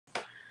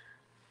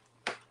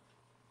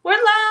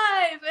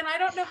I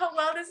don't know how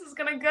well this is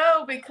going to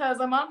go because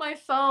I'm on my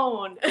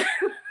phone.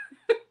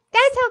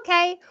 That's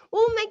okay.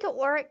 We'll make it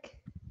work.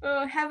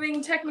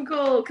 Having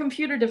technical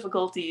computer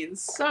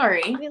difficulties.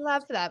 Sorry. We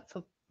love that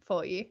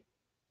for you.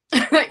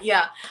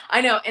 Yeah,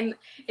 I know. And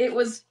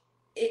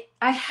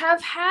I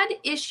have had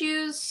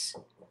issues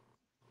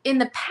in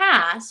the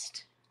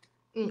past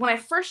when I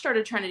first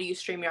started trying to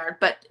use StreamYard,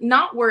 but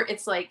not where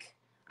it's like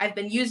I've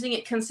been using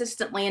it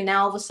consistently and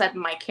now all of a sudden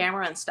my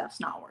camera and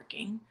stuff's not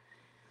working.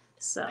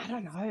 So I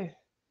don't know.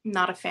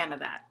 Not a fan of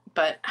that.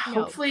 But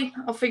hopefully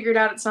I'll figure it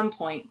out at some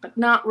point. But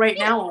not right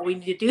now while we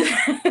need to do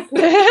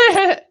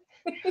that.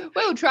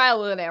 We'll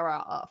trial and error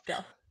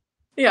after.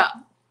 Yeah.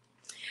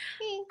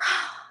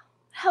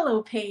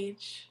 Hello,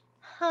 Paige.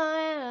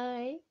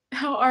 Hi.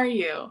 How are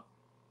you?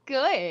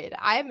 Good.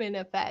 I'm in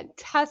a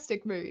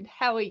fantastic mood.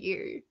 How are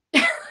you?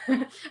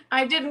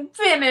 I didn't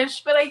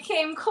finish, but I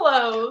came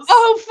close.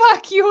 Oh,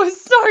 fuck, you were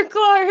so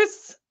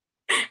close.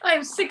 I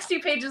have 60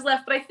 pages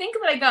left, but I think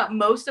that I got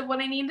most of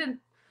what I needed.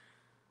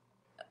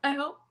 I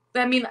hope.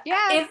 I mean,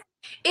 if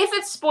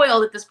it's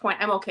spoiled at this point,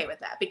 I'm okay with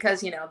that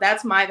because, you know,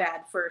 that's my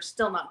bad for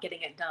still not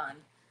getting it done.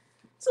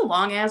 It's a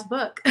long-ass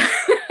book.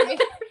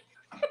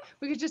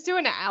 We could just do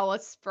an hour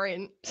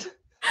sprint.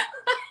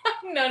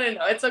 No.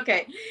 It's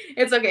okay.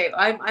 It's okay.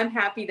 I'm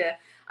happy to.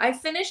 I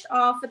finished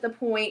off at the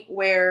point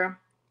where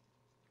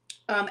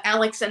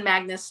Alex and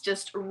Magnus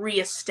just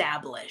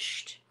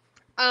reestablished.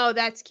 Oh,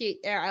 that's cute.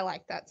 Yeah, I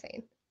like that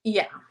scene.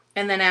 Yeah.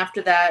 And then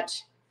after that,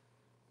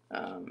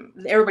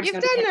 everybody's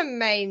You've done the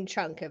main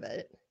chunk of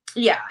it.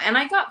 Yeah. And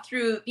I got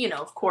through, you know,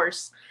 of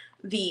course,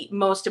 the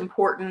most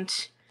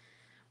important.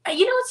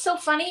 You know what's so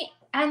funny?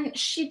 And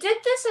she did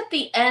this at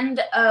the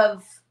end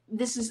of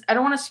I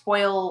don't want to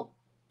spoil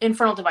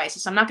Infernal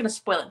Devices, so I'm not going to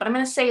spoil it, but I'm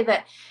going to say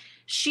that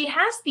she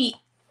has the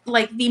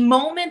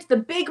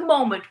big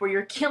moment where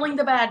you're killing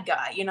the bad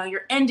guy, you know,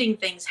 you're ending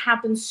things,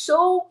 happens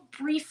so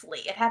briefly.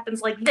 It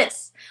happens like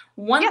this.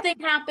 One thing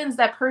happens,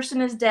 that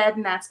person is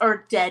dead,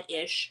 or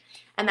dead-ish,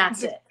 and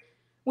that's it.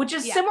 Which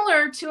is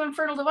similar to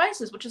Infernal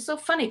Devices, which is so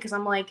funny, because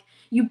I'm like,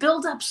 you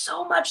build up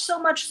so much.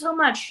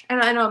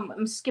 And I know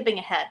I'm skipping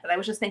ahead, but I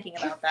was just thinking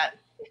about that.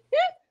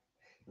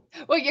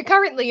 Well, you're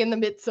currently in the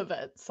midst of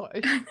it, so.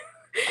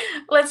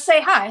 Let's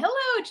say hi.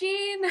 Hello,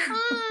 Jean.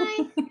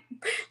 Hi.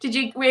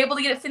 Were you able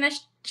to get it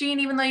finished, Jean,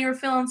 even though you were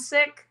feeling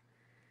sick?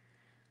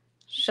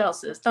 Shell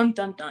says, dun,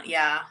 dun, dun.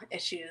 Yeah,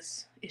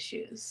 issues.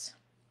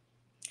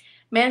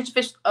 Managed to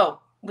finish,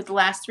 with the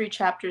last 3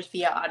 chapters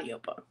via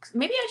audiobooks.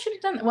 Maybe I should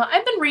have done that. Well,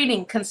 I've been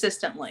reading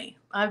consistently.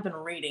 I've been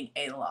reading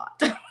a lot.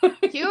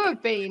 You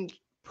have been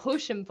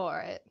pushing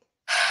for it.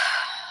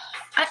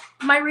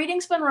 My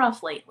reading's been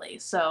rough lately,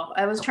 so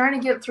I was trying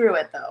to get through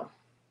it, though.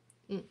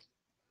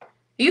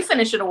 You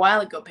finished it a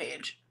while ago,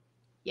 Paige.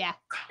 Yeah.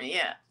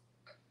 Yeah.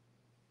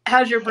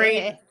 How's your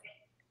brain?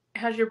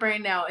 How's your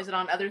brain now? Is it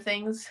on other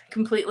things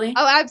completely?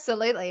 Oh,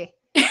 absolutely.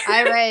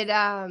 I read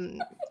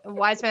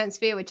Wise Man's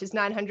Fear, which is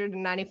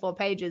 994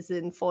 pages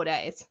in 4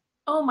 days.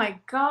 Oh my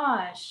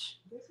gosh.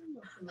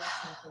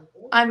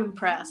 I'm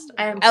impressed.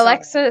 I am.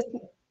 Alexa,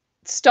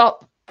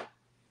 stop.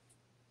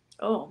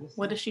 Oh,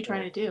 what is she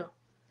trying to do?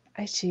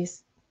 Oh,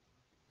 she's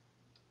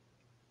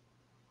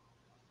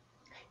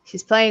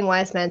playing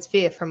Wise Man's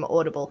Fear from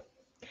Audible.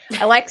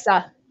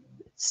 Alexa,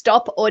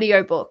 stop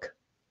audiobook.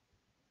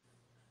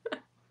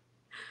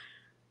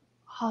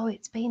 Oh,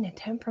 it's been a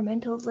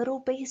temperamental little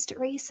beast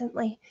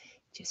recently.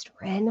 Just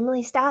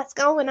randomly starts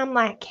going. I'm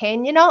like,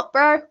 can you not,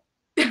 bro?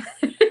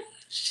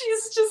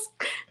 She's just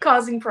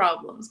causing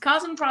problems.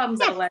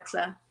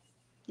 Alexa.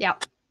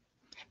 Yep.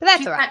 But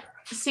that's all right.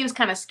 Seems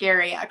kind of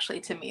scary,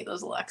 actually, to me,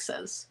 those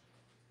Alexas.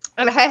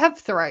 And I have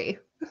 3.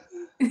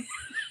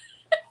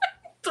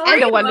 3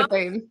 and a Wonder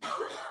Boom.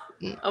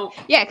 Oh.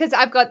 Yeah, because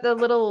I've got the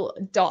little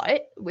dot,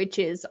 which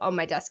is on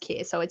my desk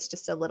here, so it's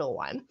just a little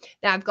one.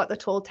 Now I've got the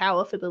tall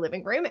tower for the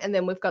living room, and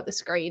then we've got the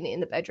screen in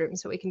the bedroom,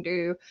 so we can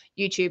do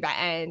YouTube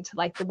and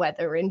like the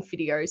weather and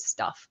video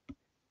stuff.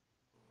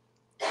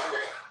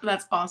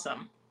 That's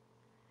awesome.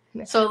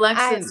 So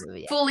Alexa's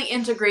fully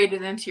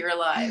integrated into your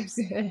lives.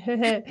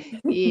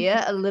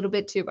 Yeah, a little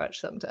bit too much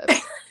sometimes.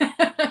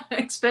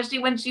 Especially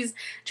when she's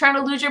trying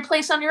to lose your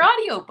place on your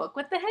audiobook.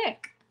 What the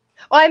heck?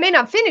 Well, I mean,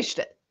 I finished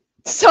it.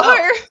 So,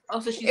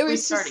 so she's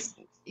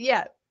restarting.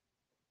 Yeah.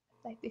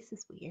 Like, this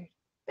is weird.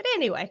 But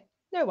anyway,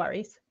 no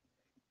worries.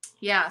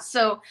 Yeah.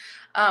 So,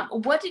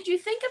 what did you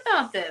think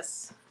about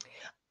this?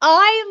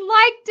 I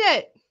liked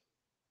it.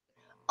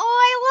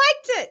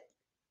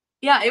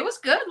 Yeah, it was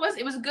good.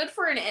 It was good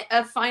for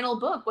a final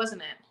book,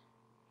 wasn't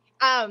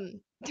it?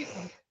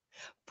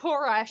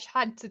 Poor Ash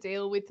had to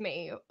deal with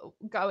me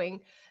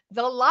going,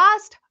 the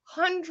last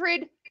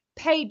 100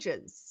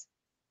 pages.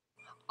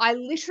 I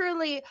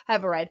literally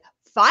have read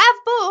 5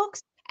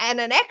 books and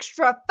an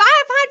extra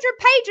 500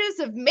 pages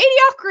of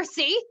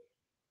mediocrity,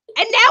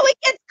 and now it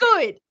gets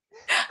good.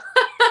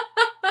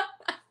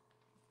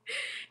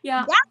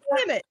 Yeah.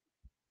 Damn it.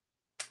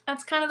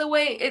 That's kind of the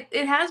way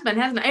it has been,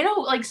 hasn't it? I know,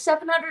 like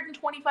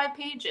 725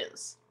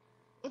 pages.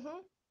 Mm-hmm.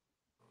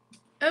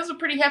 That was a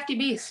pretty hefty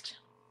beast.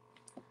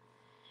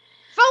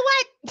 For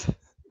what?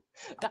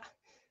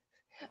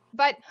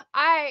 But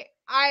I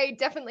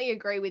definitely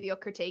agree with your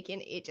critique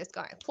in it just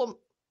going plump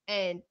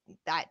and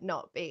that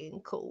not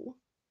being cool.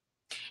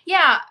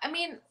 Yeah, I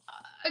mean,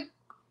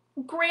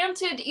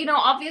 granted,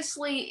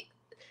 obviously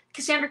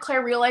Cassandra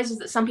Clare realizes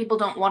that some people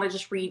don't want to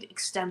just read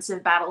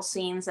extensive battle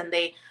scenes and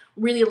they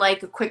really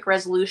like a quick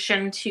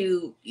resolution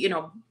to,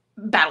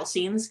 battle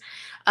scenes.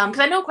 Because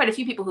I know quite a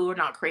few people who are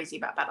not crazy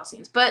about battle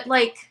scenes, but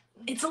like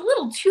it's a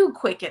little too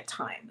quick at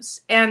times.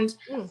 And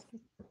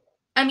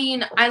I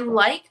mean, I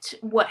liked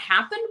what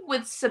happened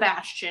with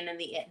Sebastian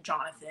and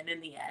Jonathan in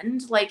the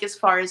end, like as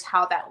far as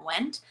how that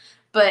went,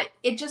 but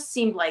it just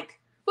seemed like,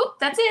 whoop,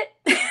 that's it.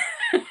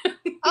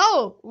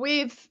 Oh,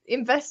 we've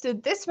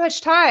invested this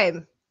much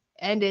time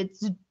and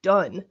it's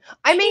done.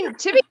 I mean,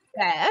 to be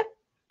fair,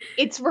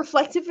 it's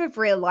reflective of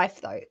real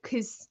life though,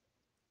 because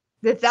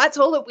that's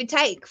all it would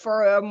take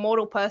for a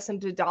mortal person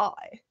to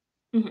die.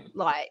 Mm-hmm.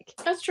 Like,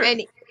 that's true.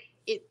 And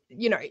it,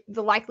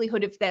 the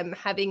likelihood of them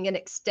having an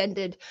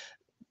extended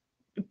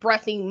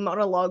breathing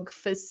monologue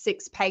for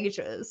 6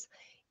 pages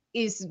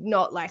is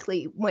not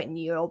likely when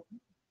you're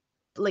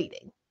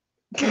bleeding.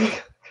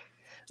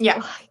 Yeah.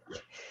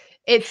 Like,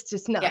 it's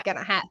just not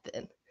gonna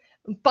happen.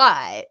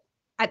 But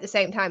at the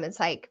same time, it's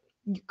like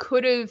you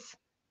could have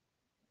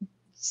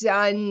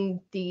done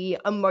the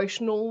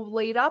emotional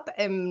lead up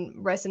and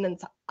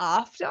resonance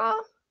after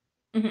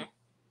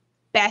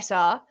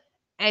better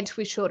and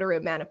to a shorter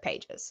amount of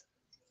pages.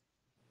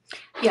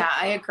 Yeah,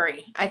 I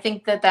agree. I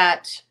think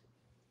that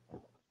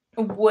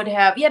would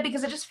have,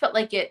 because it just felt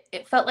like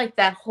it felt like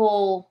that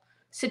whole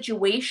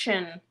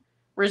situation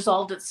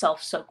resolved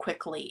itself so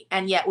quickly,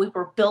 and yet we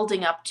were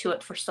building up to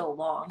it for so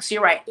long. So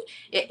you're right.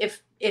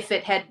 If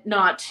it had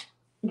not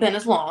been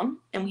as long,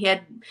 and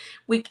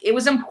it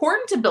was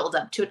important to build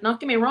up to it. Not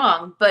get me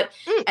wrong, but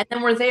and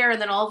then we're there,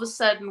 and then all of a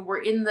sudden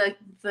we're in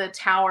the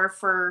tower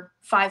for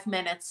 5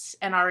 minutes,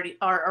 and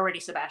already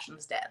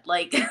Sebastian's dead.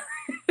 Like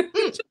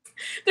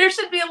there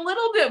should be a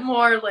little bit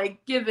more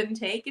like give and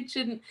take. It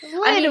shouldn't.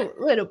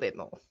 Little bit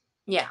more.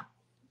 Yeah.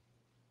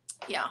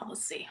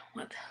 Let's see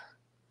what.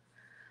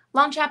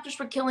 Long chapters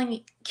for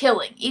killing.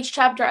 Each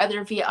chapter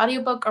either via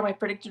audiobook or my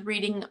predicted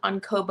reading on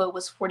Kobo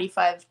was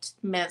 45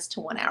 minutes to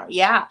 1 hour.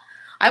 Yeah.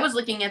 I was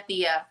looking at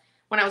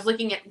when I was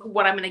looking at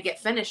what I'm going to get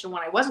finished and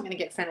what I wasn't going to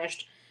get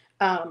finished,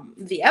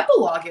 the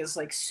epilogue is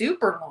like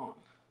super long.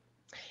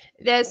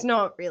 There's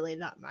not really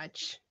that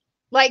much.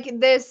 Like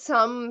there's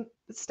some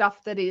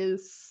stuff that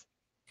is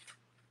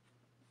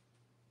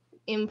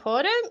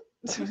important,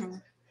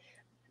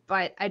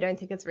 but I don't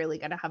think it's really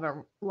going to have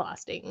a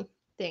lasting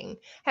thing.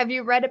 Have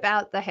you read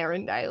about the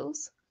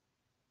Herondales?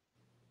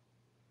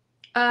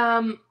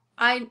 No.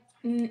 At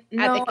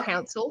the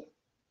council?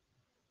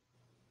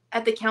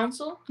 At the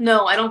council?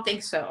 No, I don't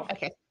think so.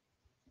 Okay.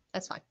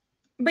 That's fine.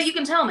 But you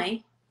can tell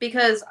me,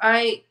 because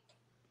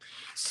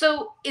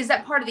so is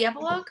that part of the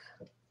epilogue?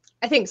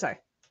 I think so.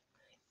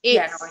 No,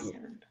 I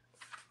haven't.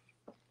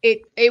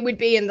 It would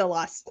be in the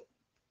last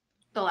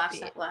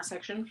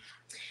section.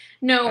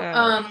 No,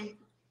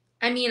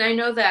 I mean, I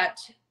know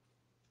that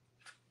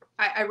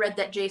I read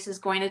that Jace is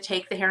going to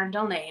take the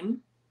Herondale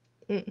name.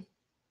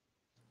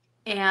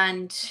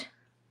 And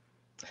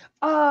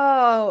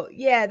oh,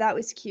 yeah, that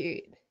was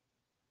cute.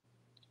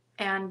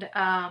 And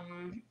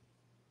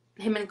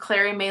him and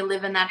Clary may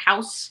live in that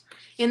house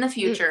in the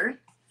future.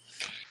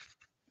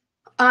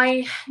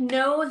 I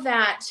know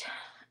that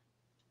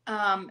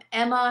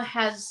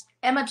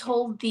Emma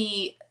told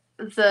the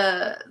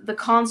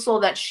consul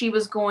that she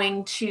was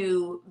going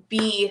to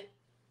be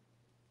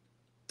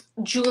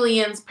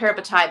Julian's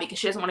parabatai because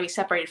she doesn't want to be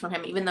separated from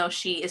him, even though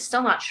she is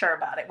still not sure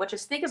about it, which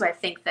is because I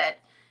think that,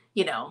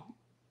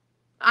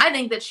 I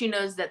think that she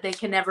knows that they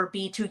can never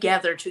be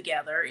together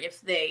if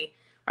they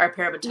are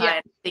parabatai. Yeah.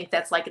 I think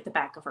that's like at the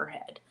back of her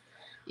head.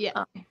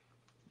 Yeah.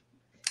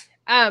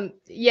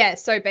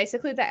 So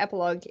basically the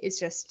epilogue is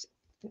just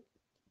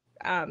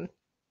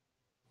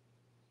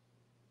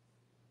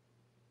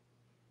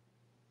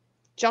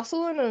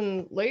Jocelyn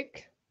and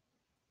Luke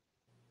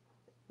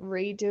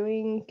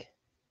redoing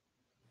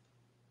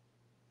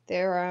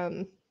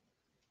their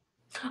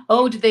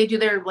did they do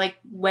their like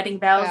wedding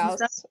vows and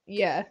stuff?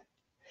 Yeah.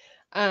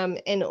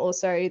 And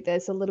also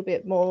there's a little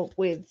bit more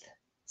with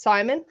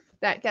Simon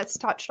that gets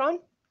touched on,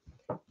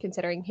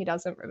 considering he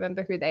doesn't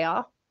remember who they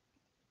are.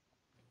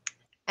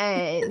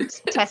 And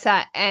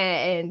Tessa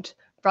and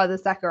Brother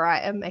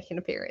Zachariah make an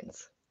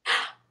appearance.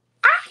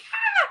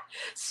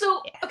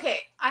 So, okay,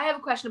 I have a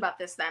question about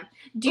this then.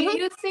 Do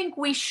you think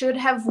we should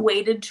have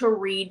waited to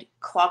read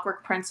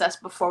Clockwork Princess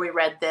before we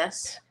read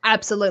this?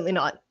 Absolutely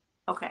not.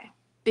 Okay.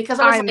 Because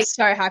I'm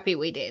so happy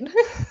we did.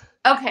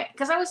 Okay,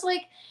 because I was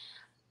like,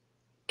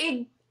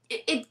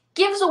 it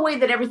gives away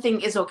that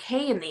everything is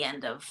okay in the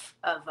end of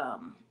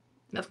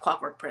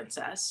Clockwork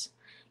Princess.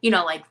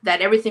 Like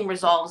that everything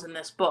resolves in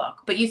this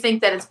book. But you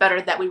think that it's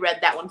better that we read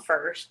that one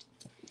first.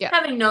 Yeah.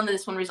 Having known that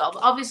this one resolves.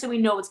 Obviously, we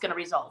know it's going to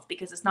resolve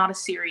because it's not a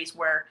series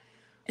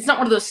it's not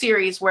one of those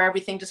series where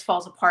everything just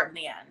falls apart in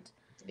the end.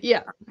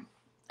 Yeah.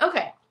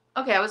 Okay.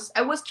 Okay,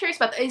 I was curious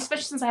about that,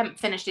 especially since I haven't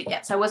finished it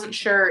yet, so I wasn't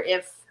sure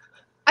if.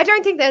 I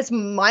don't think there's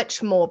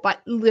much more,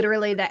 but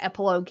literally the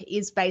epilogue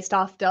is based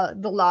after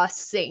the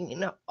last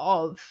scene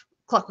of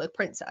Clockwork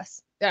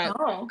Princess.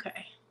 Oh,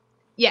 okay.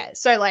 Yeah,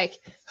 so like,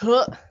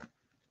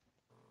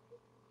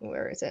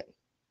 where is it?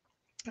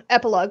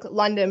 Epilogue,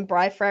 London,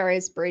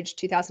 Friars Bridge,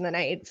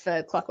 2008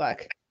 for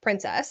Clockwork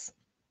Princess.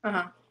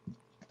 Uh-huh.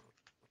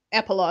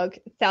 Epilogue,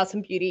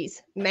 Thousand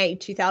Beauties, May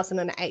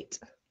 2008.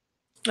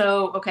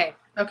 Oh, okay.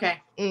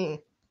 Okay.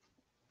 Mm.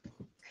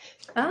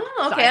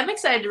 Oh, okay. So, I'm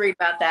excited to read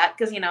about that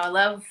because,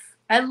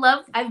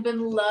 I've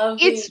been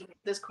loving it's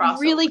this crossover.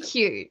 really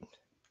cute.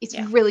 It's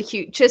Yeah. really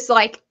cute. Just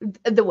like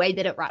the way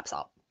that it wraps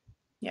up.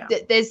 Yeah.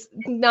 There's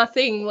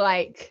nothing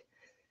like.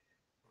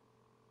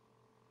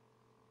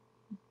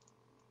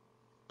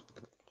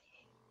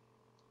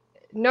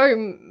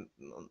 No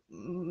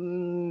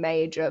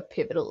major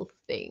pivotal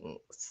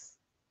things.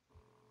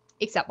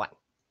 Except one.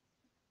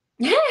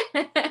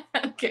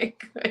 Okay,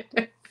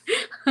 good.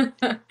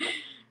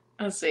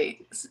 Let's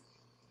see.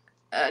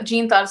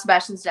 Jean thought of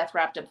Sebastian's death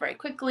wrapped up very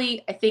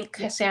quickly. I think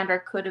Cassandra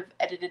could have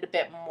edited a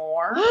bit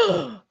more.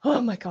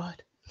 Oh my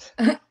god.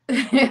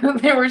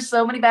 There were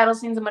so many battle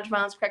scenes and much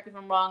violence. Correct me if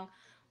I'm wrong.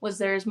 Was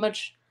there as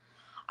much?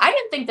 I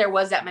didn't think there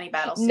was that many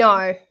battle scenes.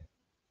 No.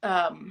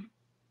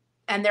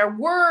 And there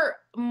were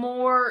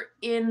more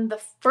in the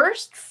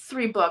first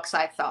 3 books,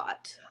 I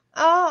thought.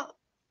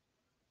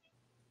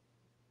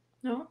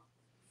 No?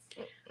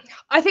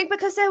 I think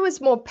because there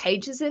was more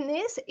pages in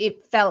this,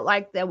 it felt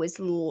like there was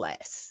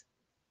less.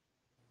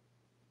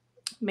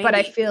 Maybe. But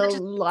I feel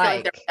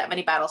like there were that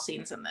many battle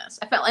scenes in this.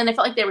 I felt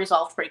like they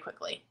resolved pretty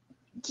quickly.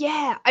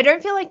 Yeah, I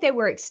don't feel like they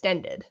were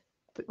extended.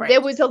 Right.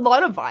 There was a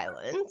lot of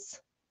violence.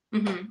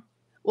 Mm-hmm.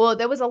 Well,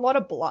 there was a lot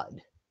of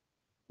blood.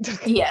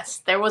 Yes,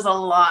 there was a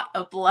lot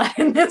of blood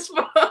in this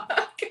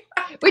book.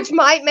 Which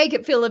might make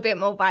it feel a bit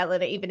more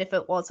violent, even if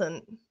it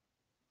wasn't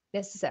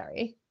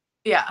necessary.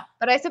 Yeah.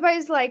 But I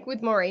suppose, like,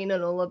 with Maureen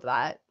and all of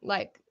that,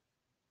 like...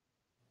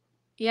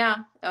 Yeah.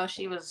 Oh,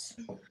 she was...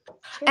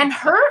 And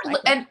her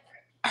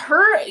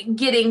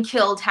getting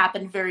killed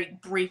happened very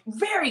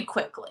very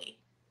quickly.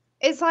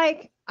 It's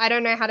like, I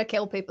don't know how to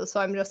kill people, so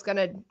I'm just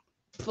gonna...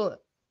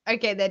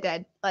 Okay, they're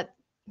dead.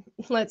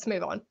 Let's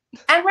move on.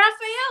 And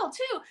Raphael,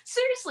 too.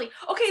 Seriously.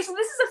 Okay, so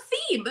this is a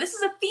theme. This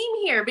is a theme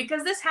here,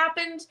 because this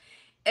happened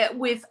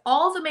with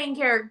all the main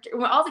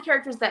all the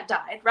characters that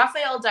died.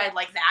 Raphael died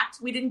like that.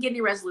 We didn't get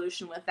any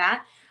resolution with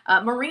that.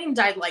 Maureen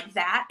died like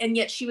that, and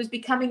yet she was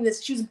becoming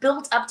this, she was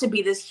built up to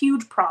be this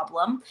huge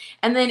problem.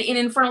 And then in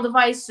Infernal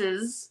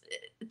Devices,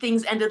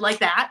 things ended like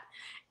that.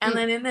 And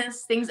then in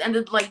this, things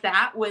ended like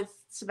that with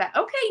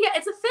Sebastian. Okay, yeah,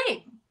 it's a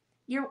thing.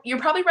 You're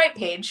probably right,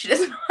 Paige. She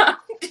doesn't want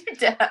to do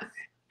death.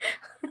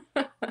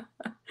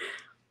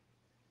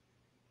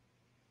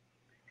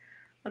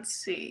 Let's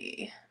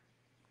see.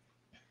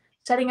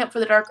 Setting up for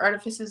the dark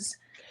artifices.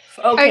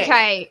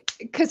 Okay,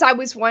 because I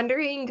was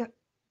wondering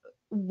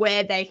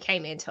where they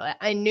came into it.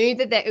 I knew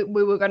that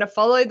we were going to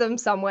follow them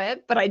somewhere,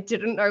 but I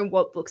didn't know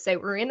what books they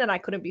were in, and I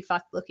couldn't be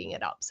fucked looking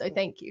it up. So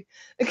thank you.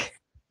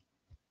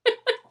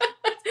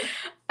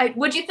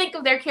 What'd you think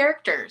of their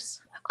characters?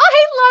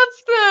 I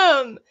loved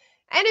them!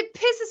 And it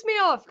pisses me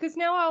off, because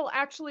now I'll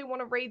actually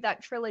want to read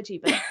that trilogy,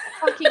 but it's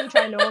fucking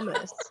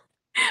ginormous.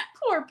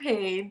 Poor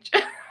Paige.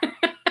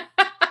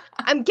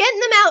 I'm getting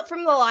them out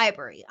from the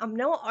library. I'm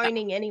not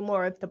owning any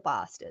more of the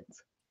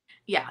bastards.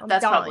 Yeah,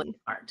 that's probably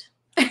smart.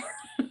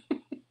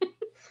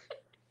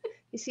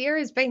 This year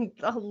has been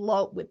a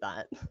lot with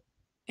that.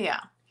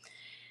 Yeah.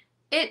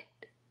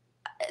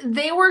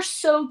 They were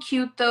so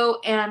cute, though,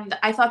 and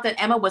I thought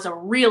that Emma was a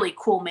really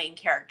cool main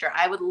character.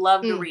 I would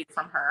love to read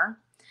from her.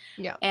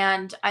 Yeah.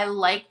 And I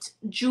liked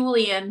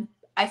Julian.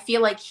 I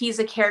feel like he's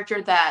a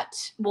character that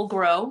will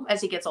grow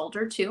as he gets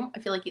older, too. I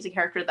feel like he's a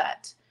character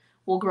that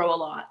will grow a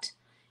lot.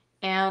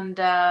 And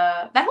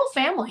that whole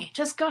family,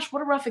 just, gosh,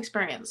 what a rough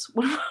experience.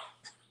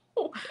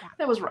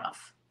 That was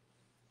rough.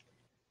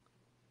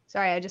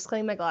 Sorry, I just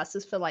cleaned my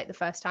glasses for like the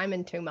first time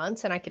in 2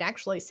 months, and I can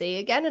actually see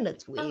again, and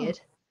it's weird.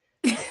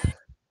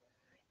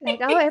 Like,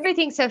 oh,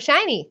 everything's so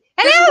shiny.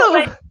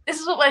 Hello!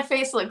 This is what my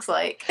face looks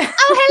like. Oh,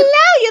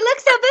 hello! You look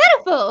so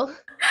beautiful!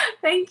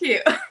 Thank you.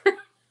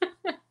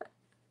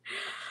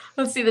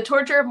 Let's see. The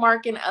torture of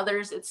Mark and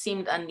others, it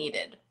seemed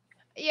unneeded.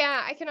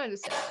 Yeah, I can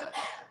understand that.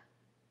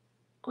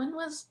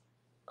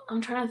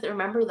 I'm trying to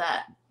remember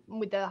that.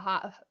 With the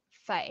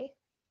Fae,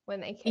 when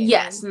they came in.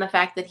 And the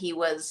fact that he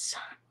was...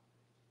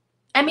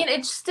 I mean,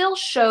 it still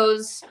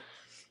shows...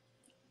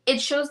 It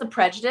shows the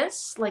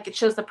prejudice. Like, it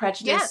shows the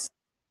prejudice.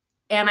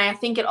 Yeah. And I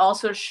think it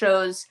also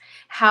shows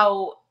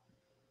how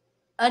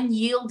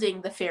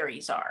unyielding the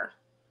fairies are.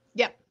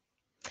 Yep.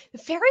 The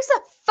fairies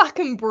are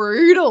fucking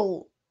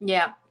brutal.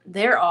 Yeah,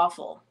 they're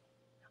awful.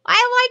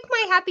 I like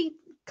my happy,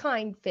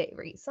 kind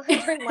fairies.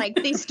 I don't like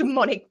these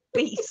demonic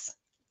beasts.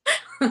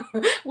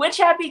 Which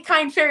happy,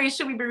 kind fairies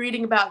should we be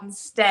reading about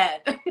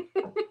instead?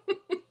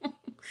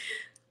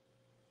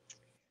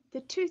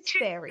 The Tooth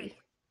Fairy.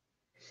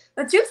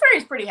 The Tooth Fairy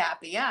is pretty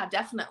happy. Yeah,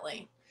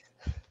 definitely.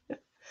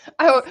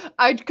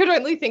 I could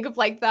only think of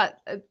like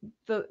that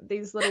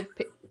these little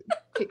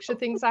picture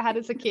things I had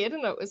as a kid,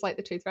 and it was like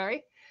the Tooth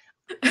Fairy.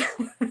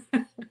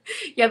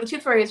 Yeah, the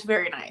Tooth Fairy is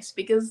very nice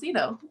because,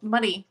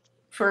 money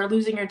for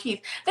losing your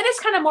teeth. That is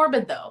kind of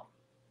morbid, though.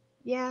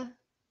 Yeah.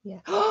 Yeah.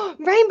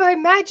 Rainbow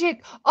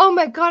magic. Oh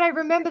my god, I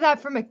remember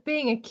that from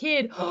being a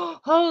kid.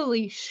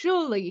 Holy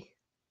shooly.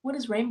 What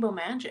is rainbow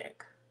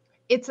magic?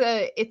 It's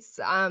a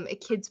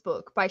kid's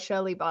book by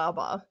Shirley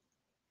Barber,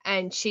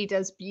 and she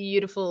does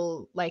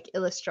beautiful like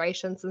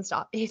illustrations and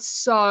stuff. It's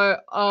so,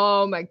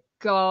 oh my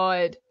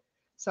god.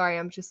 Sorry,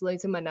 I'm just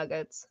losing my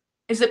nuggets.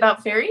 Is it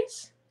about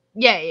fairies?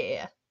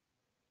 Yeah.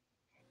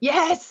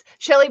 Yes,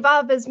 Shirley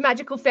Barber's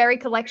Magical Fairy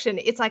Collection.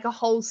 It's like a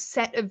whole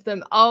set of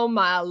them. Oh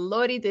my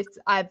lordy, this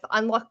I've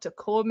unlocked a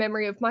core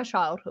memory of my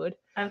childhood.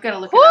 I've got to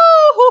look it up.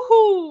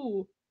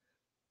 Hoo-hoo-hoo.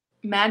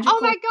 Magical. Oh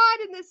my god,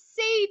 in the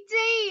CD,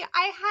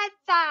 I had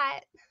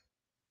that.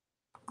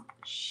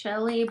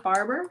 Shelley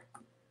Barber?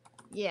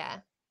 Yeah.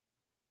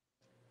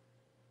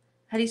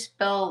 How do you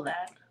spell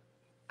that?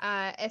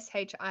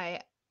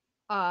 SHIRLEYBARBER.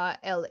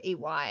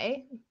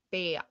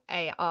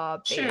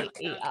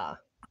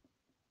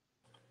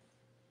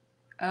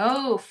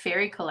 Oh,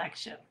 fairy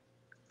collection.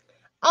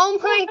 Oh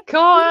my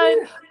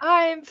god,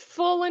 I'm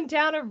falling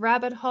down a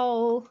rabbit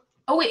hole.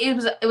 Oh wait, it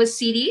was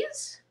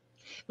CDs?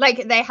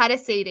 Like they had a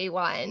CD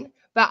one,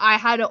 but I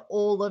had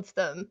all of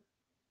them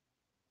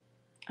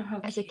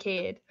as a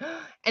kid.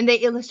 And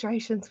the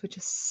illustrations were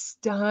just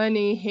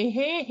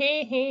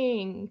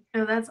stunning.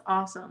 Oh, that's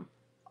awesome.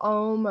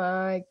 Oh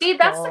my god. See,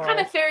 that's the kind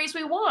of fairies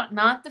we want,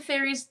 not the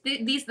fairies.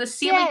 The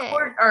Sealy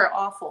Court are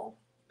awful.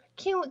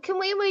 Can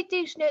we read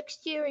these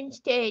next year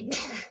instead?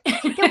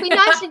 They'll be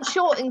nice and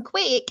short and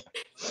quick.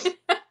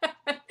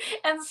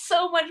 And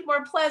so much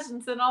more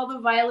pleasant than all the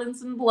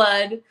violence and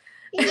blood.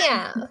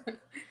 Yeah.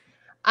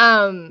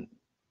 And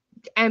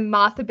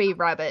Martha B.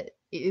 Rabbit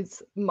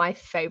is my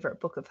favorite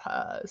book of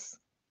hers.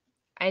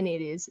 And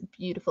it is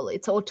beautiful.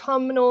 It's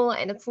autumnal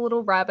and it's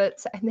little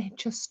rabbits and they're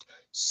just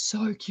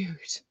so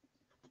cute.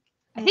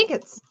 I think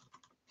it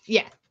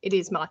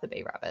is Martha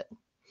B. Rabbit.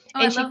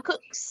 Oh, and she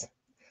cooks.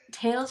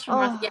 Tales from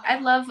Martha. Yeah, I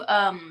love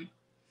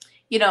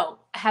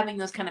having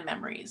those kind of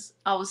memories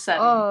all of a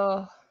sudden.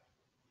 Oh.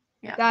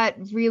 Yeah. That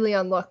really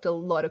unlocked a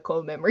lot of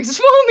core memories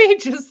for me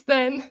just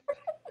then.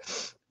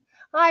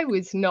 I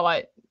was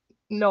not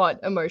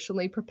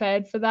emotionally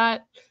prepared for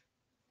that.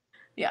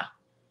 Yeah.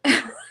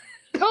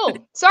 Cool.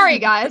 Sorry,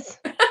 guys.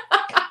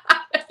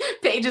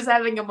 Paige is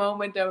having a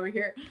moment over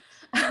here.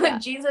 Yeah.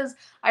 Jesus,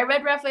 I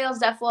read Raphael's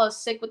death while I was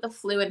sick with the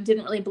flu and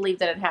didn't really believe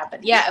that it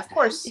happened. Yeah, of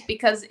course,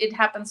 because it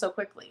happened so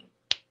quickly.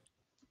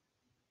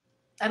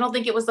 I don't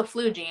think it was the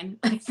flu, Jean.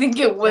 I think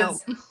it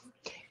was... No.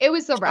 It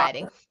was the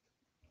writing.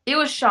 It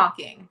was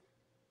shocking.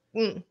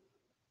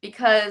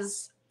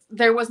 Because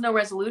there was no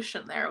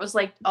resolution there. It was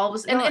like all of a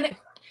sudden... And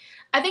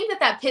I think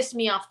that pissed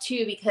me off,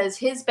 too, because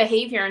his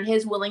behavior and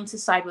his willing to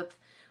side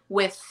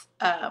with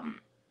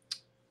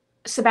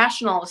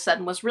Sebastian all of a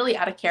sudden was really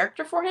out of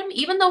character for him,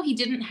 even though he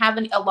didn't have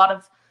a lot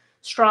of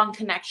strong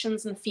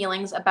connections and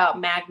feelings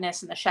about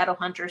Magnus and the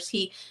Shadowhunters.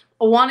 He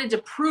wanted to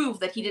prove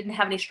that he didn't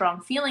have any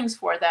strong feelings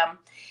for them.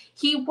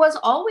 He was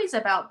always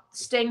about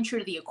staying true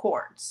to the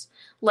Accords,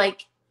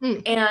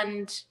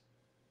 and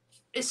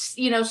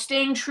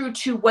staying true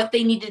to what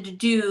they needed to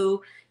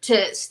do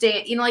to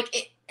stay.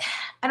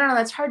 I don't know.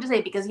 That's hard to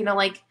say because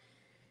and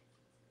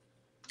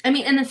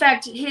in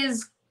fact,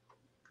 his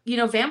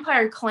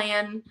vampire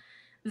clan,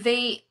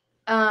 they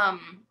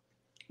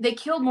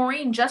killed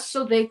Maureen just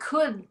so they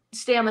could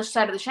stay on the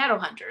side of the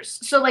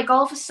Shadowhunters. So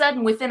all of a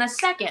sudden, within a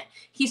second,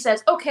 he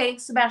says, "Okay,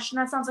 Sebastian,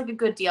 that sounds like a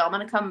good deal. I'm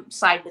going to come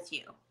side with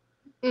you."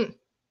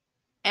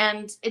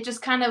 And it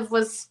just kind of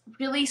was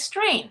really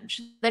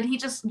strange that he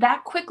just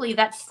that quickly,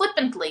 that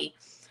flippantly,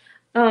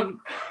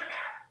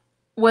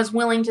 was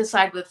willing to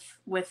side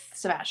with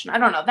Sebastian. I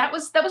don't know. That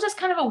was just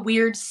kind of a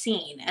weird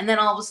scene. And then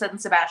all of a sudden,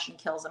 Sebastian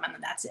kills him, and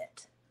then that's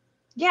it.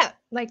 Yeah,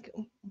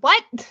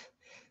 what?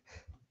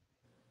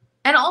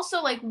 And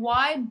also,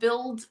 why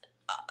build...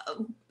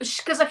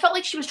 Because I felt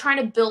like she was trying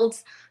to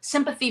build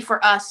sympathy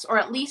for us, or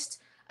at least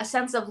a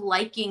sense of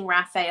liking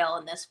Raphael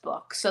in this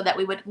book, so that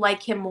we would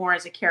like him more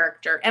as a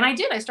character. And I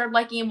did. I started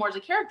liking him more as a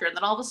character. And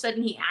then all of a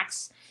sudden, he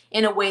acts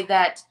in a way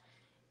that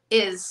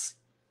is,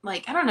 I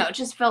don't know, it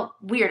just felt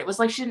weird. It was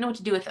like she didn't know what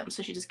to do with him,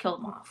 so she just killed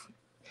him off.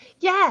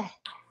 Yeah.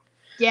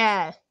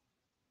 Yeah.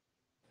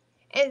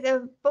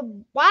 But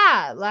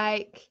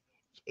why?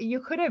 You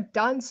could have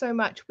done so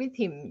much with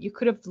him. You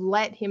could have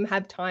let him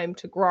have time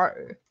to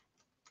grow.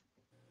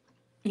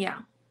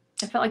 Yeah.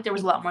 I felt like there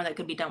was a lot more that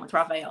could be done with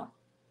Raphael.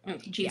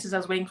 Jesus, yeah. I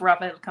was waiting for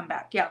Raphael to come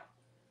back. Yeah.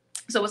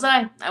 So was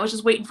I. I was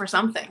just waiting for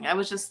something. I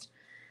was just...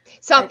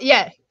 something.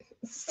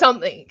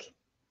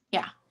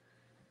 Yeah.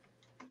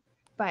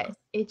 But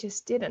it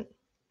just didn't.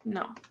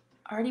 No.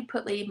 I already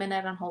put Lady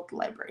Midnight on hold at the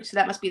library. So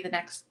that must be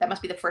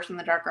the first in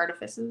the Dark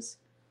Artifices.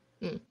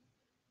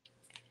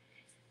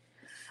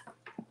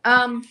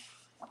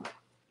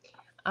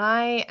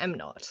 I am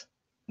not.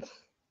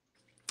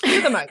 For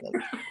the moment. You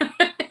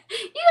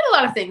gotta a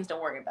lot of things to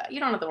worry about. You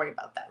don't have to worry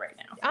about that right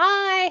now.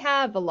 I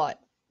have a lot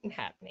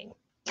happening.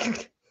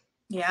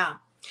 Yeah.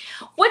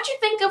 What'd you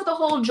think of the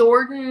whole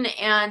Jordan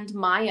and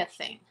Maya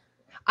thing?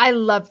 I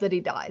love that he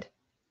died.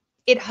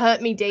 It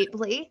hurt me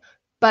deeply,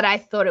 but I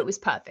thought it was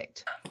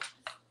perfect.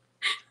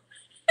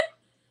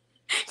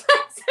 That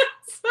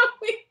sounds so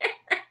weird.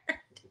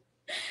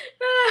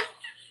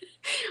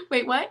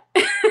 Wait, what?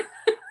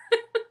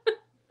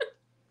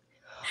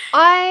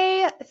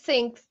 I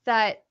think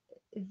that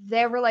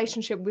their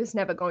relationship was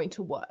never going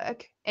to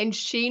work. And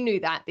she knew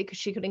that because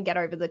she couldn't get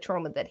over the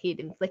trauma that he'd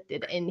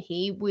inflicted. And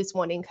he was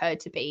wanting her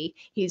to be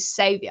his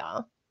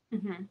savior.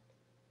 Mm-hmm.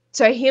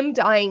 So him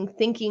dying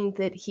thinking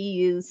that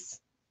he is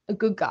a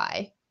good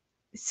guy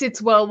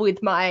sits well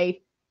with my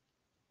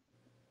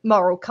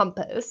moral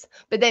compass.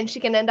 But then she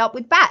can end up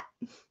with Bat,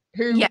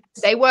 who Yes.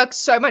 they work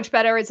so much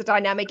better as a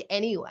dynamic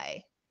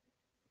anyway.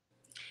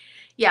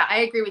 Yeah, I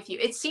agree with you.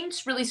 It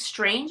seems really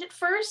strange at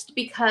first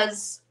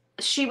because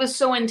she was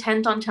so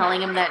intent on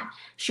telling him that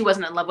she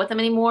wasn't in love with him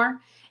anymore.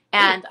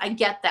 And I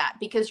get that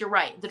because you're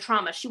right. The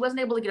trauma, she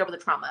wasn't able to get over the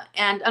trauma.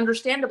 And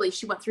understandably,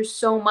 she went through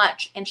so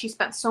much and she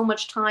spent so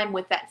much time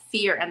with that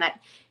fear and that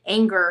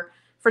anger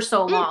for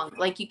so long.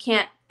 Like you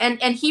can't,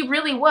 and he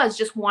really was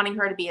just wanting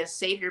her to be his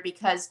savior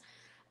because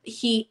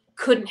he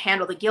couldn't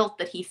handle the guilt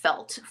that he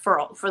felt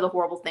for the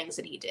horrible things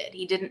that he did.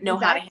 He didn't know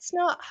how to. That's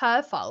not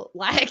her fault.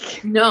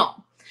 Like,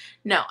 no,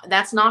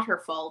 that's not her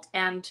fault.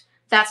 And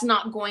that's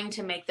not going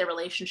to make their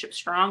relationship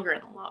stronger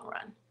in the long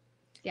run.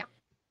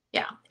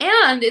 Yeah.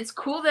 And it's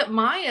cool that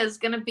Maya's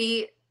going to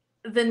be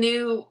the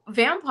new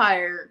werewolf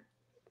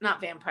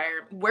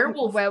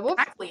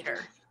pack leader.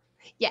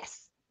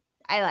 Yes.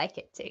 I like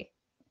it too.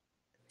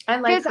 I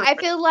like because I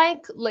feel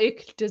like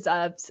Luke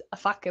deserves a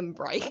fucking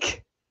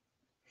break.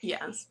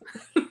 Yes.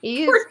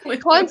 He is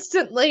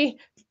constantly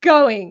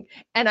going.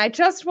 And I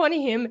just want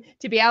him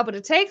to be able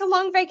to take a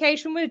long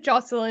vacation with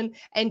Jocelyn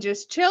and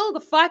just chill the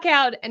fuck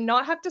out and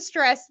not have to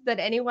stress that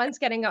anyone's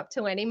getting up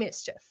to any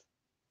mischief.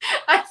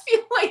 I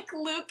feel like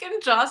Luke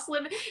and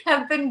Jocelyn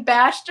have been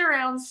bashed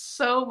around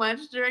so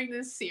much during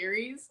this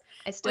series.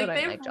 I still don't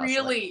like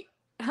Jocelyn.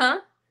 I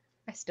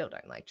still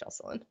don't like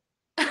Jocelyn.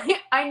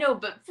 I know,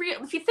 but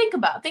if you think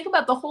about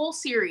the whole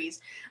series,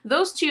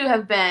 those two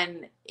have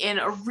been in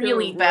a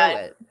really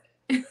bad.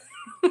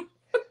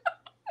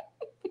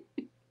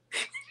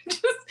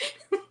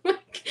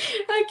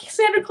 like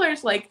Cassandra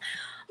Clare's like,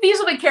 these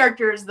are the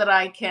characters that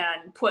I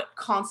can put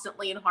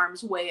constantly in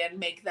harm's way and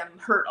make them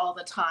hurt all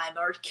the time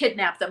or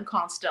kidnap them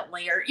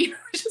constantly or,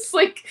 just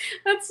like,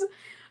 that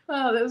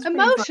was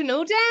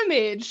emotional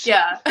damage.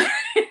 Yeah.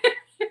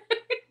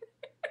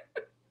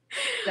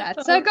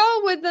 That's our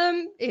goal with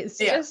them, is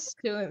just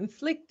to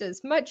inflict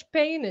as much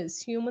pain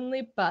as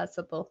humanly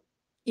possible.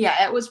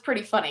 Yeah, it was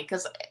pretty funny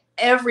because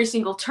every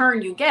single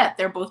turn you get,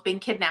 they're both being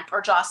kidnapped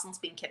or Jocelyn's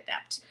being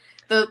kidnapped.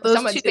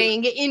 Someone's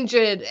being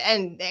injured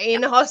and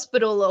in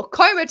hospital or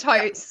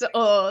comatose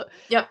or...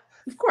 Yep,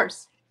 of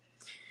course.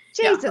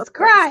 Jesus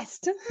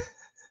Christ.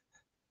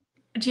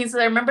 Jesus,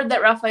 I remembered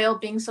that Raphael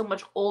being so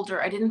much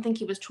older. I didn't think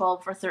he was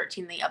 12 or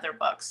 13 in the other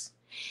books.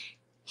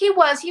 He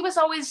was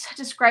always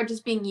described as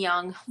being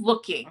young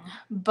looking,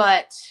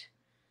 but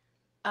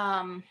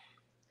not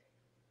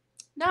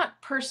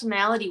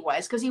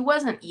personality-wise, because he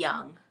wasn't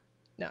young.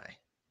 No.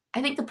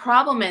 I think the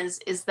problem is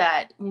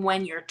that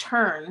when you're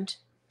turned,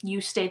 you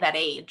stay that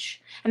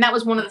age. And that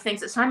was one of the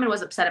things that Simon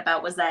was upset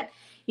about, was that,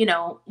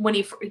 when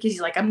because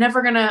he's like, I'm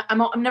never gonna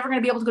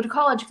be able to go to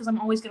college because I'm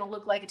always gonna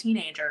look like a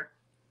teenager,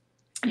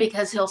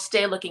 because he'll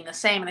stay looking the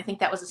same. And I think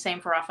that was the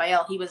same for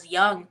Raphael. He was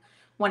young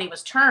when he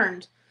was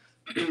turned,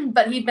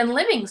 but he'd been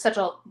living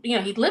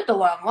he'd lived a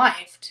long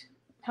life.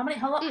 How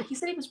long? He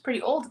said he was pretty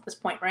old at this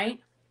point, right?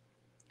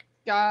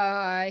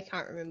 I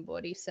can't remember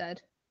what he said.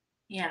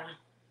 Yeah.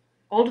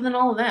 Older than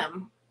all of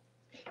them.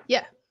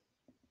 Yeah.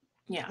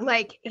 Yeah.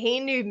 Like, he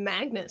knew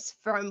Magnus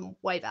from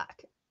way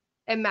back.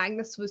 And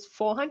Magnus was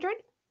 400?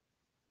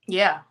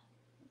 Yeah.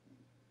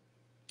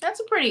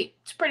 It's a pretty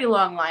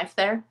long life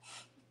there.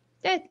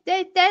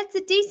 That's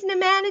a decent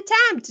amount of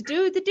time to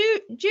do the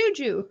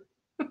juju.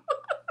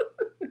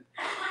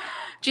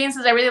 Jean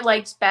says, I really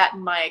liked Bat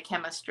and Maya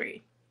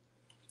chemistry.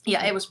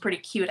 Yeah, it was pretty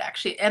cute,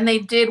 actually. And they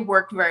did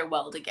work very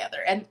well together.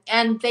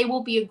 And they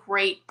will be a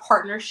great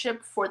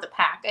partnership for the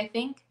pack, I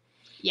think.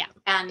 Yeah.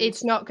 And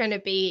it's not going to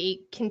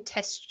be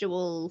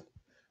contextual,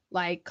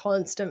 like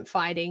constant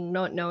fighting,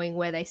 not knowing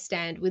where they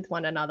stand with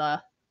one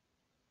another.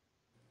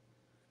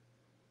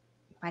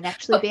 Might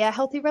actually be a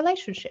healthy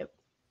relationship.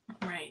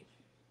 Right.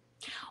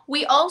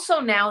 We also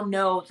now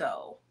know,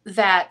 though,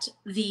 that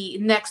the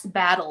next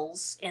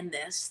battles in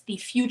this, the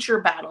future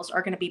battles,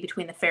 are going to be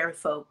between the fairy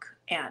folk,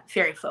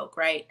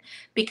 right?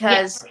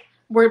 Because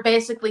we're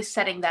basically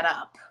setting that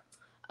up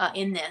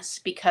in this,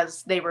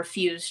 because they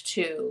refused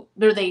to,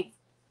 they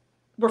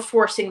were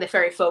forcing the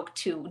fairy folk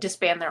to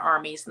disband their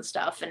armies and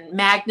stuff. And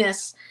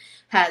Magnus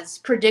has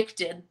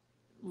predicted,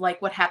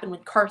 like what happened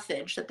with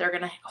Carthage, that they're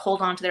going to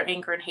hold on to their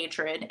anger and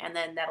hatred, and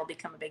then that'll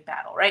become a big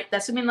battle, right?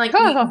 That's,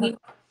 like,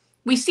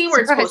 we see where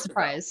it's supposed to go.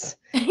 Surprise.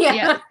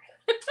 Yeah.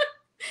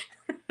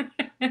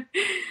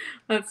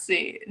 Let's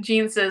see.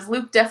 Jean says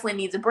Luke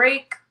definitely needs a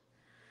break.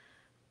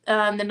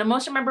 Then the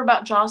most I remember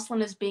about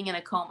Jocelyn is being in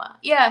a coma.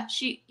 Yeah,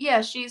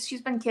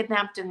 she's been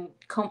kidnapped and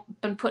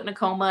been put in a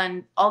coma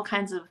and all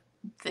kinds of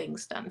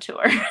things done to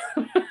her.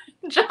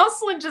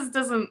 Jocelyn just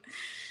doesn't.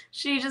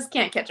 She just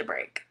can't catch a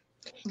break.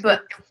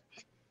 But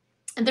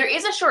there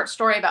is a short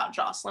story about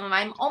Jocelyn, and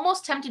I'm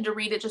almost tempted to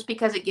read it just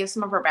because it gives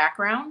some of her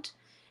background.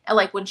 And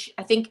like when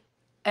I think,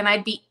 and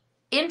I'd be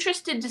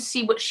interested to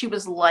see what she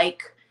was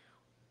like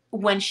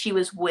when she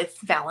was with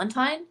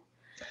Valentine.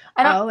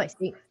 I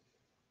see.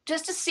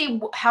 Just to see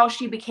how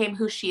she became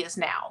who she is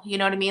now. You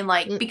know what I mean?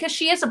 Like, because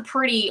she is a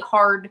pretty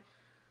hard,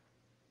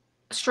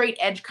 straight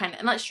edge kind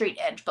of, not straight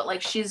edge, but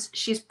like she's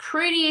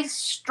pretty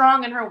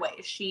strong in her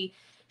ways. She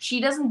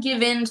doesn't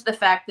give in to the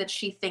fact that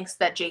she thinks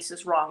that Jace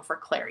is wrong for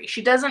Clary.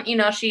 She doesn't,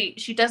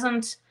 she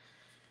doesn't,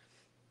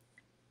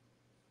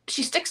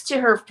 she sticks to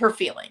her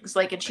feelings.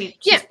 Like, and she's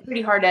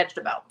pretty hard edged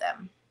about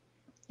them.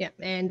 Yeah,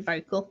 and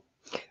vocal.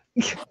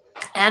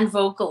 And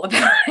vocal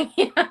about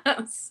it,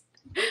 yes.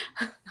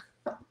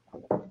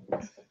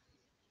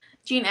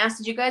 Jean asked,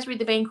 did you guys read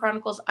the Bane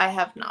Chronicles? I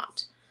have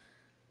not.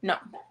 No.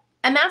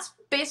 And that's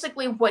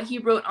basically what he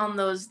wrote on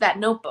that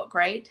notebook,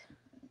 right?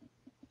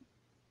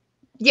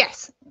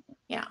 Yes.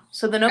 Yeah.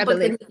 So the notebook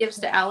that he gives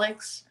to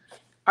Alex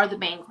are the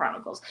Bane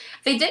Chronicles.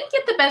 They didn't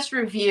get the best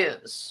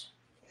reviews.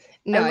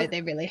 No,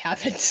 they really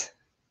haven't.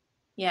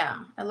 Yeah.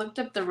 I looked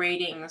up the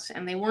ratings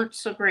and they weren't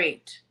so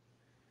great.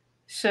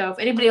 So if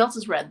anybody else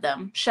has read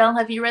them, Shell,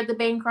 have you read the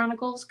Bane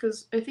Chronicles?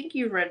 Because I think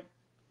you've read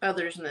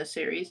others in this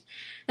series.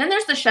 Then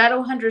there's the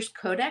Shadowhunters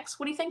Codex.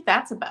 What do you think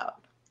that's about?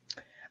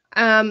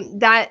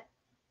 That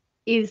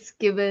is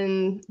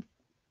given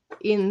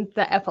in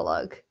the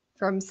epilogue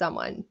from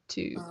someone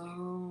to...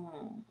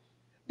 Oh.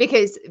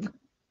 Because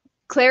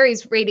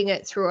Clary's reading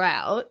it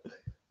throughout.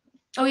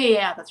 Oh,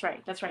 yeah, that's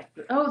right. That's right.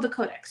 Oh, the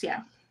Codex,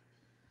 yeah.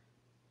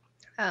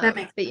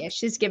 But yeah,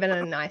 she's given it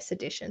a nice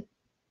edition.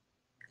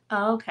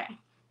 Oh, okay.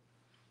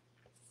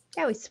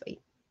 That was sweet.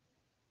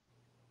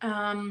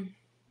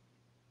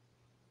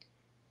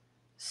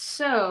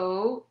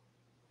 So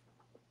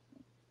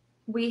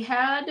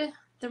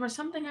there was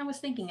something I was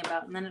thinking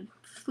about and then it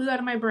flew out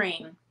of my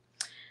brain.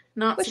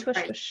 Not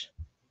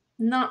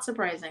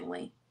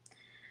surprisingly.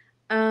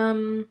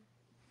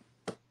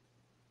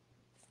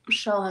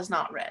 Michelle has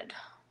not read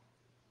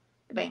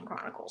the Bane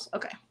Chronicles.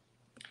 Okay.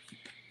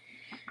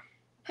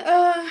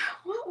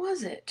 What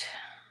was it?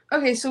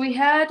 Okay, so we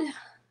had...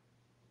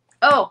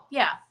 Oh,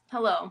 yeah.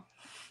 Hello.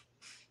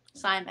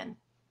 Simon.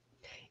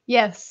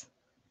 Yes.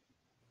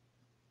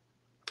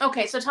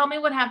 Okay, so tell me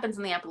what happens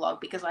in the epilogue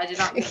because I did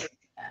not read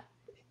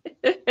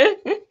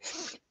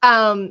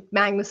that.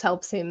 Magnus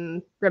helps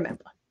him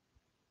remember.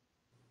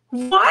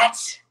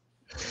 What?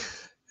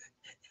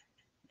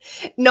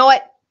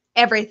 Not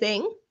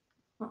everything,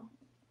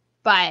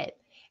 but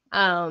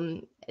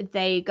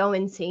they go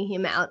and see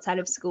him outside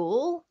of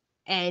school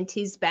and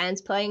his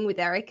band's playing with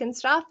Eric and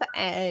stuff,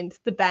 and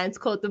the band's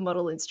called the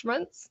Model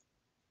Instruments.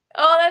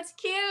 Oh, that's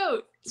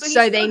cute.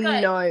 So they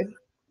know.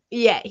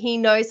 Yeah, he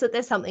knows that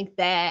there's something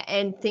there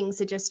and things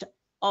are just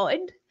odd.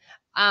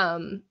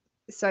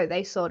 So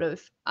they sort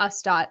of are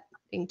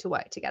starting to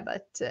work together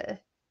to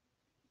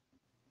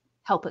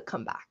help it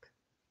come back.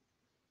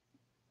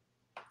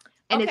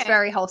 And It's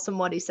very wholesome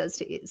what he says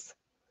to Iz.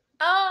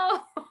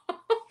 Oh,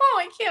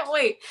 I can't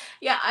wait.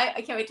 Yeah,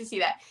 I can't wait to see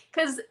that.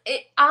 Because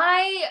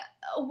I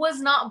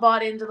was not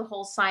bought into the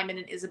whole Simon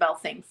and Isabel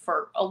thing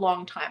for a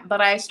long time,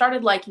 but I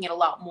started liking it a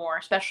lot more,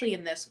 especially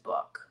in this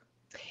book.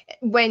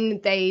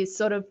 When they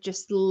sort of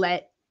just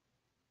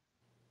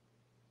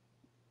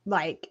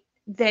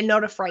they're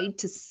not afraid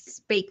to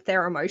speak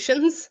their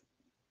emotions.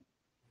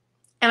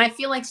 And I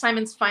feel like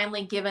Simon's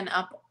finally given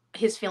up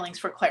his feelings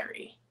for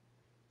Clary.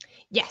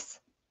 Yes,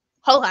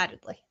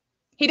 wholeheartedly.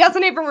 He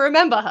doesn't even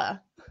remember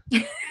her.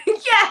 Yes,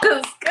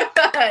 good.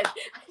 That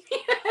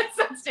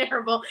sounds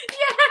terrible.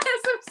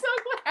 Yes, I'm so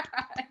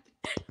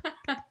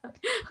glad.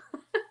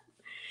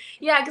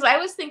 Yeah, because I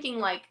was thinking,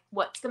 like,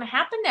 what's going to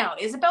happen now?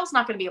 Isabel's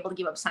not going to be able to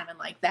give up Simon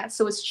like that.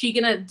 So is she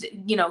going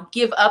to,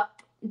 give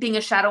up being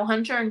a shadow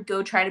hunter and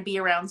go try to be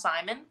around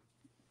Simon?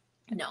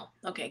 No.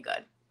 Okay,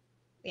 good.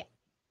 Yeah.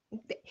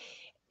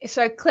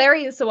 So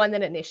Clary is the one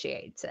that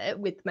initiates it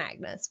with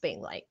Magnus being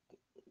like,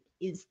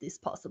 is this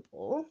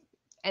possible?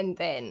 And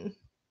then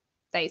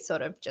they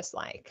sort of just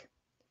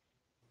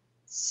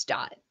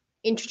start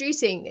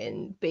introducing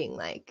and being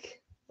like,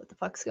 what the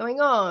fuck's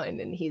going on?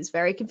 And he's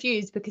very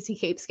confused because he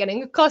keeps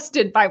getting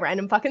accosted by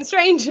random fucking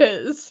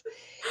strangers.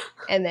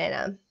 And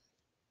then,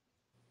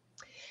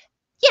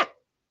 yeah.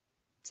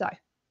 So.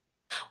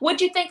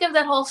 What'd you think of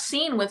that whole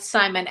scene with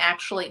Simon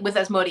with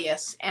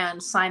Asmodeus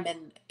and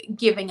Simon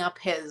giving up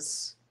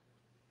his...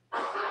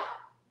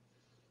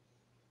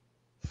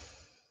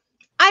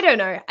 I don't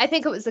know. I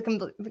think it was a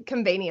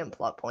convenient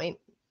plot point.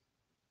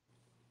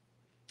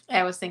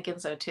 I was thinking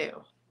so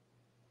too.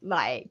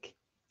 I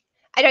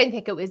don't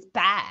think it was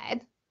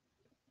bad,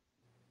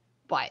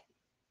 but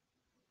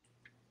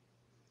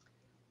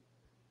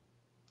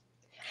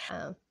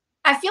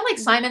I feel like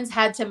Simon's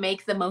had to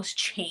make the most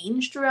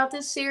change throughout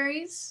this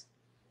series.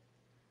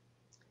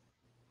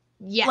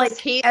 Yes, like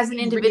he as an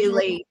individual.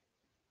 really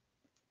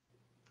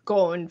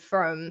gone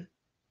from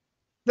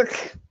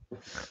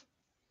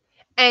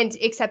and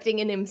accepting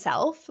in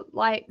himself,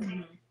 like,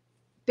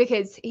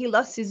 because he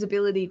lost his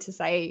ability to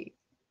say,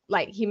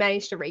 like, he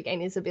managed to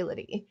regain his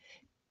ability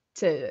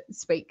to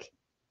speak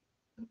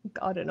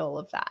God and all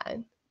of that.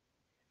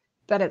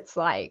 But it's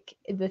like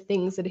the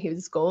things that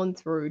he's gone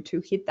through to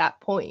hit that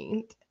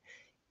point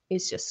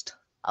is just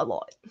a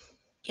lot.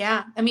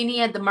 Yeah, I mean, he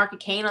had the mark of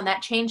Cain on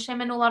that changed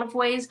him in a lot of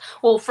ways.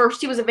 Well,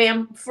 first he was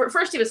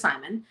first he was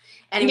Simon,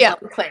 and he was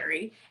Helen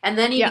Clary, and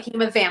then he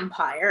became a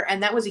vampire,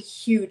 and that was a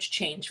huge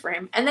change for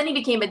him. And then he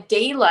became a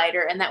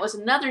daylighter, and that was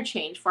another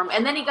change for him.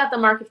 And then he got the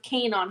mark of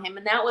Cain on him,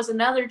 and that was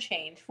another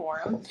change for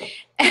him.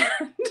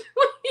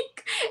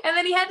 And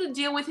then he had to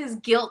deal with his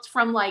guilt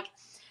from like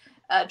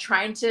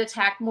trying to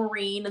attack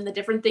Maureen and the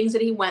different things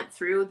that he went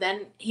through.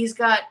 Then he's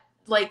got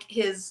like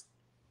his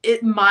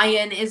Maya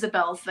and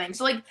Isabel thing.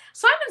 So like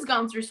Simon's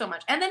gone through so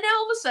much, and then now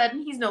all of a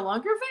sudden he's no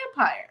longer a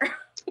vampire.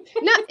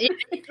 No,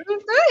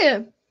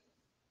 it's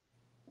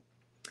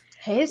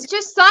he's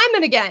just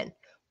Simon again,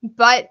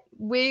 but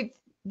with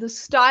the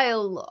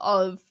style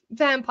of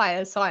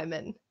vampire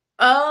Simon.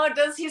 Oh,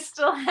 does he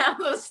still have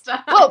those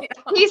styles? Oh,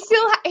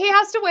 he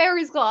has to wear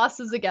his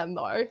glasses again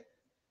though.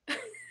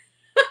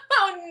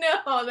 Oh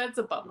no, that's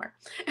a bummer.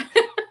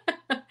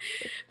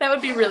 That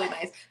would be really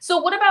nice. So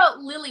what about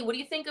Lily? What do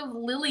you think of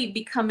Lily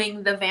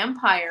becoming the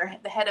vampire,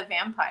 the head of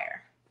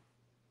vampire?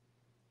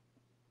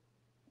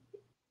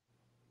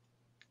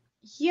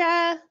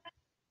 Yeah.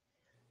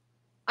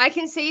 I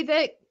can see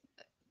that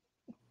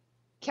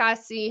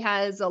Cassie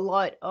has a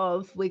lot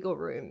of wiggle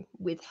room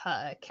with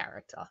her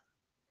character.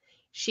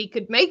 She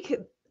could make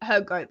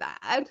her go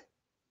bad,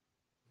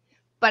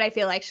 but I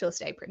feel like she'll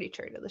stay pretty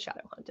true to the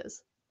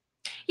Shadowhunters.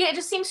 Yeah, it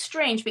just seems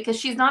strange because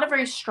she's not a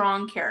very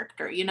strong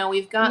character. You know,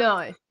 we've got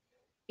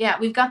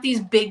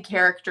these big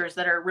characters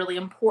that are really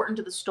important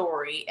to the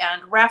story,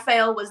 and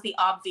Raphael was the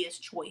obvious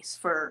choice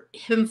for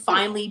him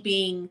finally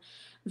being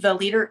the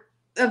leader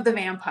of the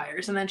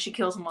vampires, and then she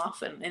kills him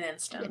off in an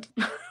instant.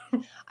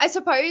 I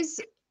suppose,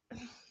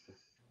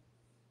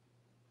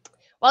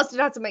 whilst it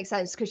doesn't make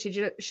sense because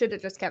she should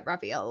have just kept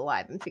Raphael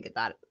alive and figured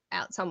that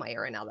out some way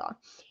or another.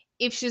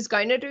 If she's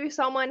going to do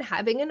someone,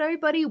 having a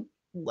nobody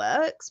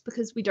works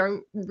because we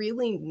don't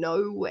really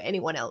know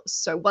anyone else.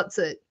 So what's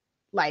it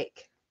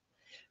like?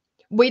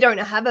 We don't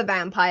have a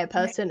vampire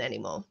person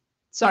anymore.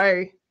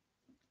 So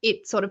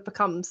it sort of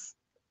becomes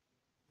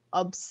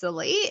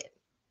obsolete.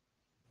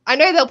 I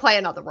know they'll play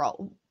another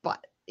role,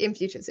 but in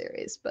future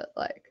series, but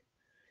like,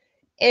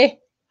 Yeah,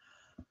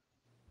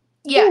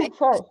 it's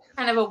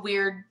kind of a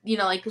weird, you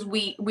know, like, because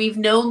we've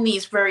known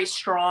these very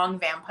strong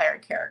vampire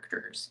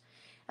characters,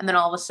 and then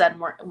all of a sudden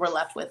we're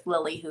left with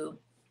Lily, who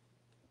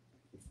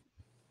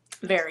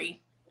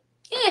very,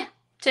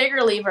 take her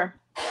or leave her.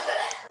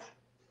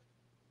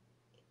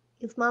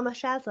 Is Mama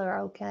Shazza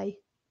okay?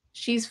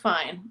 She's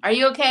fine. Are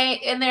you okay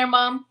in there,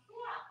 Mom?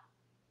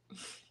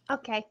 Yeah.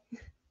 Okay.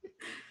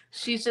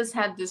 She's just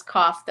had this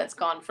cough that's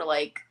gone for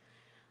like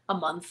a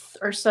month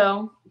or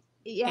so.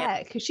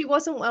 Yeah, because she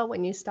wasn't well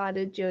when you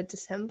started your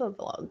December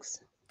vlogs.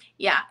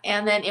 Yeah,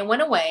 and then it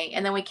went away,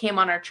 and then we came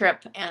on our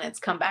trip, and it's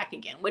come back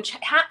again, which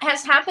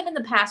has happened in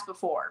the past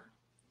before.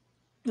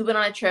 We went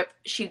on a trip.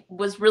 She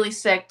was really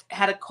sick,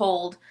 had a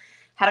cold,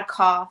 had a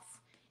cough.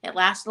 It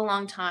lasted a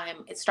long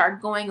time. It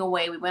started going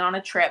away. We went on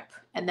a trip,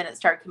 and then it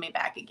started coming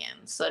back again.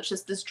 So it's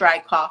just this dry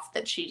cough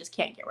that she just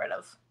can't get rid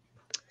of.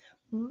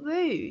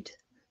 Rude.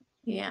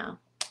 Yeah.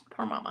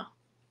 Poor mama.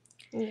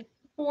 Yeah.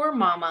 Poor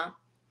mama.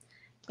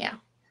 Yeah.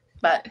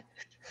 But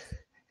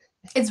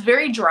it's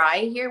very dry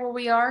here where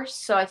we are.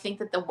 So I think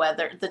that the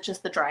weather,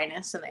 just the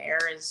dryness in the air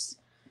is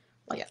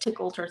like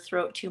tickled her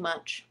throat too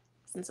much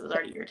since it was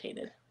already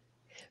irritated.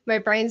 My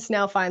brain's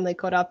now finally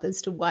caught up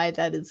as to why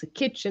that is a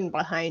kitchen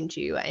behind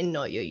you and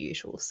not your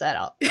usual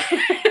setup.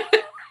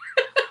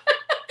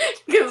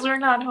 Because we're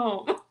not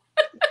home.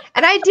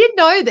 And I did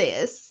know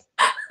this.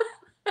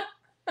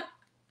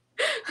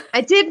 I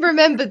did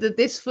remember that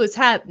this was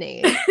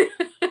happening.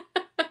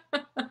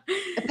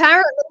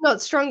 Apparently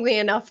not strongly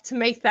enough to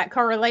make that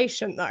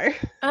correlation, though.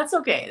 That's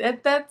okay.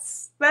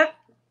 That's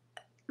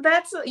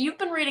you've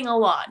been reading a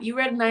lot. You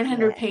read a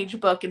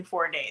 900-page book in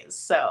 4 days,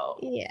 so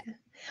yeah.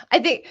 I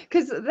think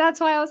because that's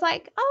why I was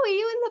like, "Oh, are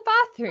you in the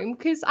bathroom?"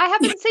 Because I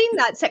haven't seen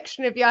that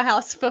section of your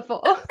house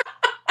before.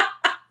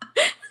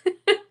 And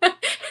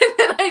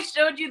then I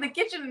showed you the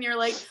kitchen, and you're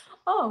like,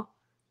 "Oh,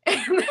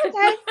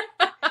 okay."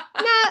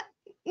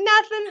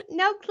 Nothing.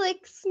 No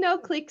clicks.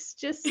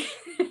 Just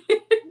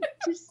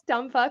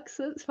dumb fucks.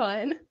 It's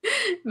fine.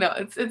 No,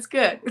 it's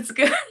good. It's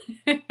good.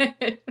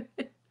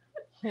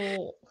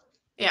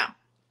 Yeah.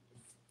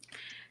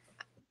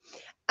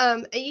 Are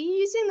you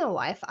using the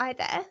Wi-Fi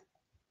there?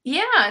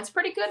 Yeah, it's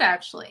pretty good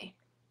actually.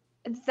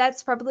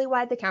 That's probably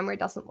why the camera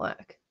doesn't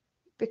work,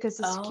 because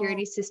the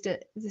security system,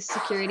 the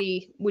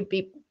security would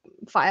be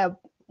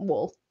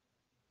firewall.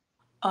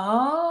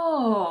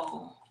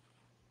 Oh.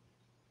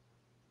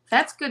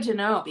 That's good to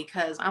know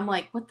because I'm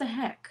like, what the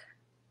heck?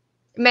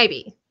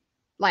 Maybe.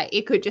 Like,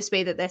 it could just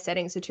be that their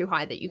settings are too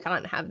high that you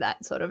can't have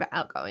that sort of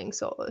outgoing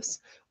source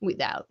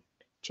without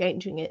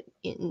changing it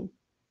in.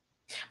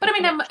 But I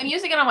mean, I'm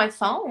using it on my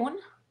phone.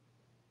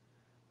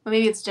 But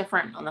maybe it's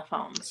different on the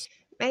phones.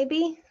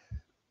 Maybe.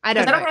 I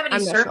don't know. I don't have any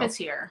I'm not service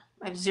sure. here.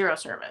 I have zero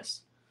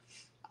service.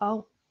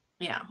 Oh.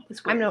 Yeah,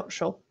 it's weird. I'm not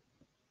sure.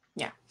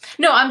 Yeah.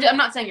 No, I'm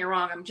not saying you're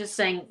wrong. I'm just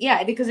saying,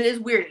 yeah, because it is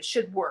weird. It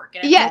should work.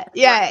 And Yeah.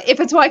 If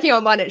it's working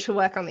on one, it should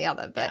work on the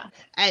other. But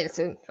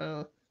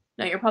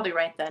no, you're probably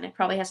right then. It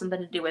probably has something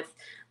to do with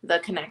the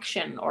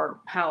connection or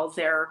how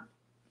their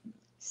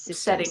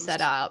settings set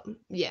up.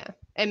 Yeah.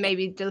 And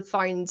maybe the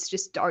phones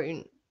just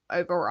don't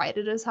override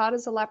it as hard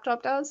as a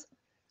laptop does.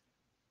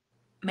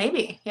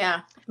 Maybe,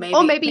 yeah. Maybe.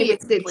 Or maybe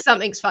it's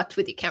something's fucked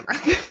with your camera.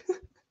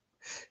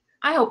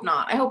 I hope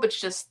not. I hope it's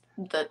just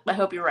I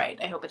hope you're right.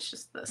 I hope it's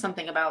just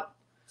something about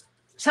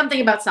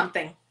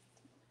something.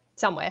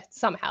 Somewhere,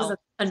 somehow,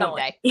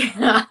 someday.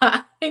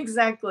 Yeah,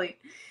 exactly.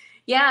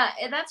 Yeah,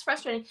 and that's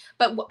frustrating.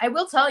 But I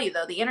will tell you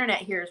though, the internet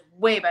here is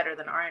way better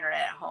than our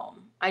internet at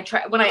home. I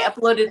tried when I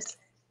uploaded.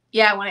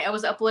 Yeah, when I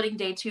was uploading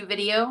day 2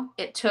 video,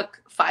 it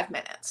took 5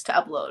 minutes to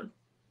upload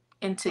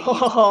into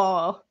YouTube.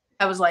 Oh.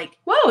 I was like,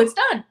 "Whoa, it's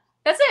done.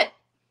 That's it."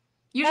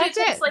 Usually it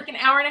takes like an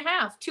hour and a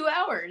half, 2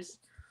 hours.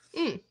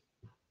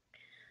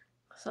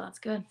 So that's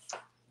good.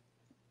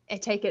 I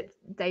take it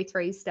day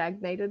 3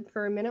 stagnated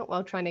for a minute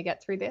while trying to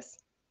get through this.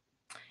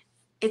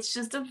 It's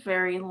just a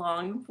very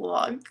long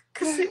vlog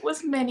because it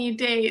was many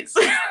days.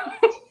 That's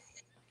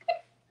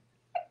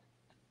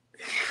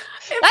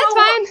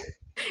fine.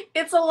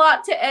 It's a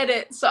lot to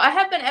edit. So I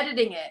have been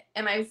editing it,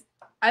 and I've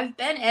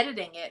been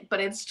editing it, but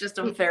it's just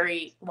a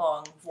very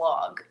long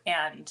vlog,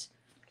 and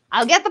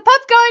I'll get the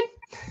popcorn.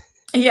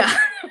 Yeah.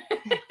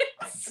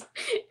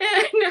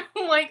 And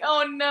I'm like,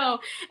 oh no.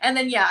 And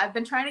then I've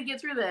been trying to get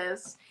through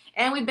this,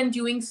 and we've been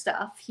doing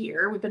stuff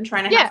here. We've been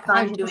trying to have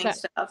fun 100%. Doing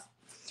stuff.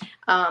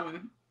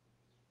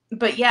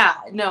 But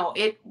no,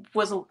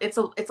 it's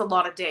a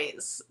lot of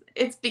days.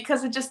 It's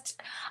because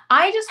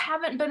I just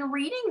haven't been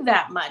reading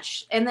that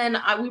much. And then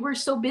we were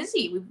so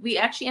busy. We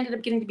actually ended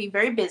up getting to be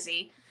very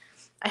busy.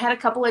 I had a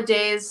couple of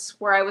days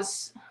where I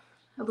was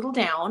a little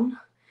down.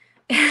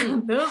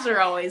 Those are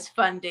always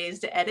fun days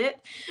to edit.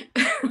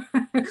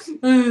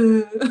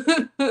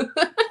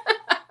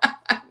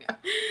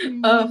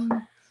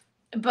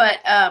 But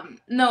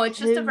no, it's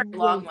just a very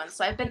long one.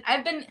 So I've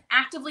been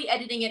actively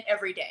editing it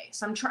every day.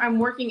 So I'm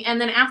working,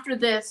 and then after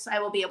this, I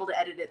will be able to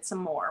edit it some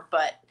more.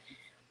 But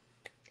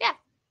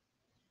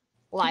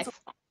life.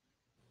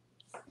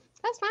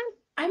 That's fine.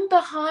 I'm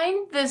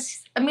behind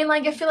this. I mean,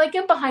 like, I feel like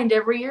I'm behind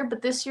every year,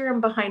 but this year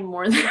I'm behind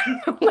more than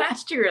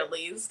last year, at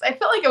least. I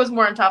felt like I was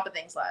more on top of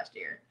things last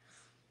year.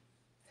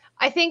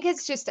 I think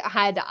it's just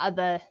had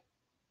other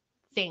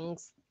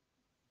things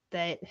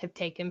that have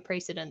taken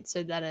precedence,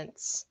 so that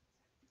it's,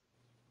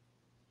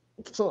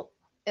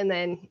 and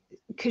then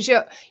because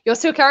you're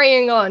still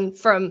carrying on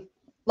from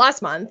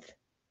last month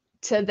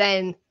to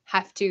then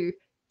have to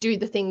do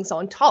the things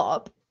on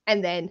top,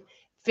 and then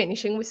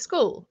finishing with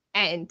school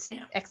and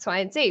X, Y,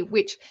 and Z,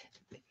 which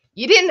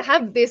you didn't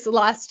have this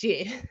last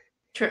year.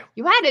 True.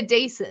 You had a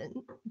decent,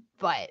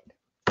 but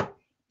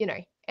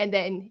and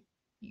then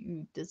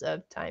you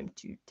deserve time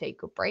to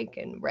take a break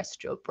and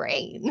rest your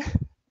brain.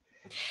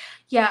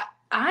 Yeah,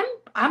 I'm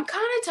kind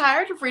of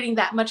tired of reading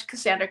that much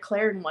Cassandra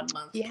Clare in 1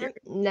 month. Yeah,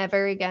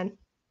 never again.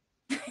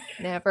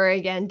 Never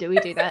again do we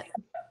do that.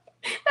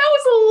 That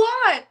was a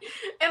lot.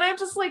 And I'm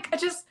just like, I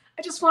just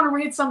want to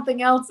read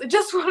something else. I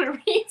just want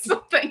to read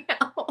something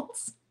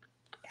else.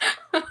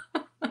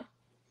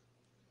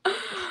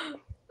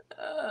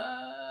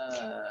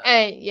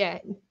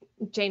 And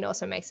Jane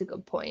also makes a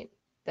good point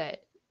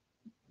that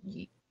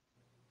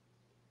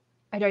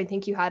I don't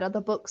think you had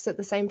other books at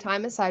the same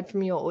time aside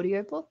from your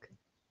audiobook.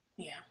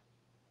 Yeah.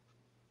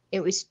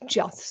 It was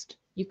just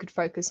you could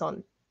focus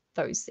on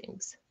those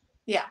things.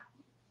 Yeah.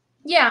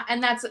 Yeah,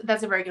 and that's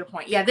a very good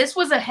point. Yeah, this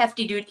was a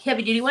heavy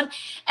duty one,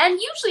 and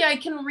usually I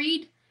can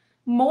read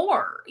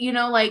more.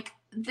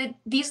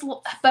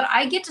 But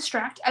I get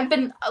distracted. I've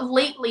been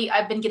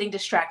getting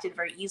distracted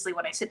very easily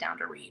when I sit down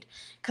to read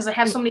because I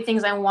have so many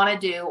things I want to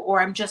do,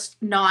 or I'm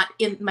just not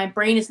in my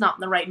brain is not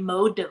in the right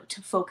mode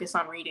to focus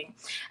on reading.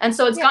 And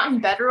so it's gotten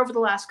better over the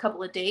last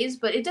couple of days,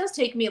 but it does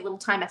take me a little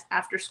time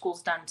after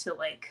school's done to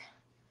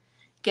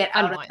get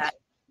out of that.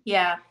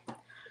 Yeah.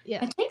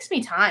 It takes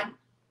me time.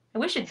 I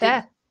wish it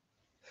did.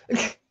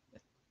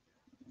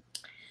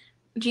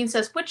 Jean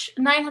says, which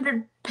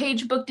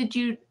 900-page book did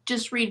you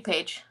just read,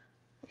 Paige?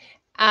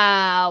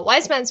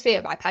 Wise Man's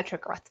Fear by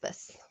Patrick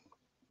Rothfuss.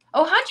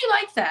 Oh, how'd you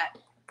like that?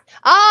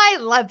 I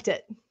loved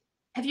it.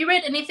 Have you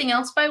read anything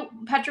else by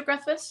Patrick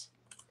Rothfuss?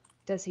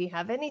 Does he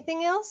have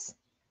anything else?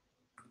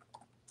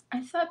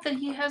 I thought that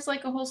he has a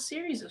whole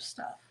series of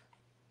stuff.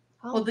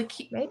 Oh, well,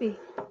 maybe.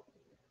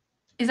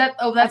 Is that?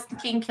 Oh, that's the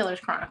King Killer's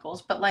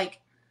Chronicles. But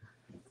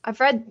I've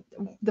read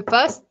the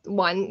first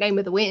one, Name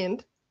of the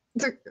Wind,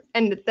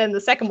 and then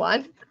the second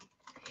one.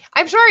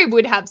 I'm sure he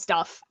would have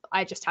stuff.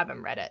 I just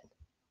haven't read it.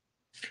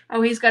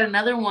 Oh, he's got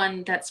another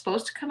one that's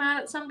supposed to come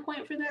out at some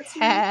point for that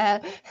series?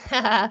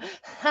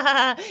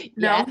 Yeah.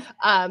 No?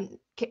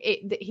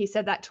 He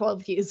said that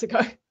 12 years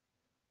ago.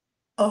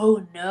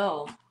 Oh,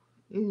 no.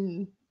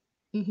 Mm.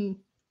 Hmm.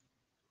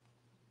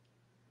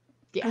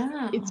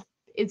 Yeah, Oh.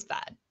 it's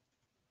bad.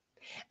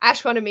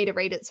 Ash wanted me to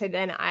read it, so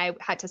then I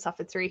had to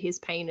suffer through his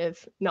pain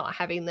of not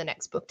having the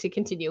next book to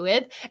continue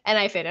with, and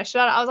I finished it.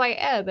 I was like,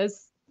 yeah,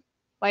 there's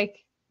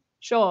like,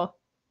 sure,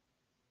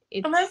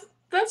 Oh,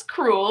 that's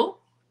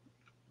cruel.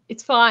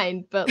 it's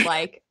fine, but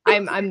like,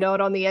 I'm not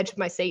on the edge of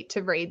my seat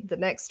to read the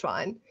next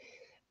one.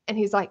 And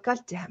he's like, God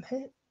damn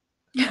it.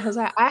 I was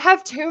like, I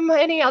have too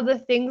many other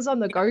things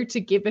on the go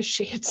to give a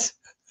shit.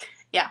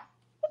 Yeah.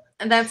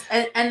 And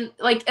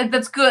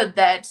that's good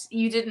that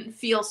you didn't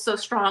feel so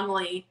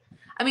strongly.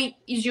 I mean,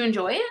 did you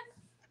enjoy it?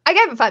 I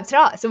gave it 5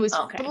 stars. It was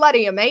Okay.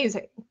 bloody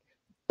amazing.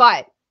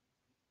 But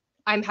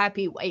I'm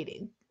happy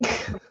waiting.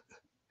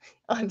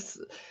 I'm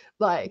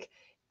like,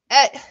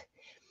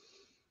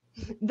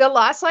 the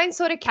last line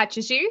sort of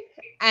catches you,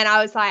 and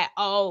I was like,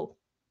 oh,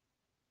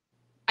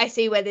 I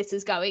see where this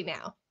is going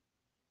now.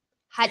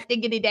 Hot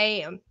diggity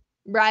damn,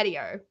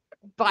 radio.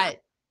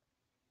 But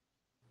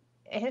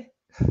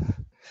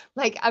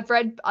like, I've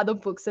read other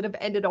books that have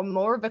ended on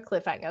more of a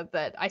cliffhanger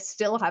that I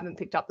still haven't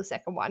picked up the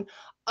second one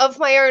of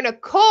my own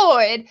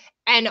accord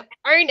and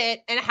own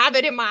it and have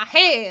it in my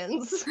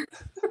hands.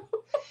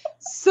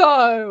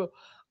 So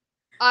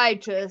I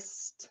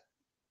just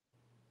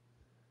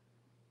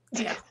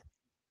Yeah.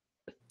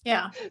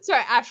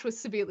 Sorry, Ash was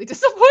severely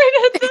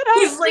disappointed that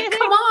He's like,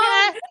 come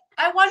on,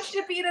 I want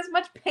you to be in as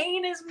much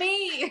pain as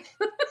me.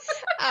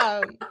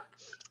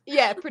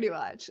 Yeah, pretty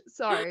much.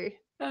 Sorry.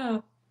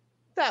 Oh.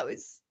 That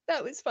was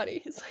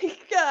funny. He's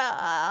like,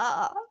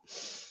 ah.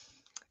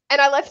 And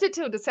I left it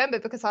till December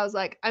because I was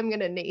like, I'm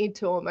gonna need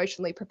to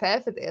emotionally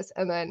prepare for this,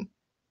 and then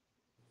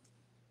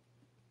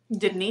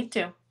Didn't need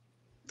to.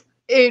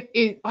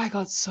 I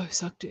got so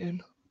sucked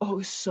in. Oh, it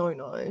was so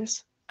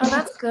nice. Oh,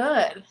 that's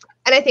good.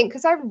 And I think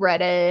because I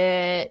read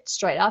it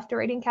straight after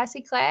reading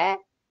Cassie Clare.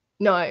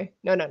 No.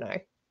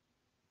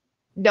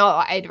 No,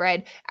 I'd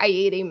read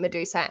Aedes,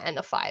 Medusa, and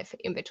the 5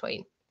 in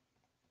between.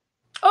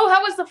 Oh,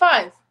 how was the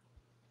 5?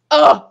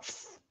 Oh,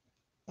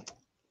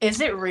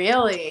 is it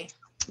really?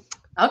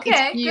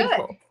 Okay,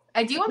 good.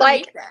 I do want to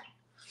read that.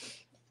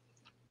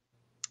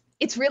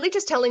 It's really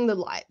just telling the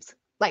lives.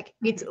 Like,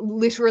 it's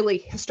literally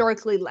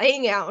historically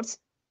laying out,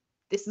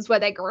 this is where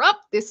they grew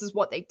up, this is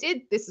what they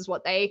did, this is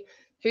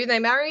who they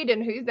married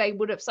and who they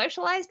would have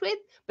socialized with.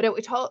 But it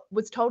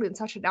was told in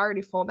such a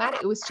narrative format.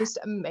 It was just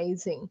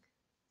amazing.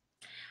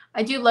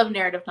 I do love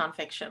narrative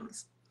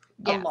nonfictions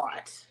a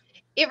lot.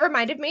 It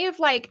reminded me of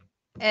like,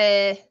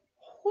 dang.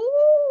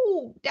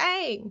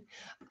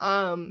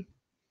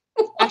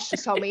 Ash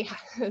just told me,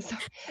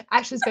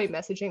 Ash has been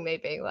messaging me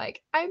being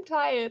like, I'm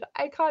tired.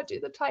 I can't do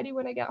the tidy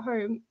when I get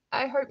home.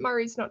 I hope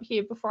Murray's not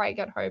here before I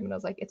get home. And I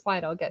was like, it's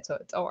fine. I'll get to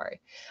it. Don't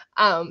worry.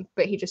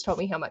 But he just told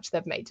me how much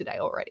they've made today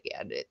already.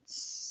 And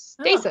it's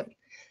decent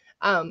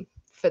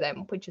for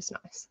them, which is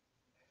nice.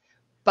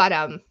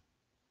 But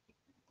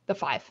the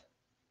 5.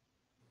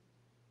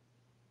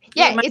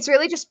 Yeah, it's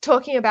really just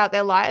talking about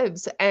their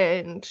lives,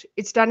 and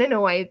it's done in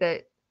a way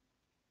that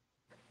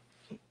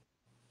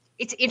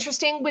it's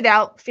interesting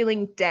without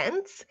feeling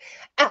dense.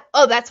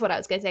 Oh, that's what I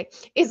was going to say.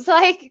 It's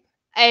like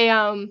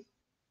a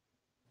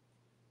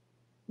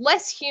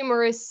less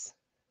humorous,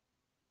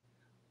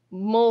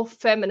 more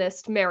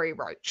feminist Mary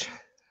Roach.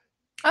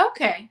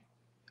 Okay.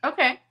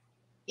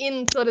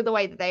 In sort of the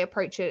way that they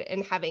approach it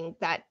and having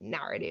that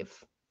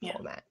narrative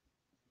format.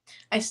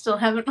 I still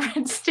haven't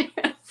read Stiff.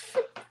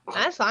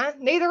 That's fine.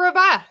 Neither have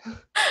I.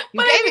 You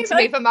gave it to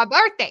me for my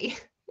birthday.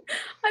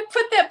 I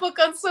put that book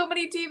on so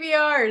many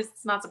TBRs.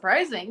 It's not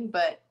surprising,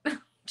 but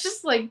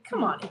just like,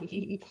 come on.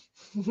 Do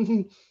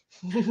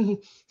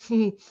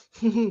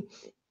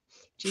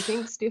you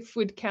think stiff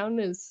would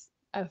count as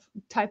a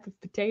type of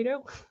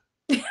potato?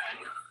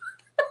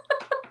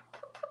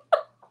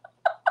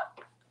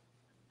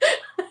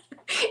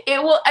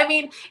 It will. I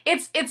mean,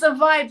 it's a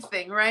vibe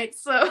thing, right?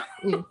 So.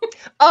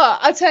 Oh,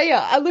 I'll tell you.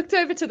 I looked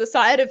over to the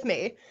side of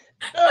me,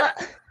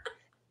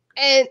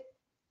 and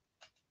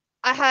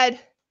I had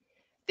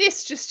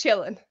this just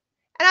chilling, and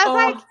I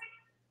was like,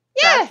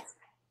 "Yeah,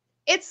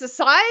 it's the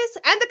size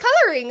and the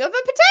coloring of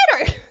a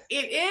potato."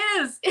 It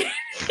is.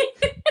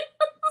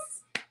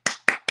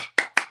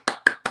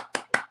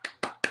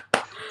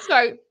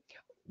 So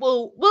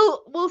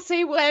we'll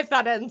see where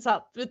that ends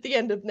up at the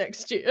end of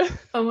next year.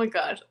 Oh my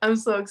gosh, I'm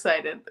so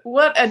excited.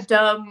 What a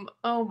dumb,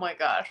 oh my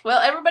gosh. Well,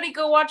 everybody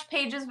go watch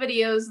Paige's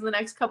videos in the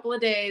next couple of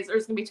days, or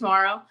it's gonna be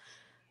tomorrow.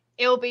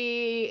 It'll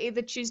be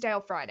either Tuesday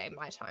or Friday,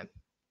 my time.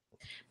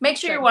 Make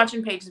sure you're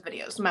watching Paige's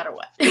videos, no matter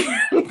what. And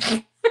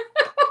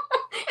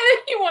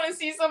if you want to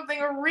see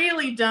something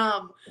really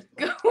dumb,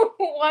 go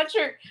watch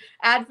her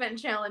Advent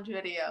Challenge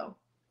video.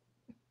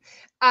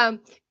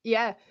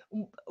 Yeah.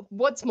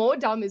 What's more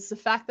dumb is the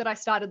fact that I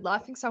started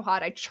laughing so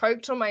hard I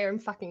choked on my own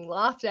fucking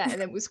laughter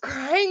and then was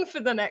crying for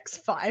the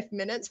next 5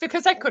 minutes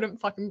because I couldn't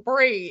fucking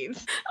breathe.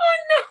 Oh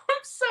no,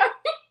 I'm sorry.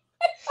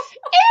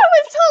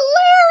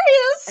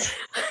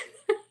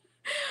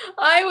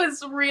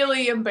 was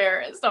really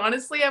embarrassed.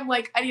 Honestly, I'm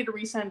like, I need to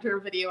resend her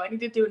a video. I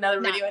need to do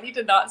another video. I need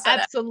to not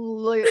send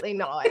absolutely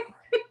not.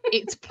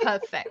 It's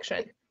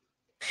perfection.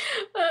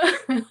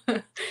 I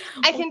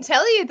can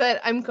tell you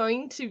that I'm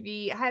going to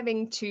be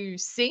having to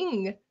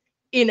sing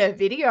in a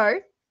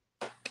video.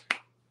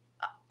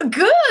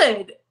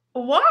 Good.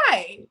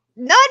 Why?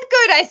 Not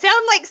good. I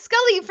sound like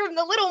Scully from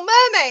The Little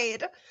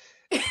Mermaid.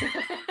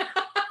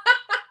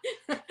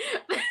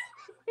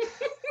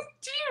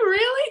 Do you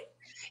really?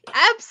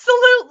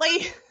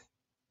 Absolutely.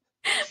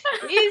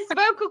 These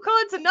vocal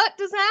cords are not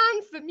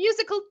designed for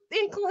musical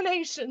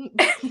inclinations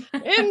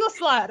in the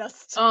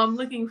slightest. Oh, I'm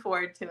looking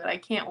forward to it. I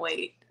can't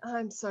wait.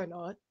 I'm so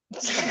not.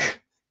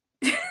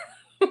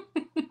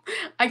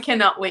 I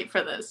cannot wait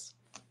for this.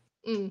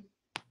 Mm.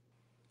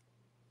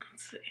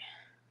 Let's see.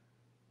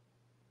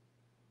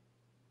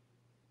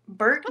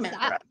 Bergman.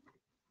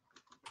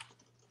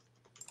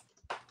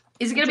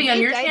 Is it going to be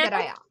on your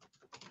channel?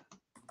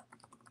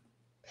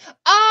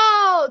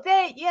 Oh,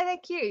 they're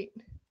cute.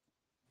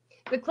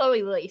 The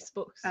Chloe Lease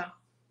books. Oh.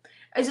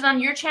 Is it on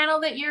your channel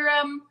that you're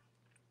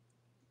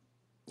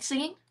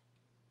singing?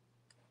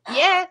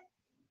 Yeah,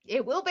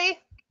 it will be.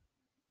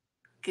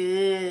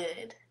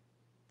 Good.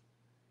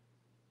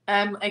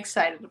 I'm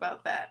excited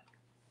about that.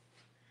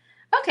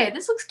 Okay,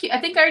 this looks cute.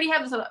 I think I already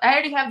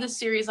have this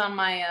series on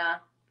my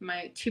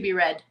my to be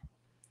read.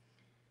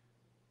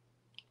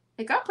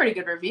 It got pretty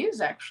good reviews,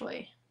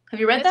 actually. Have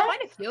you read that? There's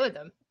quite a few of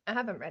them. I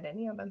haven't read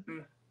any of them.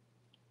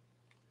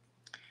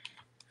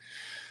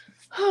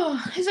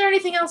 Is there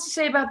anything else to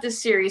say about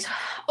this series?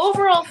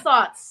 Overall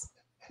thoughts,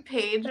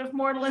 Paige of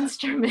Mortal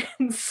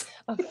Instruments.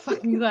 I'm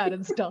fucking glad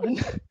it's done.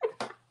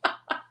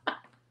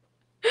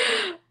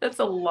 That's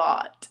a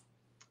lot.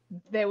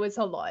 There was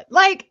a lot.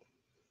 Like,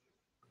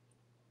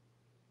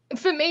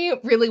 for me, it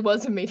really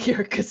was a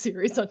mediocre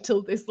series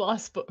until this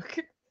last book.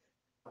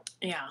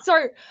 Yeah.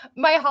 So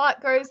my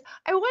heart goes,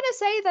 I want to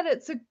say that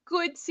it's a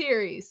good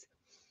series.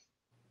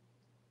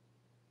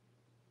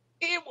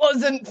 It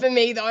wasn't for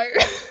me, though.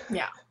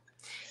 Yeah.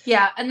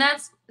 Yeah, and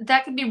that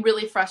can be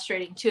really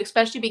frustrating too,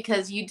 especially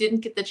because you didn't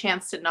get the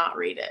chance to not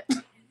read it.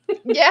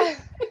 Yeah.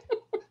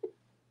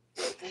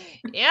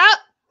 Yeah.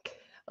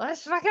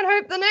 Let's fucking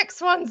hope the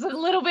next one's a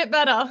little bit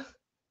better.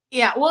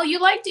 Yeah, well, you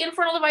liked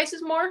Infernal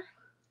Devices more?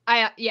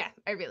 I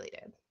really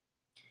did.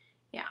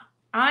 Yeah.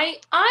 I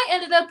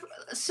ended up,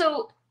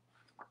 so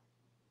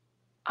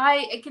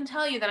I can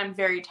tell you that I'm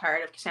very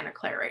tired of Cassandra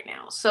Clare right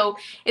now. So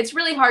it's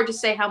really hard to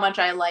say how much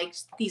I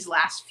liked these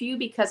last few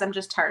because I'm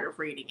just tired of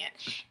reading it.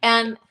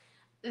 And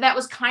that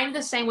was kind of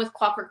the same with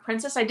Clockwork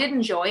Princess. I did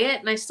enjoy it,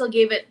 and I still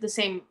gave it the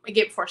same, I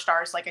gave it 4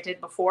 stars like I did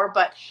before,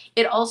 but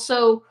it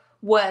also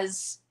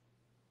was,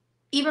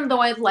 even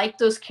though I liked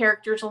those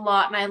characters a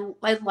lot, and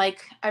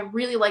I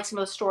really like some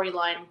of the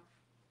storyline,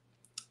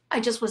 I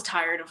just was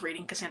tired of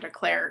reading Cassandra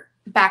Clare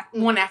back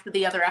one after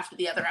the other, after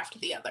the other, after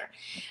the other.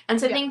 And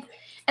so I think,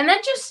 and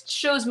that just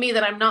shows me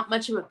that I'm not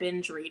much of a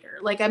binge reader.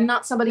 Like, I'm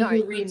not somebody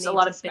who reads a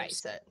lot of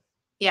binge.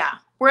 Yeah.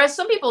 Whereas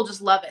some people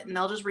just love it, and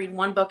they'll just read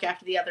one book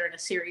after the other in a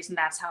series, and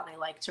that's how they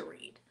like to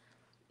read.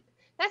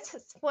 That's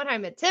what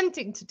I'm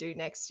attempting to do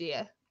next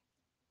year.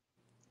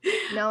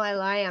 No, I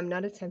lie. I'm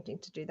not attempting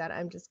to do that.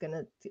 I'm just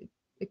going to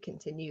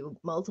continue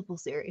multiple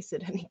series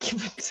at any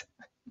given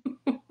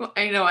time.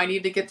 I know. I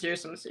need to get through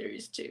some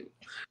series too.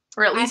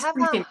 Or at least I have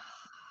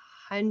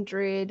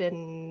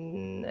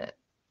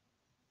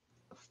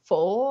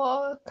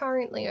 104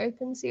 currently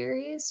open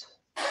series.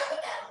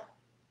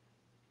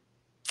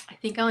 I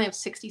think I only have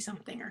 60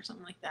 something or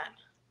something like that.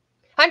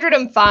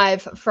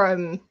 105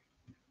 from,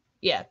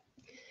 yeah.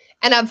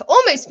 And I've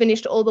almost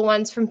finished all the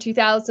ones from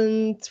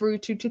 2000 through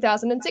to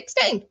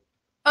 2016.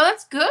 Oh,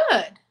 that's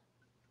good.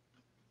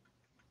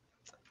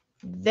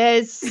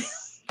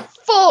 There's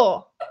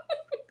 4.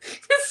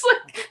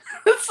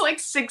 It's like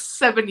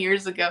 6-7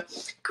 years ago.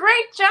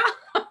 Great job.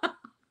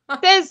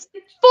 There's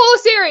 4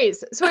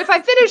 series. So if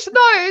I finish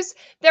those,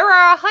 there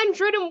are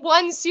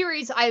 101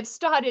 series I have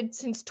started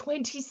since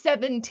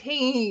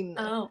 2017.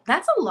 Oh,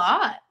 that's a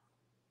lot.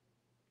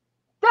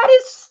 That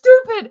is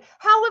stupid.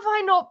 How have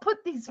I not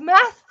put these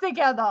math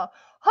together?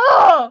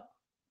 Huh.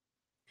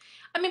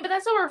 I mean, but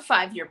that's over a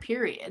 5-year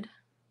period.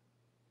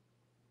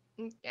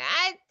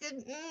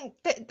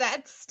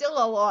 That's still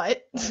a lot.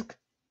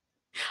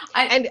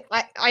 I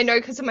know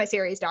because of my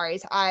series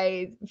diaries,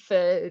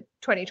 for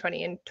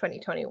 2020 and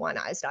 2021,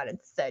 I started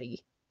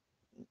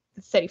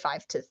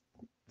 35 to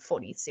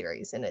 40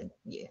 series in a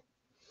year.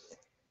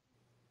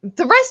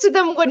 The rest of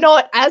them were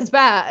not as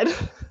bad.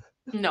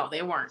 No,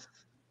 they weren't.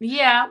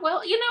 Yeah,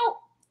 well,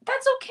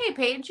 that's okay,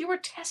 Paige. You were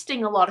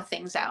testing a lot of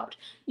things out.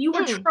 You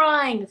were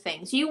trying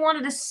things. You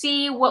wanted to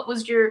see what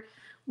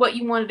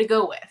you wanted to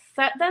go with.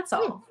 That's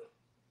all.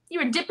 You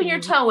were dipping your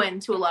toe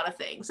into a lot of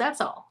things.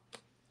 That's all.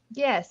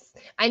 Yes.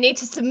 I need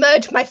to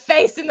submerge my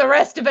face in the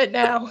rest of it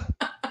now.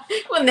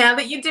 Well, now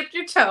that you dipped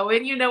your toe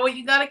in, you know what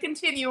you got to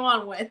continue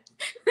on with.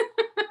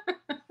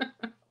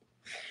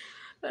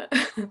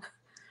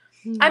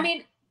 I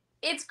mean,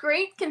 it's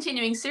great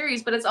continuing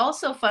series, but it's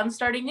also fun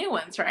starting new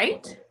ones,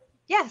 right?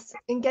 Yes,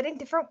 and getting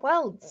different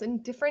worlds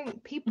and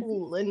different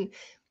people and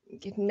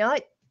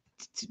not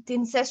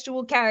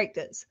incestual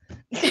characters.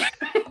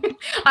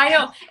 I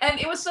know. And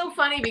it was so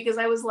funny because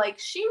I was like,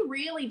 she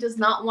really does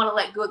not want to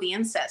let go of the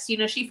incest. You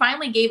know, she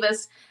finally gave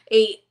us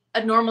a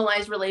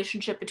normalized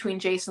relationship between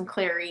Jason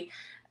Clary.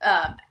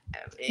 I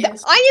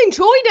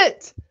enjoyed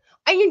it.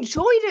 I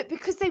enjoyed it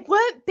because they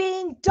weren't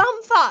being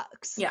dumb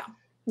fucks. Yeah.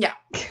 Yeah.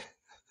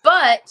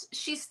 But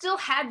she still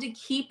had to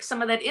keep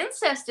some of that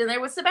incest in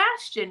there with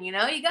Sebastian, you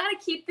know? You got to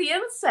keep the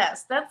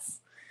incest.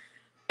 That's...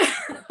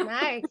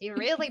 No, you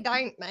really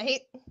don't,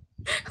 mate.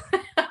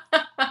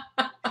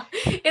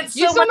 It's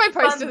you so saw much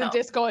my post fun, in the though.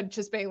 Discord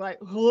just being like,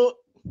 huh.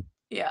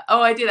 Yeah.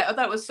 Oh, I did. I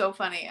thought it was so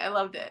funny. I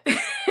loved it.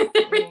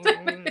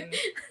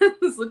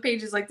 This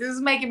page is like, this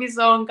is making me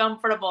so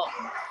uncomfortable.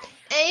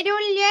 I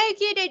don't like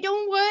it. I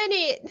don't want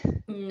it.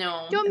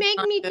 No. Don't make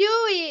me do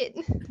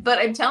it. But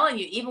I'm telling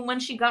you, even when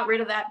she got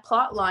rid of that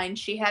plot line,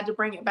 she had to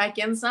bring it back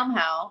in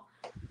somehow.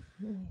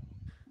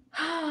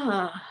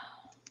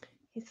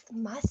 It's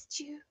must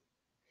you?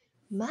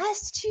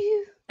 Must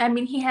you? I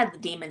mean, he had the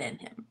demon in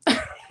him.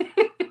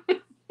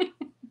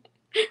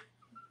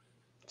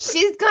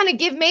 She's gonna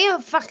give me a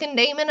fucking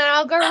demon and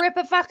I'll go rip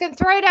her fucking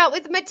throat out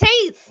with my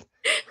teeth.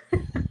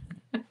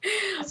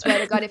 I swear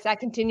to God, if that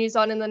continues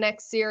on in the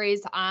next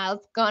series, I'm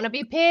gonna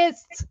be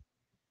pissed.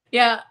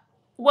 Yeah.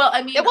 Well,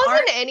 I mean, there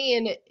wasn't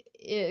any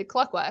in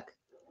Clockwork.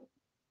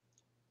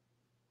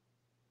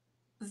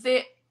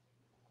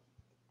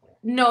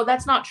 No,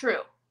 that's not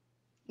true.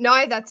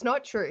 No, that's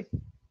not true.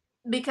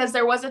 Because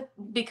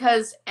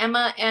because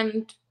Emma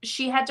and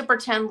she had to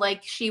pretend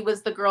like she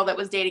was the girl that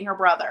was dating her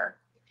brother.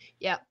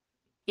 Yep.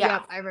 Yeah,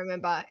 yep, I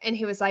remember. And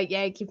he was like,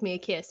 "Yeah, give me a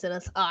kiss." And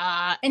it's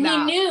and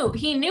nah.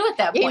 he knew at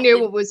that point. He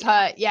knew it was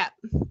her. Yeah.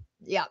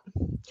 Yeah.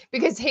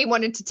 Because he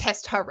wanted to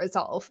test her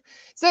resolve.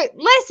 So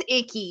less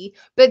icky,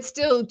 but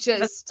still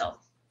just.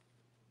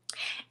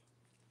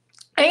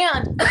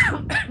 And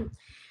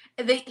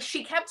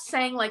she kept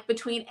saying, like,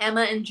 between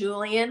Emma and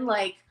Julian,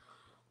 like,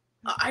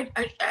 I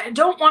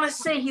don't want to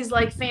say he's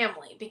like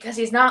family because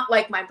he's not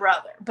like my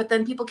brother. But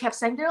then people kept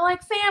saying they're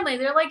like family.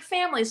 They're like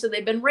family. So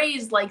they've been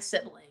raised like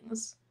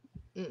siblings.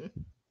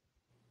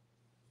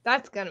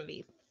 That's going to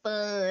be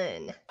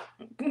fun.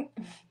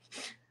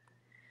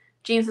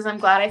 Jean says, I'm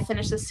glad I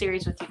finished this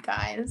series with you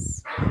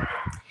guys.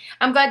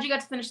 I'm glad you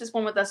got to finish this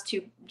one with us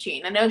too,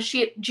 Jean. I know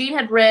Jean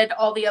had read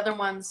all the other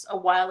ones a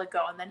while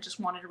ago and then just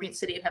wanted to read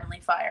City of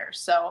Heavenly Fire.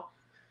 So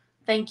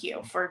thank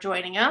you for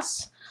joining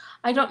us.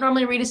 I don't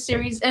normally read a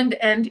series end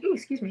to end. Ooh,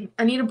 excuse me.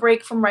 I need a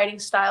break from writing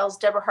styles.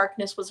 Deborah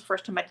Harkness was the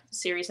first time I did the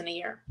series in a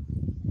year.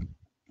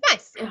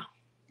 Nice.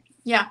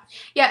 Yeah.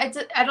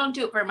 I don't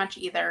do it very much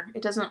either.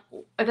 It doesn't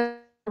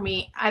for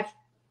me.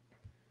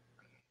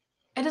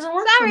 It doesn't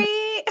work. Sorry.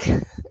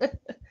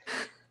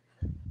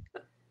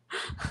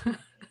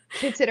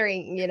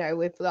 Considering,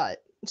 we've got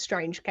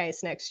Strange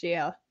Case next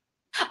year.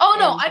 Oh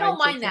no, I don't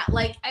mind that.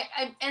 Like,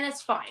 I and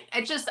it's fine.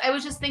 I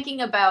was just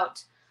thinking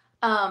about,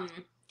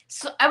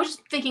 so I was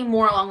just thinking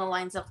more along the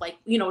lines of, like,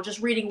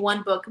 just reading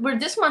one book. Where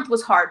this month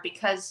was hard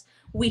because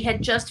we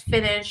had just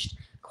finished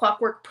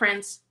Clockwork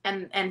Prince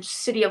and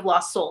City of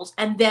Lost Souls,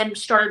 and then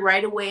started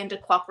right away into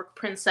Clockwork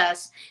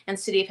Princess and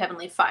City of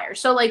Heavenly Fire.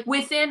 So, like,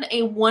 within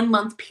a 1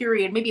 month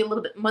period, maybe a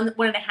little bit,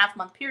 1.5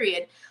 month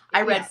period,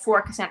 I read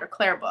 4 Cassandra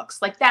Clare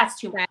books. Like, that's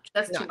too much.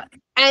 That's too much.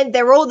 And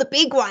they're all the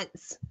big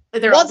ones.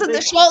 Wasn't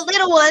the short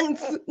little ones.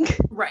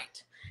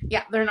 Right.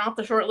 Yeah, they're not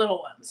the short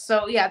little ones.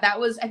 So yeah,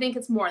 I think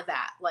it's more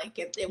that. Like,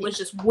 it was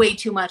just way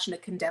too much in a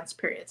condensed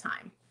period of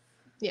time.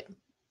 Yeah.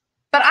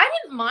 But I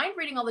didn't mind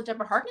reading all the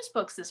Deborah Harkness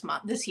books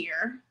this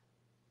year.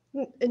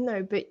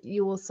 No, but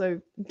you also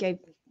gave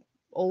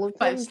all of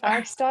them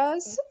 5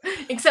 stars.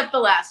 Except the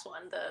last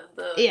one,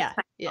 the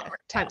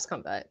Times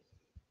Combat.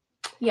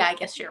 Yeah, I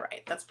guess you're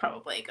right. That's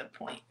probably a good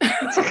point.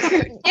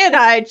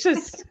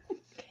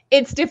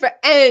 It's different.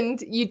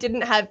 And you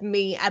didn't have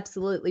me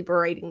absolutely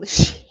berating the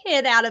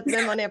shit out of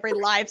them on every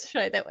live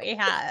show that we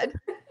had.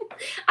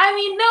 I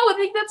mean, no, I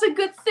think that's a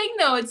good thing,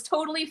 though. It's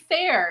totally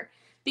fair.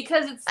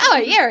 Because it's... Oh,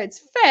 yeah, it's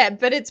fair,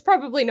 but it's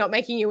probably not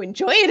making you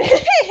enjoy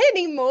it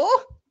anymore.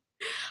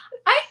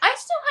 I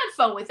still had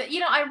fun with it.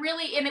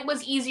 And it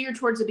was easier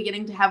towards the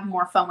beginning to have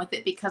more fun with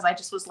it because I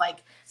just was, like,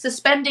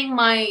 suspending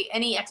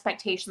any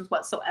expectations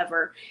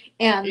whatsoever.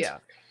 And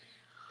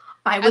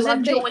I was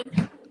enjoying...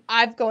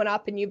 I've gone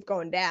up and you've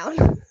gone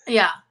down.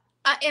 Yeah.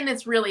 And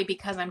it's really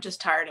because I'm just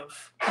tired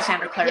of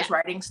Cassandra Clare's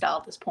writing style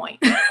at this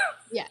point.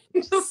 Yeah.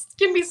 Just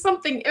give me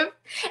something.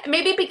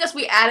 Maybe because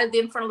we added the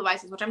Infernal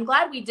Devices, which I'm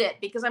glad we did,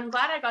 because I'm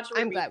glad I got to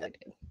read. I'm glad we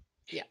did.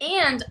 Yeah.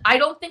 And I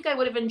don't think I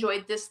would have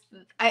enjoyed this.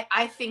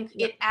 I think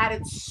it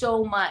added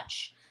so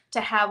much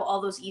to have all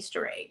those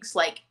Easter eggs.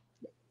 Like,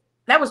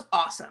 that was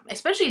awesome.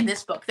 Especially in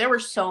this book. There were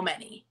so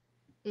many.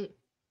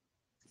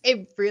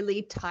 It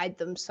really tied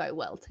them so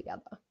well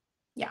together.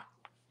 Yeah.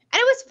 And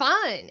it was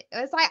fun.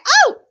 It was like,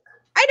 oh,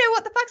 I know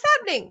what the fuck's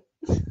happening.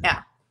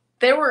 Yeah.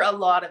 There were a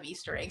lot of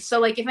Easter eggs. So,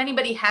 like, if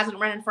anybody hasn't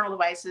read Infernal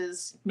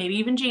Devices, maybe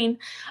even Jean,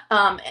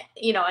 and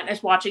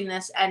is watching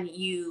this and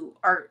you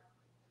are,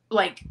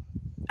 like,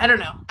 I don't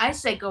know. I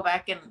say go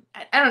back and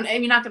I don't know.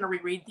 You're not going to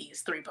reread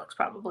these 3 books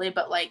probably,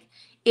 but like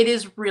it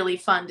is really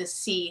fun to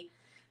see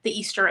the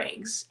Easter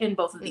eggs in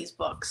both of these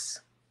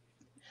books.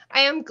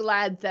 I am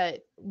glad that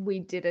we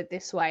did it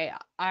this way.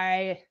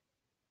 I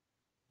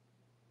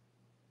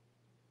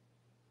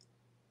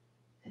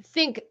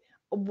think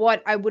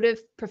what I would have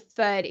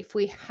preferred if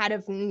we had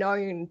have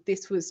known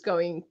this was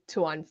going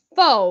to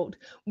unfold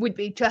would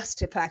be just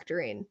to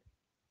factor in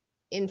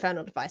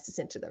infernal devices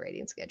into the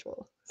reading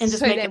schedule. And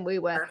just so make then it we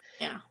were,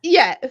 yeah.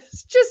 yeah,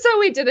 just so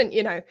we didn't,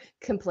 you know,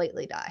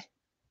 completely die.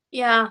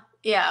 Yeah,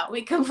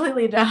 we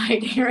completely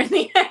died here in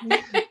the end.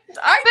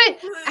 But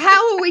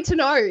how are we to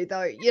know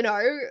though? You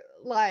know,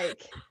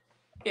 like,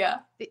 yeah.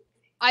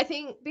 I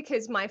think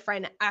because my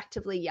friend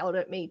actively yelled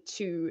at me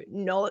to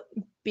not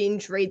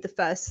binge read the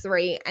first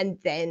 3 and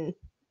then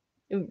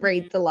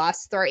read the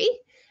last 3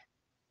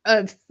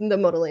 of the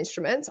Mortal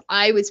Instruments,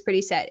 I was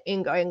pretty set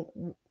in going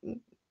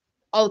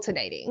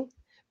alternating.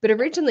 But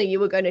originally you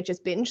were going to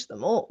just binge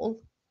them all.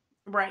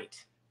 Right.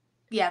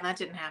 Yeah, that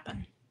didn't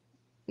happen.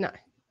 No,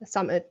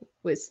 summer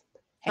was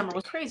hectic. Summer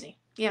was crazy.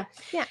 Yeah.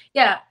 Yeah.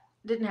 Yeah,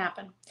 didn't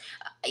happen.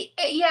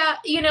 Yeah,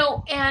 you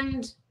know,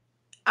 and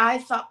I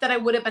thought that I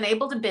would have been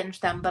able to binge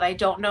them, but I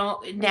don't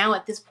know now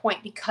at this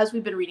point, because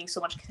we've been reading so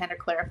much Cassandra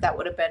Clare, if that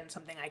would have been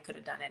something I could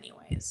have done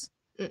anyways.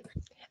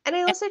 And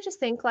I also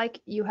just think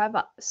like you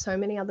have so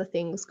many other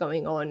things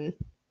going on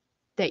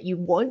that you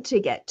want to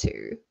get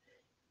to,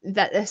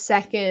 that the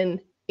second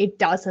it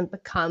doesn't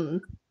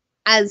become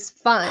as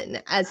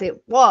fun as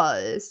it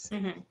was,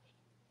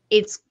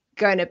 it's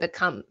going to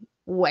become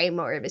way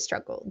more of a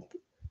struggle.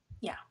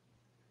 Yeah.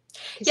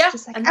 It's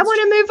just like, I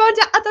want to move on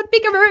to other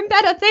bigger and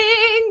better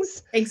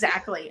things.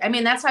 Exactly. I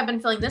mean, that's how I've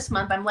been feeling this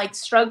month. I'm like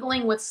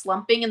struggling with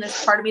slumping, and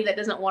there's part of me that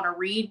doesn't want to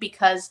read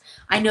because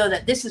I know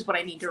that this is what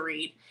I need to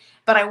read,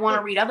 but I want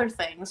to read other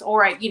things,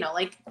 or I, you know,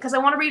 like, because I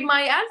want to read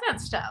my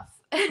Advent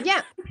stuff.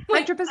 Yeah,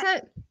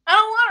 100%. I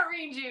don't want to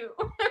read you.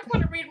 I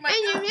want to read my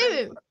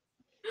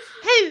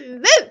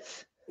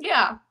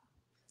Yeah.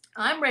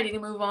 I'm ready to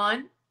move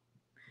on.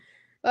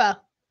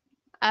 Well,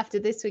 after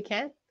this we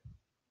can.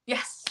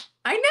 Yes.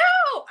 I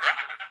know.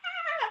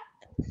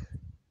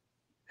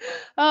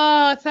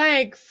 Oh,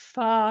 thank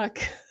fuck.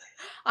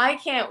 I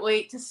can't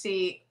wait to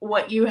see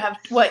what you have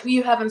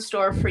in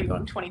store for you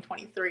in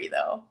 2023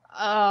 though.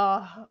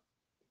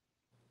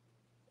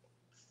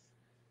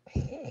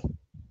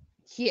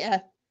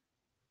 Yeah.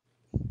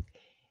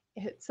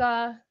 It's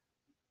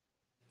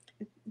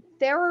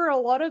there are a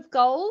lot of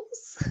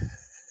goals.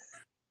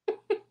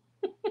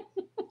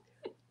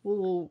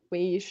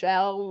 We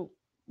shall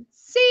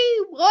see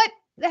what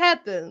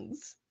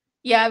happens.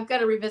 Yeah, I've got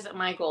to revisit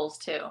my goals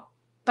too.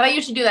 But I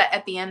usually do that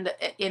at the end,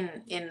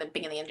 in the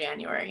beginning of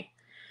January.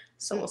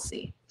 So we'll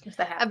see if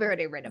that happens. I've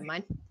already written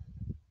mine.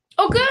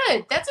 Oh,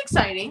 good. That's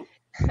exciting.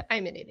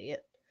 I'm an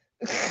idiot.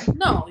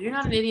 No, you're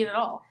not an idiot at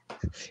all.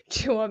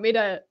 Do you want me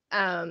to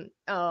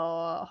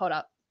hold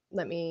up.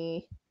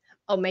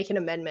 I'll make an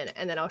amendment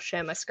and then I'll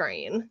share my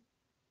screen.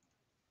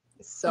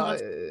 So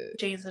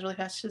Jane says really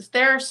fast.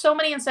 There are so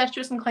many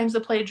incestuous and claims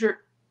of plagiarism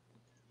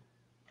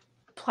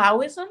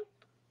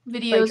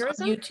videos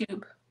on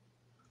YouTube.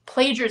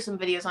 Plagiarism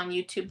videos on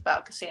YouTube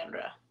about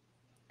Cassandra.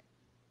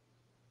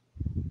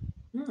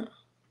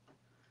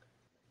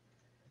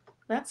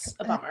 That's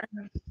a bummer.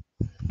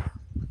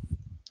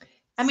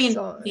 I mean,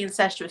 the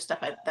incestuous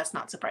stuff, that's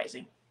not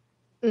surprising.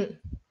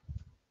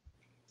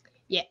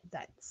 Yeah,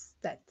 that's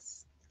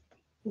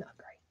not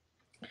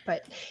great.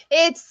 But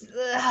it's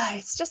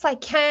just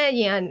like, can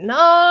you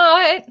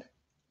not?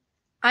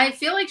 I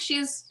feel like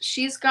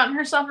she's gotten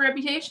herself a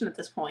reputation at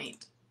this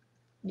point.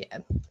 Yeah,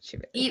 she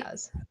really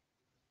has.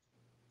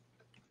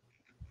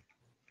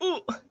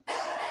 Ooh.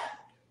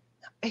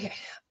 Okay.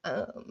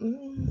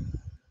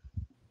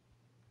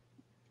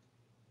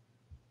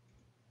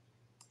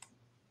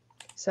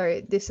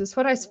 So this is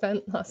what I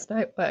spent last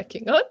night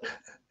working on.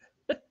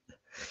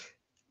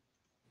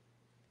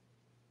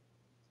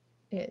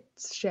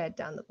 It's shared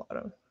down the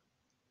bottom.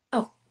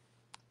 Oh.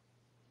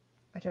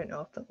 I don't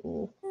know if it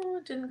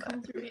didn't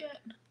come through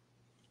yet.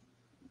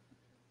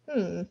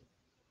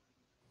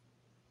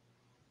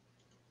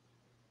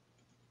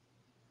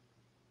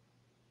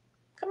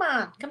 Come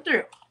on, come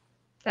through.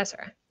 That's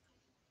all right.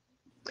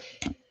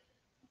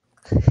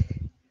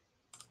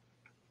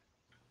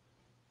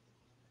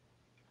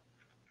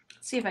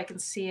 Let's see if I can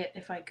see it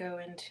if I go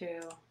into...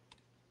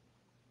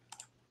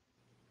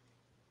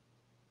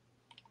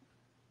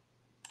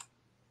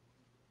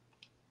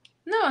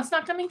 No, it's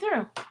not coming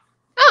through.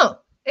 Oh,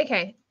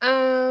 okay.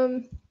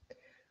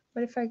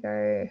 What if I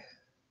go...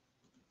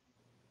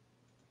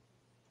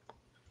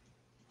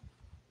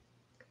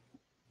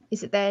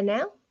 Is it there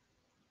now?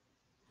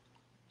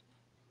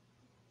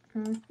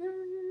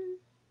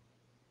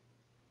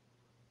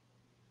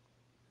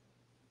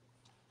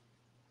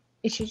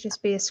 It should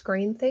just be a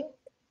screen thing.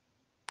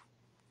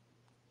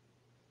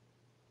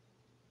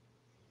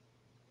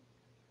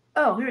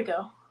 Oh, here we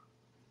go.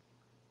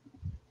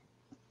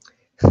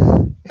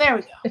 There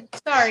we go.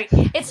 Sorry.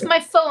 It's my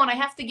phone. I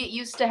have to get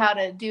used to how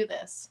to do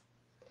this.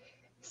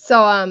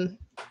 So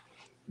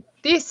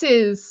this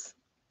is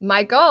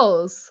my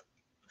goals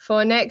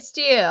for next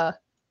year,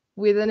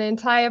 with an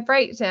entire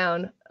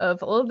breakdown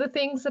of all the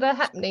things that are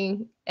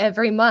happening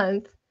every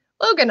month,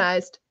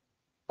 organized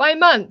by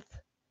month.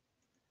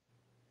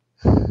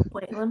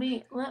 Wait, let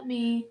me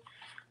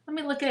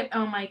look at it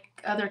on my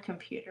other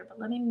computer, but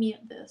let me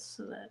mute this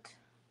so that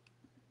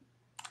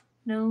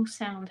no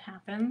sound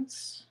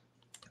happens.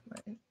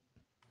 Right.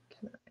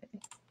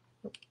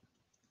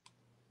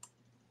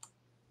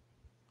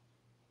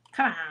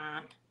 Come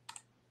on.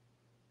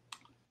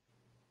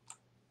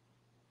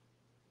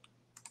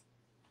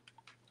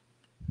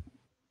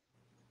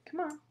 Come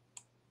on.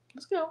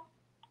 Let's go.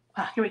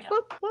 Ah, here we go.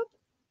 Whoop, whoop.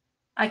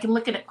 I can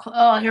look at it.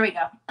 Oh, here we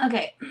go.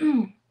 Okay.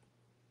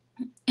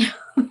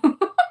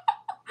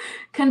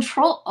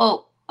 Control.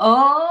 Oh.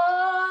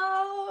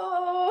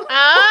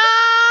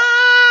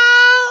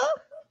 Oh!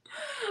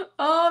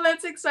 Oh,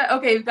 that's exciting.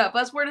 Okay, we've got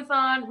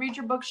Buzzwordathon, Read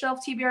Your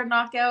Bookshelf, TBR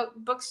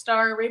Knockout,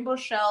 BookStara, Rainbow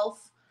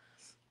Shelf.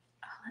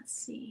 Oh, let's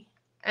see.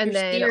 And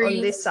Your then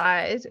on this series.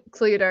 side,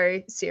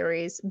 Cluedo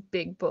series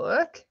Big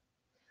Book,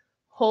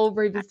 whole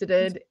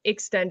revisited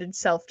extended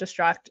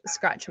self-destruct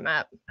scratch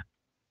map.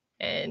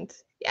 And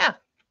yeah.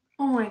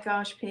 Oh my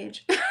gosh,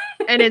 Paige.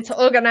 And it's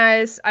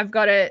organized. I've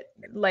got it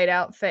laid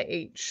out for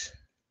each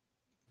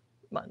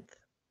month.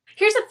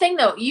 Here's the thing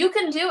though, you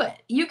can do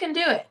it. You can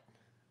do it.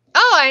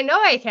 Oh, I know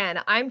I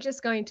can. I'm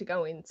just going to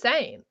go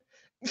insane.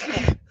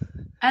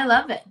 I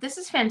love it. This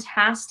is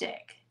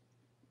fantastic.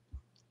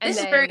 And This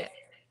is then very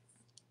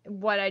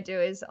what I do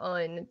is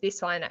on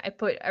this one, I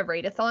put a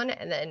readathon,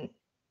 and then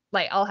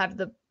like I'll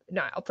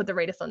put the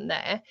readathon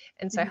there,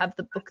 and so have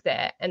the book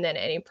there, and then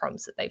any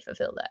prompts that they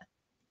fulfill there.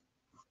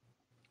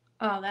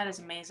 Oh, that is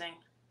amazing.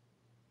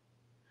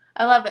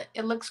 I love it.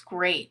 It looks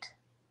great.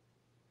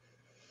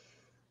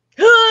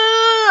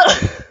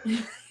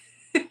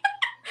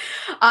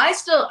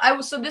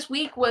 So this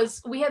week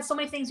we had so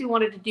many things we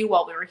wanted to do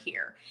while we were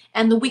here,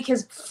 and the week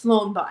has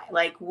flown by.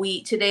 Like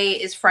today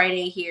is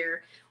Friday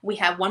here. We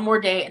have one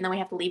more day, and then we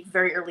have to leave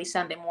very early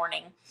Sunday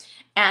morning.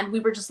 And we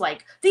were just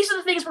like, these are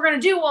the things we're going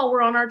to do while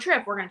we're on our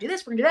trip. We're going to do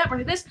this, we're going to do that, we're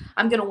going to do this.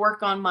 I'm going to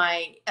work on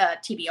my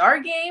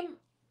TBR game.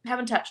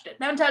 Haven't touched it.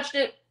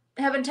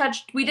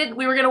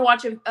 We were going to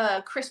watch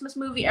a Christmas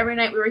movie every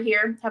night we were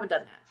here. Haven't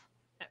done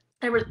that.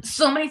 There were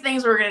so many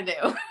things we were going to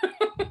do.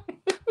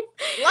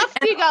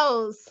 Lofty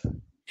goals.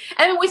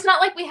 I mean, it's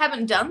not like we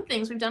haven't done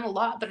things. We've done a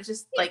lot, but it's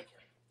just like,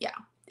 yeah,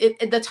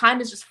 the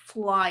time is just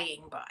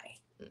flying by.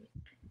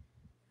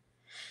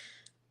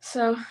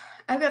 So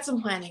I've got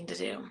some planning to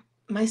do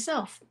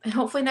myself, and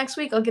hopefully next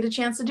week I'll get a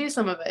chance to do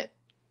some of it.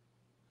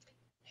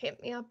 Hit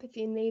me up if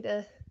you need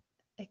a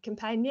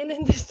companion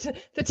in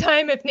the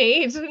time of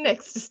need, an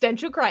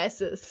existential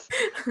crisis.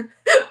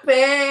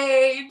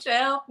 Paige,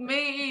 help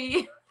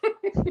me.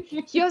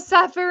 You're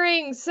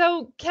suffering,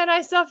 so can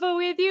I suffer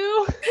with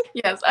you?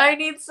 Yes, I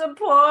need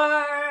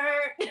support.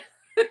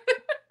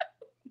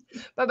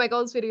 But my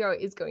goals video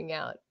is going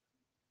out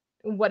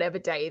whatever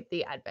day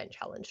the Advent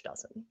Challenge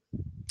doesn't.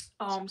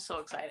 Oh, I'm so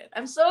excited.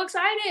 I'm so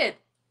excited.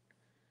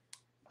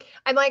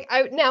 I'm like,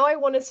 I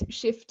want to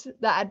shift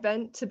the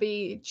Advent to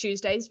be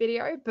Tuesday's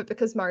video, but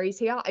because Murray's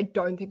here, I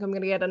don't think I'm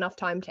going to get enough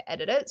time to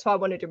edit it. So I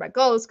want to do my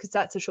goals because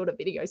that's a shorter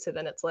video, so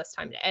then it's less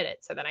time to edit,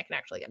 so then I can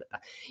actually get it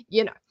done.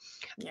 Yeah.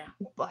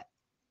 But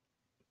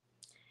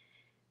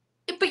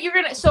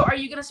are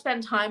you gonna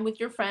spend time with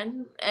your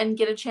friend and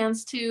get a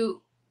chance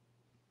to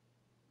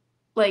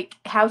like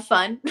have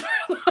fun?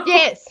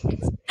 Yes.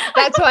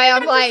 That's why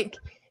I'm like,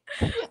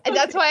 and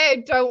that's why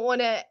I don't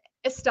want to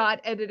start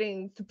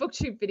editing the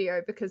BookTube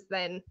video, because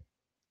then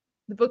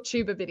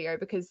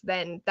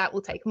that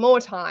will take more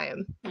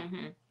time.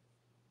 Mm-hmm.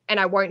 And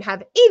I won't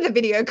have either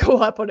video go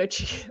up on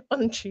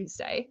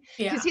Tuesday.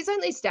 Yeah. Because he's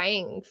only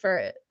staying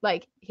for,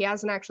 like, he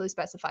hasn't actually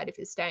specified if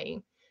he's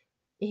staying.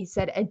 He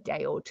said a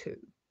day or two.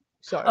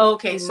 So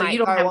okay, he so might you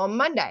don't go have on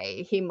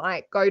Monday. He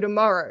might go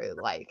tomorrow.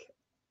 Like,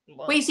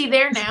 wait, is he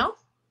there now?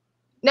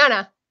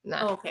 No.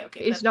 Oh,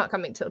 okay. He's not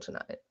coming till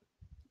tonight.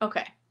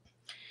 Okay.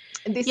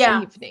 This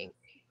evening.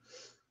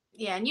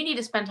 Yeah, and you need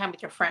to spend time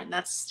with your friend.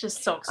 That's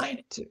just so exciting.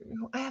 I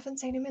do. I haven't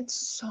seen him in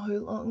so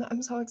long.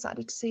 I'm so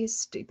excited to see his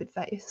stupid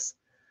face.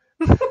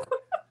 Oh,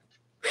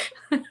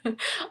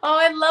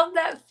 I love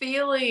that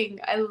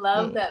feeling.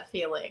 That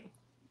feeling.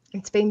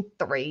 It's been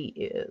 3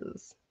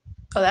 years.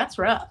 Oh, that's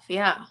rough.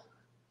 Yeah.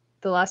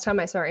 The last time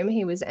I saw him,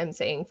 he was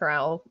emceeing for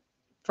our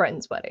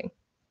friend's wedding.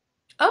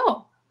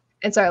 Oh.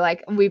 And so,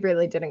 like, we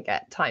really didn't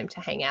get time to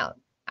hang out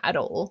at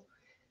all.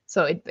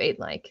 So it'd been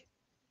like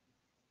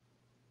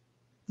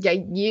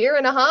a year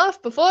and a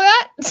half before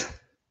that.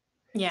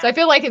 Yeah. So I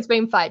feel like it's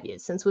been 5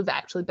 years since we've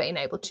actually been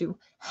able to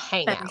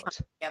hang out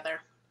together.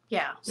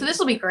 Yeah. So this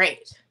will be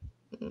great.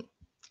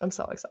 I'm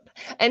so excited.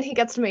 And he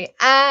gets to meet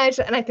Ash,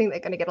 and I think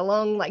they're going to get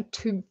along like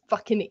 2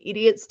 fucking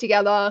idiots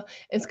together.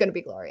 It's going to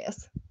be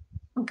glorious.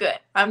 Good.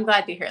 I'm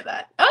glad to hear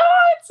that. Oh,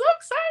 it's so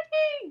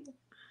exciting.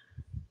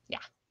 Yeah.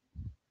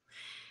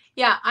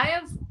 Yeah, I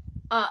have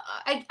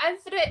I've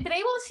been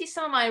able to see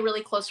some of my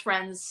really close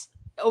friends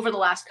over the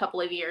last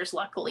couple of years,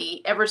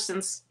 luckily, ever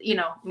since,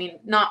 I mean,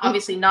 not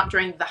obviously not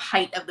during the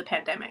height of the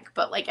pandemic,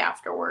 but like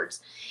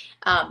afterwards.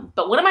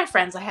 But one of my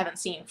friends I haven't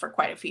seen for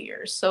quite a few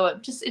years. So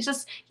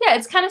yeah,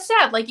 it's kind of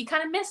sad. Like you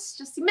kind of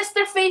you miss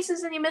their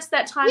faces and you miss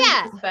that time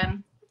Yeah. to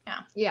spend.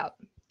 Yeah. Yeah.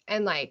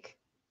 And like,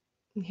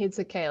 he's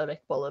a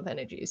chaotic ball of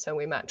energy, so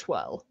we match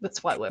well.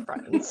 That's why we're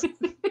friends.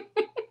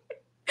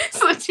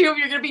 So the two of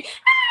you are going to be.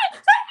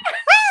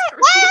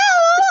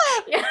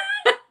 Yeah.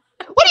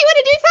 What do you want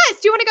to do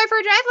first? Do you want to go for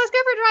a drive? Let's go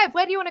for a drive.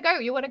 Where do you want to go?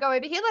 You want to go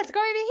over here? Let's go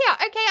over here.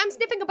 Okay, I'm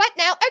sniffing a butt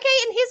now. Okay,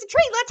 and here's a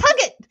tree. Let's hug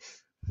it.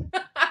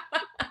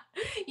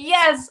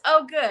 Yes.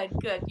 Oh, good.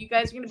 You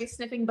guys are going to be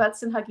sniffing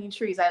butts and hugging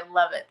trees. I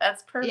love it.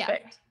 That's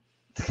perfect.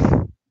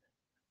 Yeah.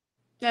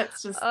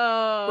 That's just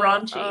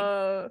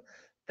raunchy.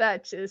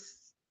 That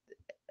just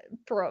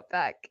brought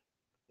back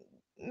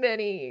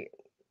many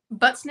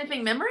butt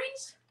sniffing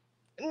memories?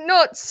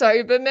 Not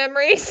sober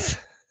memories.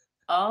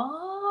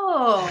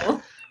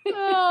 Oh.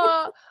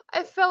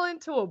 I fell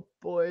into a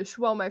bush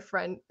while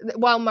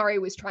Murray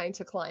was trying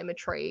to climb a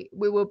tree.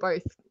 We were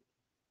both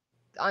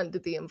under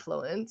the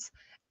influence,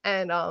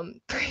 and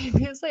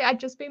previously I'd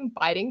just been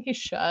biting his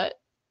shirt.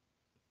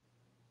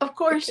 Of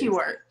course you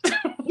were.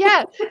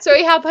 Yeah, so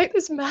he had like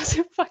this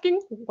massive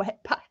fucking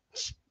wet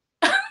patch.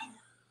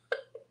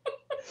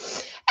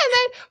 And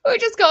then we were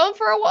just going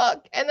for a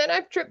walk, and then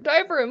I've tripped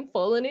over and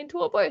fallen into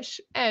a bush.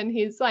 And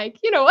he's like,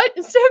 you know what?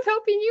 Instead of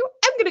helping you,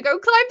 I'm gonna go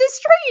climb this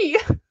tree.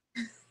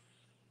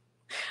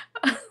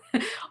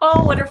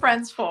 Oh, what are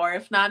friends for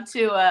if not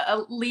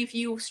to leave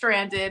you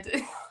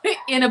stranded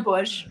in a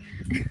bush?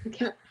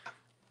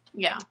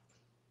 Yeah,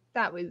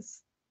 that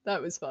was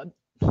fun.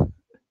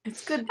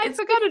 It's good. I've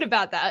forgotten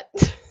about that.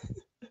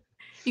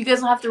 You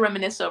guys will have to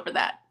reminisce over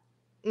that.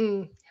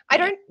 I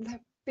don't,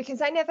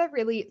 because I never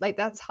really, like,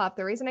 that's half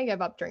the reason I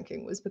gave up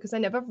drinking was because I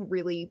never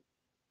really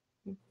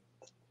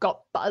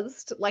got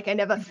buzzed. Like, I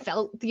never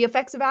felt the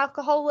effects of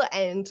alcohol,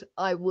 and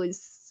I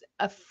was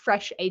a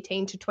fresh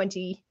 18 to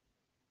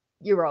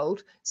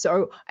 20-year-old,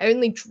 so I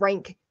only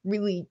drank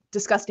really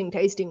disgusting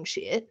tasting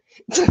shit.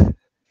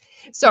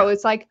 So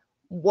it's like,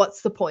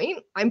 what's the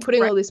point? I'm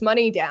putting all this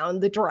money down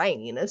the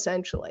drain,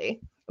 essentially.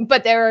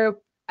 But there are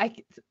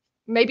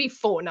maybe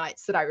 4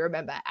 nights that I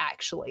remember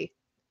actually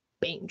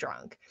being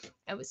drunk.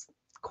 It was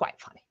quite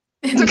funny.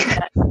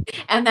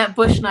 And that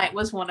bush night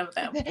was one of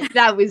them.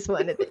 That was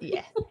one of the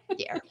yeah,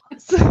 it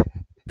was.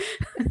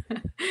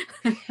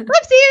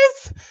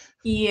 Whoopsies.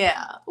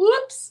 Yeah.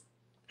 Whoops.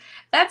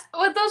 That's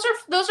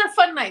those are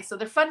fun nights. So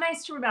they're fun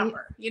nights to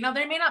remember. You know,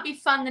 they may not be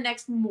fun the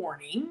next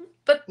morning,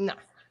 but no.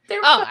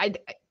 They're fun. I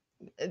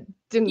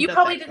didn't. You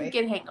probably didn't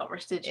get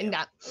hangovers, did you?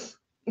 No.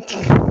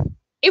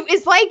 It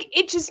was like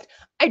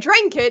I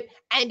drank it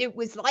and it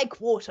was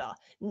like water.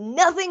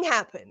 Nothing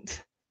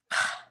happened.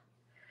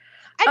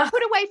 I'd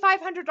put away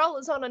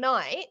 $500 on a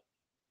night.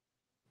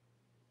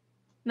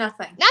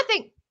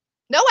 Nothing.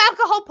 No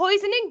alcohol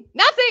poisoning.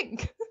 Nothing.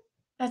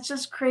 That's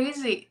just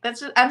crazy.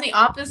 I'm the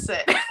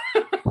opposite.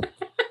 I'm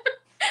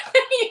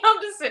the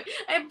opposite.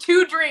 I have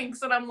 2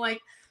 drinks and I'm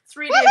like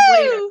 3 days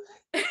later.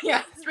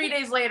 Yeah, 3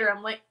 days later,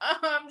 I'm like,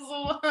 I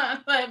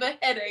have a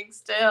headache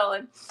still,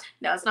 and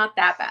no, it's not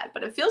that bad,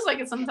 but it feels like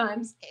it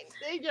sometimes.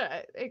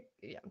 Yeah.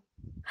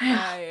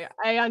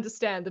 I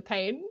understand the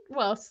pain,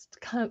 whilst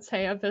can't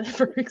say I've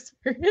ever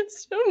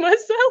experienced it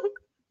myself.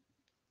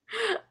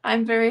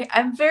 I'm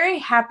very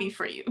happy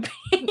for you.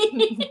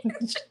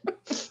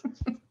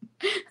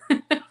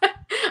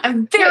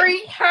 I'm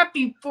very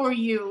happy for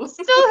you.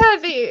 Still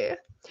happy.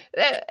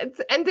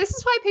 And this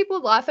is why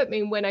people laugh at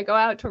me when I go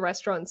out to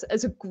restaurants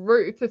as a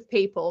group of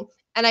people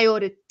and I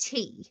order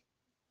tea.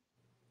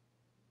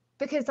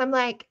 Because I'm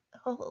like,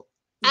 oh,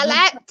 I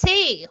like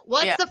tea.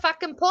 What's the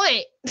fucking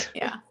point?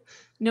 Yeah.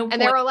 No point.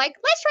 And they're all like,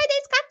 let's try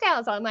these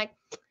cocktails. I'm like,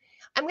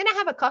 I'm going to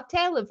have a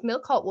cocktail of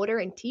milk, hot water,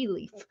 and tea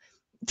leaf.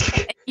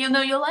 You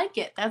know you'll like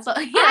it. That's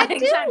all. Yeah, I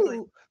exactly.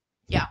 do.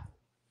 Yeah.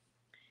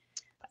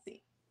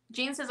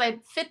 Jean says, I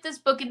fit this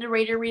book into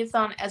Reindeer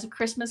Readathon as a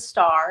Christmas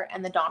star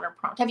and the Donner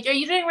prompt. Are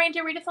you doing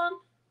Reindeer Readathon?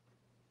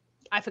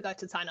 I forgot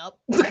to sign up.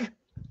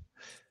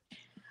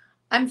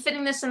 I'm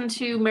fitting this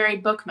into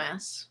Merry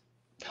Bookmas.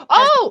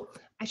 Oh!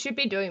 I should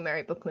be doing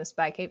Merry Bookmas,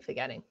 but I keep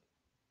forgetting.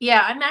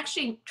 Yeah, I'm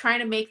actually trying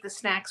to make the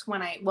snacks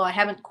when I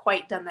haven't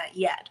quite done that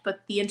yet, but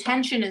the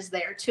intention is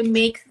there to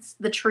make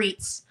the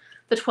treats,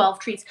 the 12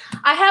 treats.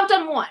 I have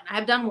done one,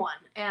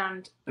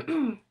 and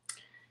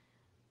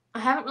I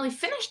haven't really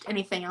finished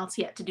anything else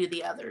yet to do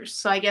the others.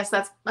 So I guess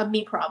that's a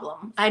me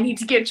problem. I need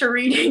to get to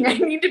reading. I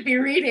need to be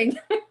reading.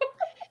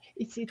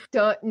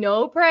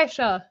 No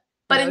pressure.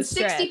 But no in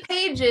stress. 60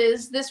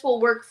 pages, this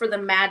will work for the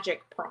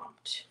magic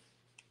prompt.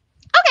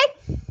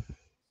 Okay.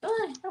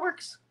 That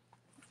works.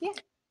 Yeah.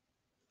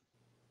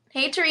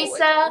 Hey,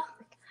 Teresa.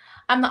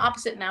 I'm the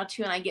opposite now,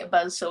 too, and I get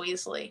buzzed so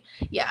easily.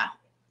 Yeah.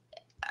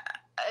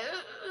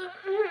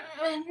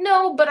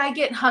 No, but I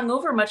get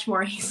hungover much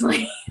more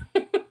easily.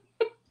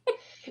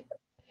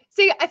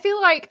 See, I feel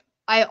like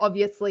I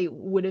obviously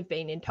would have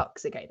been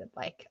intoxicated.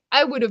 Like,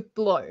 I would have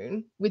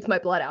blown with my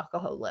blood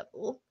alcohol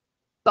level,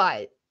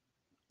 but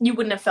You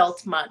wouldn't have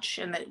felt much,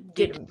 and that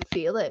Didn't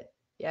feel it.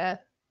 Yeah.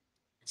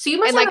 So you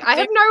must And have like I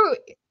have no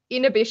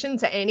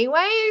inhibitions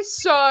anyway,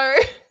 so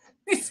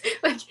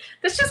like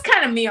that's just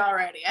kind of me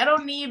already. I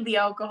don't need the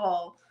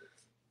alcohol.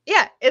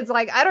 yeah, it's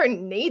like I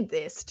don't need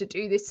this to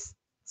do this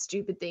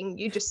stupid thing.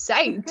 You just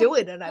say do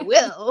it and I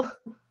will.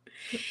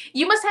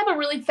 You must have a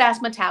really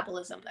fast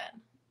metabolism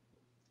then.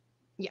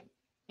 Yeah.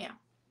 Yeah.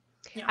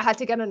 I had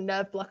to get a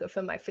nerve blocker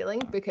for my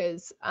feeling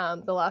because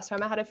the last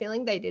time I had a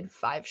feeling, they did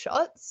 5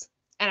 shots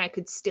and I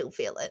could still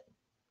feel it.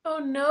 Oh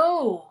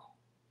no.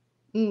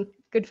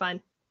 Good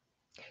fun.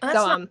 That's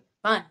not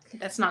fun.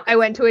 That's not good. I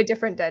went to a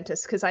different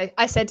dentist because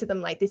I said to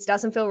them, like, this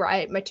doesn't feel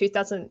right. My tooth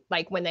doesn't,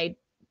 like, when they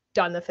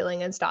done the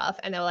filling and stuff,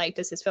 and they're like,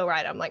 does this feel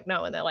right? I'm like,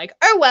 no. And they're like,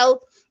 oh,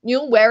 well,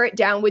 you'll wear it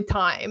down with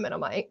time. And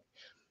I'm like,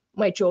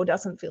 my jaw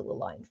doesn't feel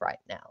aligned right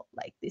now.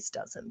 Like, this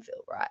doesn't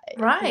feel right.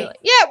 Right. Like,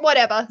 yeah,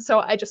 whatever. So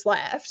I just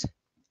left.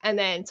 And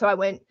then, so I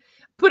went,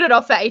 put it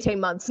off for 18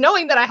 months,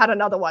 knowing that I had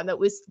another one that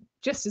was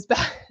just as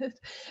bad.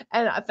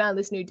 And I found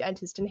this new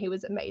dentist and he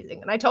was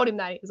amazing. And I told him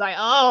that. He was like,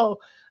 oh,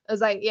 I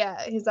was like,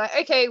 yeah. He's like,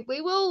 okay,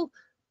 we will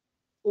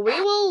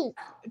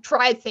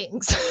try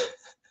things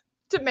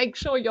to make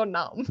sure you're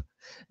numb.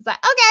 It's like,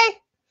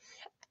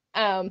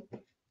 okay.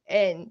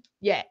 And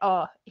yeah,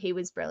 oh, he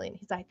was brilliant.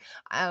 He's like,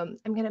 I'm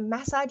gonna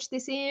massage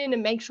this in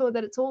and make sure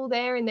that it's all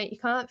there and that you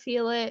can't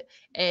feel it,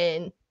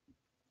 and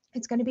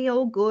it's gonna be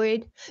all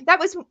good.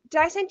 Did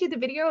I send you the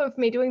video of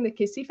me doing the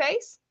kissy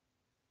face?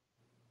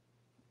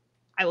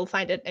 I will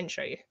find it and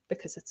show you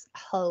because it's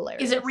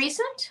hilarious. Is it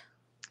recent?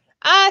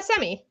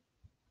 Semi.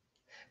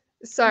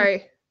 So,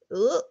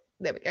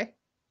 there we go.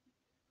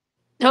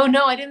 Oh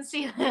no, I didn't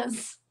see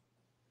this.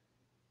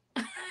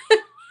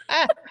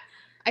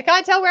 I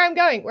can't tell where I'm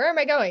going. Where am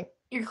I going?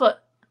 You're close.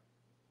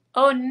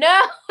 Oh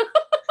no.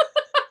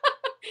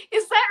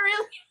 Is that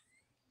really?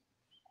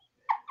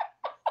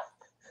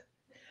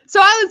 So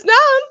I was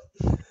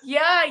numb.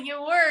 Yeah,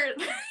 you were.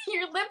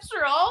 Your lips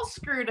are all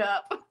screwed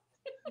up.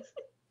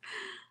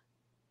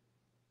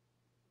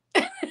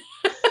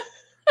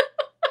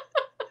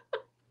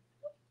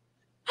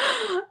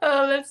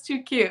 Oh, that's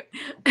too cute.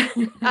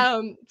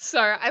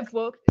 So I've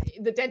walked,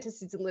 the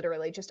dentist is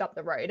literally just up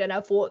the road, and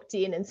I've walked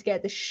in and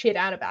scared the shit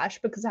out of Ash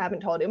because I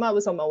haven't told him I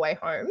was on my way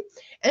home.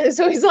 And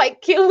so he's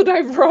like keeled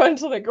over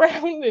onto the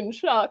ground in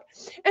shock.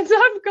 And so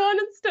I've gone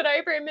and stood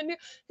over him and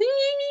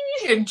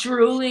You're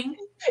drooling.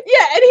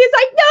 yeah, and he's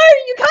like, no,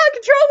 you can't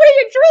control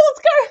where your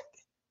drool's going.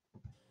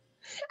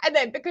 And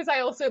then because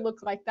I also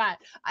look like that,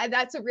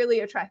 that's a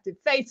really attractive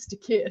face to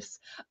kiss.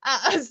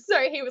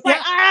 So he was like,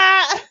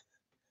 ah.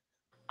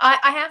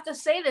 I have to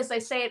say this. I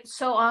say it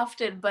so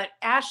often, but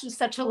Ash is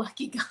such a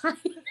lucky guy.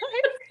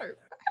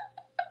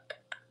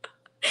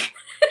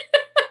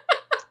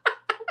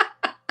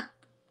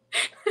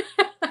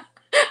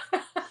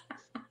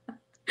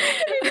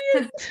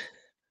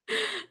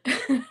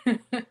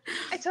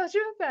 I told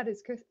you about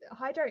his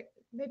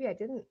maybe I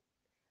didn't.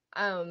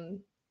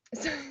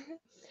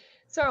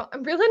 So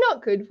I'm really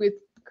not good with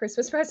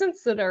Christmas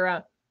presents that are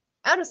out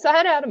of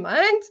sight, out of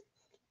mind.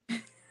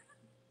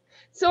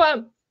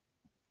 So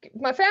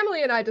my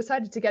family and I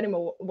decided to get him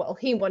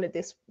he wanted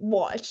this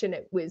watch and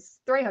it was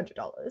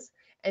 $300.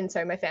 And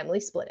so my family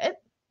split it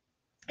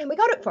and we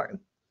got it for him.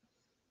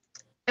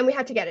 And we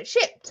had to get it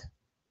shipped.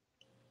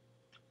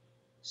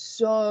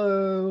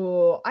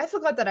 So I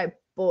forgot that I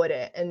bought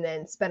it and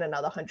then spent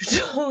another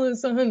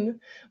 $100 on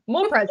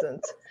more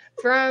presents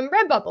from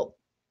Redbubble,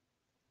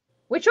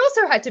 which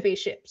also had to be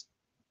shipped.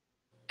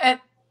 I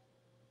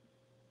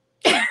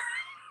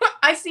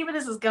see where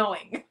this is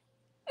going.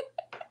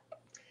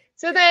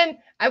 So then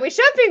I was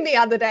shopping the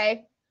other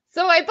day,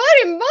 so I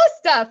bought him more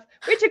stuff,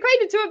 which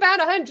equated to about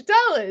 $100.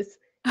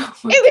 Oh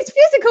it was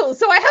physical,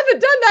 so I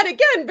haven't done that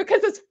again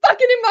because it's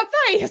fucking in my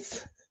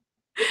face.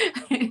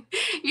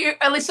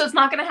 At least so it's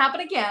not going to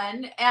happen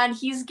again, and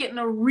he's getting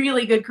a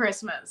really good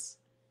Christmas.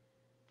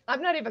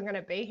 I'm not even going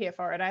to be here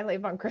for it. I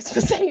leave on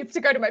Christmas Eve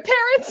to go to my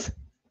parents.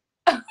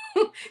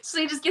 So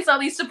he just gets all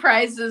these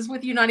surprises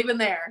with you not even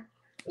there.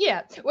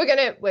 Yeah, we're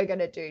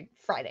gonna do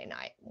Friday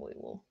night. We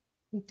will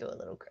do a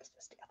little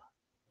Christmas together.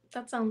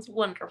 That sounds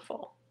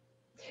wonderful.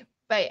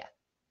 But yeah.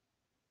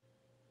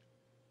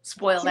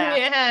 Spoil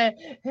that.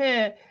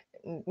 Yeah.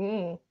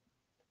 Whoopsies.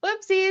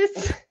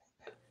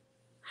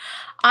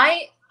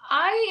 I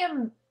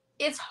am,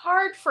 it's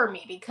hard for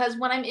me because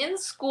when I'm in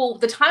school,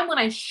 the time when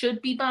I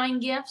should be buying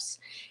gifts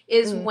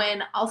is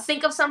when I'll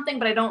think of something,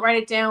 but I don't write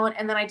it down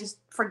and then I just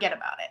forget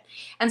about it.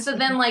 And so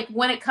then like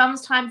when it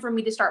comes time for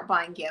me to start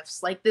buying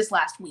gifts, like this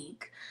last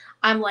week,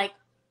 I'm like,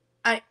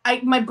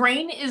 my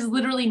brain is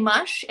literally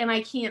mush and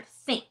I can't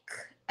think.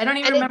 I don't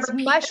even remember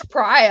people. Much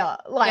prior.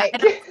 Like I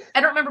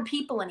don't remember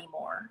people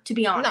anymore, to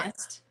be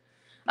honest.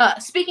 No.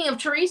 Speaking of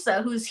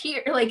Teresa, who's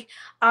here, like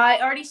I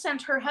already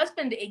sent her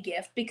husband a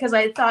gift because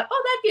I thought,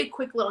 oh, that'd be a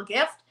quick little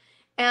gift.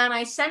 And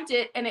I sent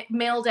it and it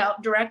mailed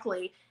out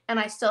directly. And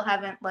I still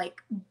haven't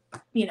like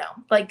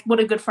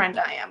what a good friend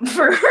I am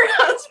for her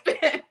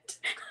husband.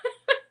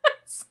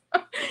 So,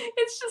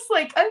 it's just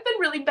like, I've been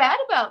really bad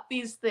about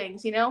these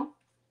things,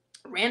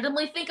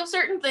 randomly think of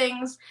certain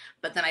things,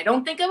 but then I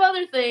don't think of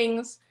other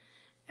things.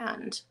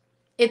 And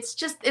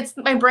it's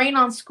my brain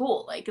on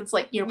school. Like, it's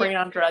like your brain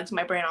on drugs,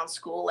 my brain on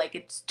school. Like,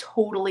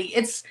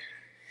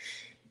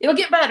 it'll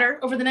get better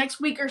over the next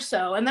week or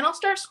so, and then I'll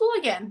start school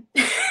again.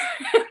 And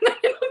then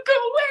it'll go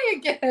away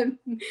again.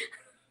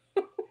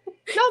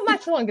 Not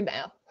much longer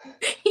now.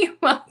 You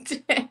loved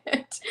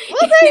it.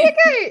 Well, there you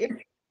go.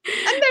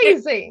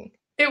 Amazing.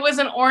 It was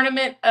an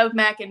ornament of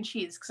mac and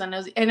cheese, because I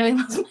know he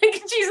loves mac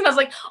and cheese, and I was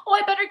like, oh,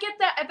 I better get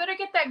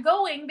that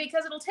going,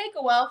 because it'll take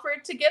a while for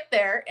it to get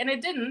there, and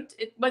it didn't.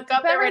 It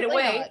got there right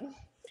away,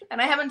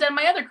 and I haven't done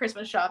my other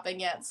Christmas shopping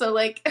yet. So,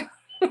 like,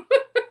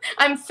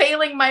 I'm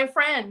failing my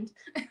friend.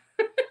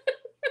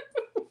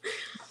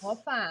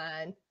 Well,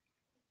 fine.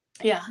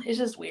 Yeah, it's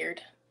just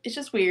weird.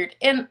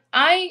 And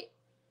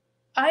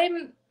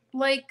I'm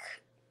like,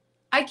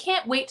 I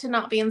can't wait to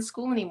not be in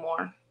school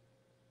anymore.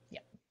 Yeah.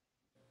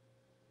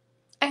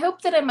 I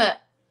hope that I'm a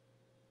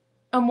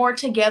more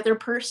together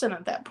person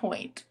at that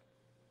point.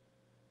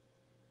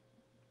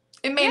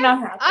 It may not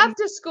happen.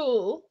 After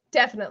school,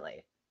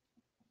 definitely.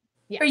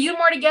 Yeah. Are you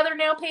more together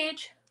now,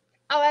 Paige?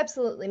 Oh,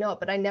 absolutely not.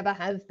 But I never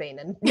have been,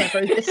 and never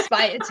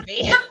aspire to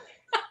be.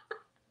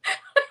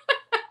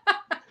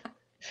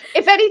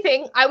 If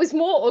anything, I was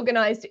more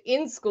organized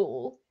in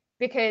school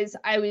because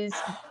I was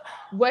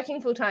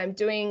working full-time,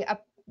 doing a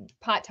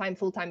part-time,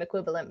 full-time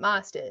equivalent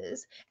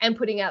master's, and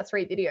putting out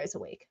 3 videos a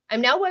week. I'm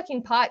now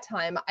working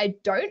part-time. I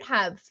don't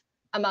have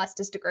a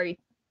master's degree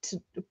to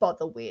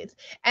bother with,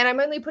 and I'm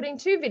only putting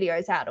 2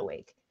 videos out a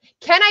week.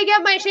 Can I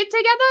get my shit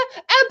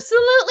together?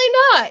 Absolutely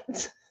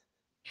not.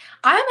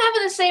 I'm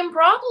having the same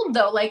problem,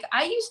 though. Like,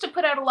 I used to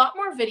put out a lot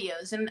more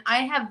videos, and I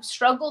have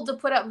struggled to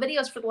put out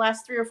videos for the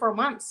last 3 or 4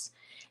 months.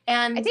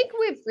 And I think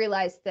we've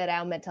realized that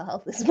our mental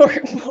health is more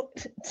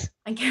important.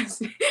 I guess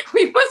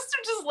we must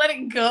have just let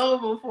it go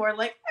before,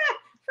 like,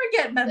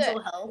 forget mental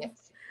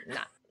health.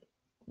 Nah,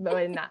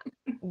 we're not.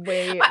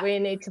 We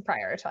need to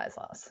prioritize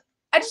us.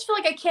 I just feel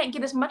like I can't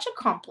get as much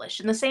accomplished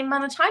in the same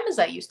amount of time as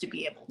I used to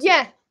be able to.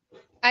 Yeah,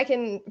 I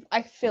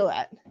feel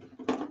that.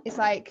 It's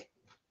like,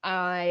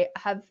 I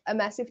have a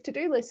massive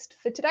to-do list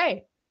for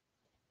today.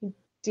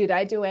 Did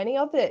I do any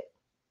of it?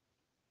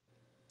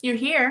 You're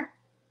here.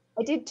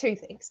 I did 2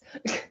 things.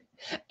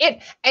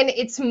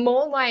 It's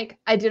more like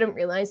I didn't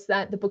realize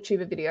that the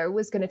booktuber video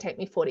was going to take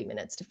me 40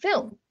 minutes to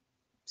film.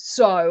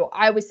 So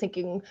I was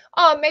thinking,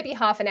 oh, maybe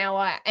half an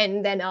hour,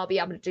 and then I'll be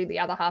able to do the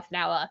other half an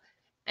hour.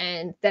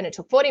 And then it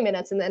took 40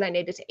 minutes, and then I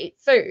needed to eat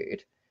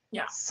food.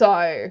 Yeah.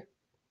 So.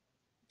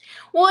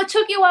 Well, it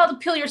took you a while to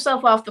peel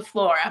yourself off the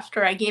floor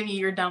after I gave you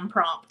your dumb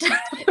prompt.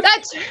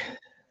 That's.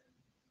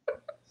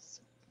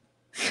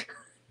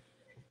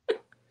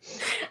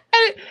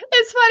 And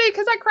it's funny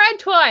because I cried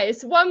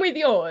twice, one with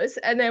yours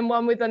and then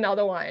one with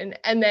another one.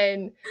 And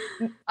then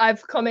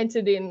I've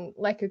commented in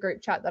like a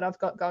group chat that I've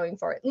got going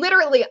for it.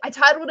 Literally, I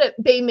titled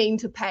it Be Mean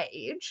to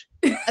Paige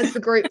as the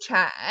group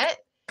chat.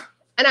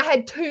 And I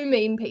had 2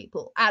 mean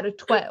people out of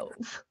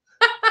 12.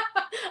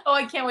 Oh,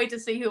 I can't wait to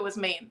see who was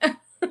mean.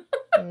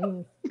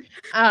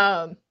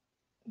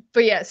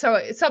 But yeah,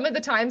 so some of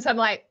the times I'm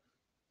like,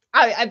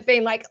 I've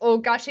been like all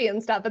gushy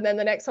and stuff. And then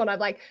the next one I'm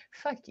like,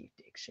 fuck you,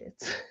 dick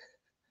shits.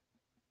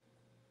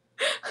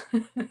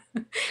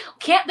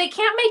 They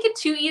can't make it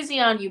too easy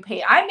on you,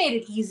 Paige. I made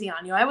it easy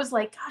on you. I was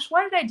like, gosh,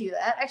 why did I do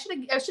that? I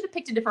should have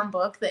picked a different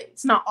book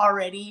that's not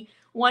already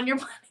one you're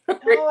planning on.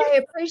 Oh, I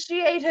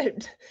appreciate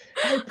it.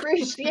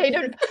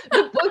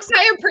 The books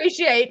I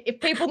appreciate if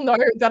people know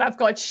that I've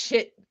got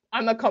shit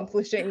I'm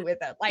accomplishing with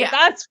it. Like,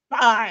 that's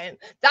fine.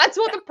 That's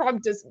what the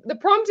prompt is. The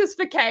prompt is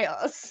for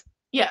chaos.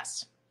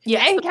 Yes.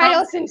 And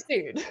chaos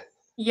ensued.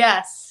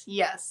 Yes.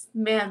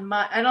 Man,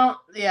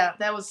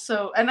 that was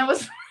so, and I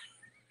was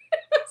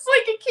it's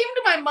like it came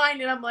to my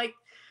mind, and I'm like,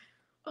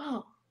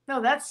 oh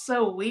no, that's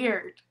so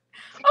weird.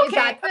 Okay, is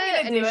that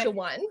the initial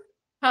one?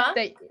 Huh?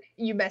 That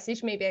you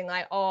messaged me being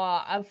like,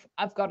 oh,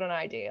 I've got an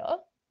idea.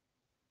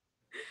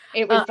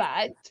 It was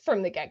that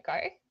from the get-go.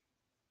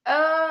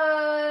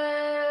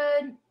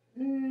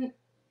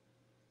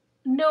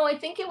 No, I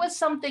think it was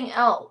something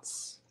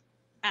else.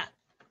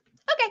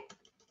 Okay.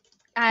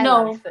 I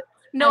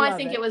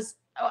think it was.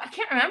 Oh, I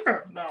can't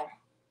remember. No.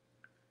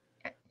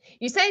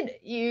 You said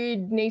you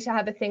need to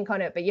have a think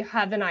on it, but you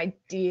have an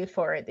idea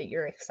for it that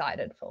you're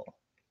excited for.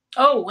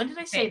 Oh, when did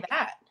I say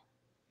that?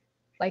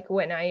 Like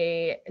when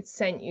I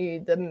sent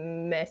you the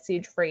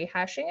message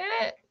rehashing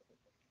it?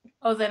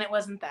 Oh, then it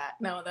wasn't that.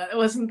 No, it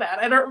wasn't that.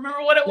 I don't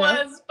remember what it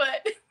was,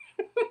 but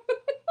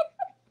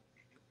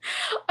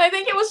I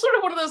think it was sort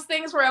of one of those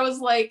things where I was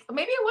like,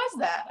 maybe it was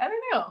that. I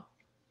don't know.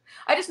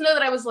 I just know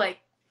that I was like,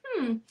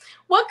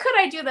 what could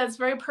I do that's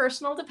very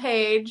personal to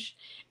Paige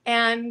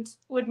and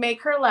would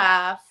make her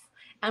laugh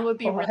and would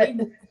be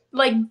really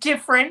like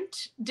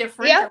different.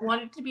 Yeah. I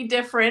want it to be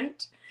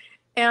different.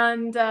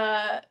 And,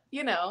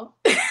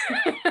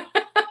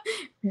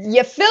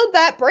 you filled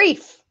that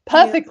brief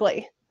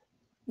perfectly.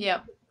 Yeah.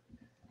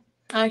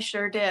 I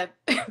sure did.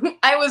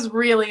 I was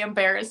really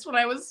embarrassed when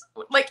I was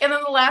like, and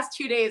then the last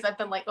 2 days I've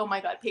been like, oh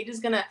my God, Paige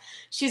is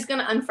she's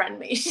gonna unfriend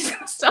me. She's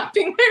gonna stop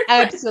being my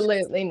friend.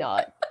 Absolutely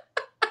not.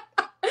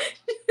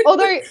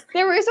 Although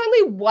there is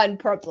only one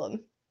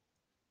problem.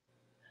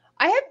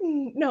 I have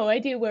no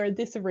idea where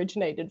this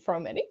originated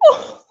from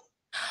anymore.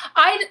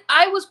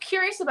 I was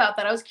curious about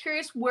that. I was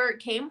curious where it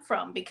came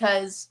from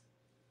because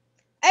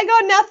I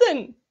got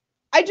nothing.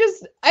 I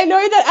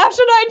know that Ash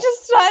and I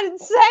just started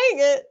saying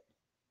it.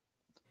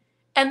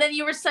 and then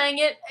you were saying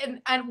it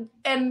and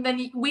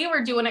then we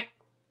were doing it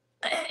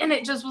and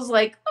it just was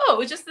like, oh,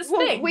 it's just this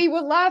thing. We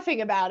were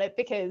laughing about it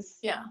because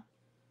yeah.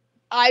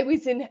 I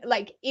was in,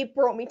 like, it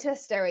brought me to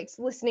hysterics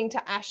listening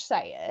to Ash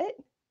say it.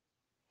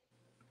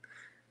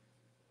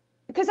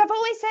 Because I've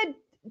always said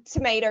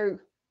tomato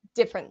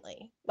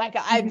differently. Like,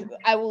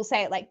 I will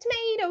say it like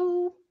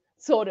tomato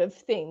sort of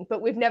thing,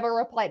 but we've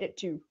never applied it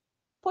to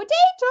potato.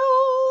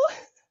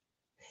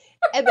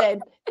 And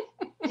then,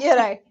 you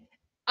know,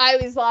 I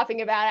was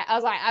laughing about it. I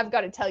was like, I've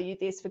got to tell you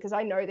this because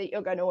I know that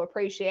you're going to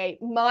appreciate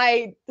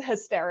my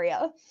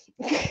hysteria.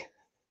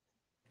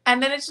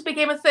 And then it just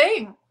became a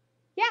thing.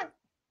 Yeah.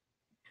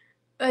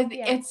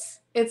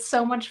 It's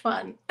so much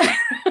fun.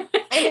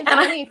 And it's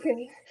funny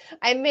because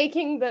I'm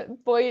making the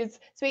boys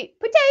sweet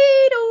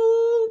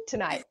potato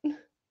tonight.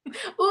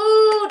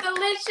 Ooh,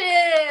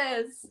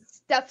 delicious!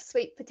 Stuffed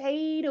sweet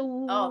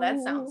potato. Oh,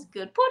 that sounds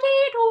good. Potato.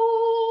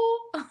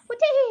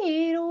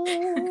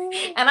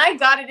 And I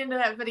got it into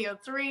that video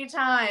 3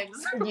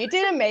 times. You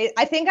did amazing.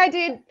 I think I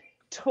did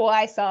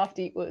twice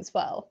after you as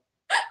well.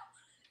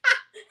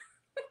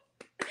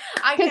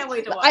 I can't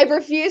wait to watch I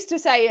refuse to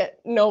say it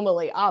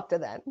normally after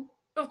then.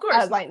 Of course. I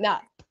was like, nah,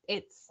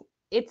 it's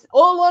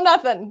all or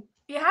nothing.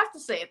 You have to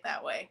say it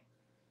that way.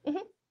 Mm-hmm.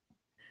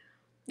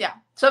 Yeah.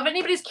 So if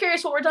anybody's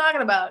curious what we're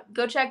talking about,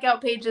 go check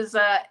out Paige's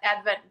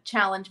Advent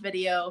Challenge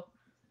video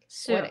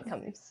soon. When it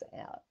comes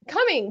out.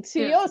 Coming to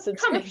your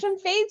subscription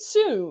feed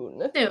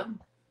soon. Soon.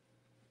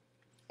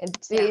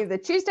 It's either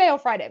Tuesday or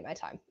Friday my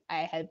time.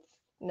 I have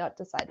not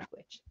decided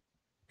which.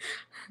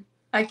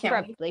 I can't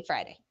Probably wait.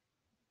 Friday.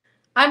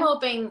 I'm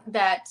hoping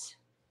that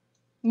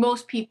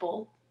most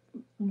people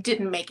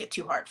didn't make it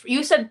too hard for you.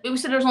 You said there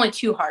was only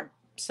 2 hard,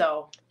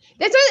 so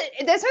there's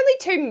only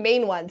 2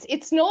 mean ones.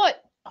 It's not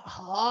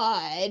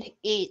hard.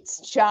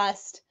 It's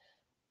just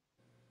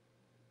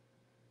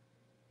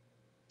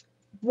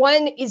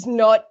one is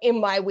not in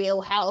my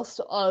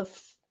wheelhouse of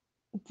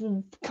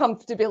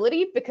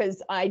comfortability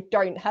because I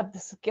don't have the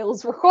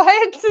skills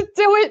required to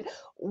do it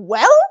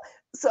well.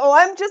 So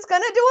I'm just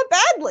gonna do it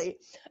badly.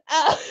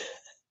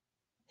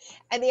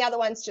 And the other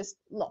one's just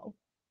long,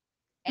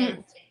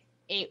 and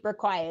it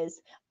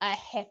requires a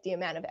hefty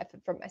amount of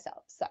effort from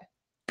myself. So,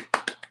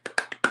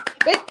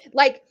 but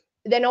like,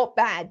 they're not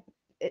bad.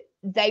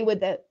 They were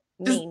the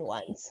mean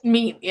ones.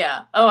 Mean,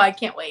 yeah. Oh, I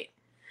can't wait.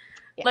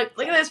 Yeah.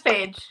 Look at this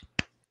page.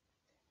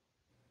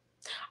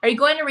 Are you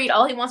going to read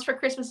All He Wants for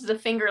Christmas is a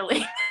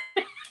Fingerling?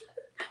 A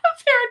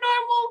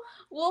paranormal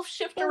wolf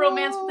shifter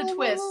romance with a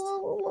twist.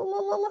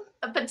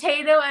 A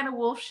potato and a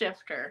wolf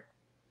shifter.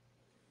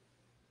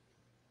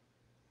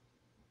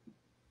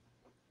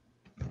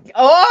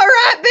 All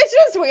right,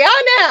 bitches, we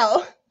are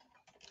now.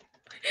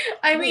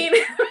 I mean,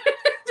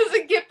 does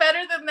it get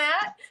better than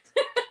that?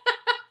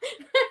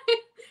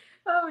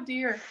 Oh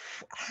dear.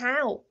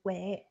 How?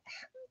 Where?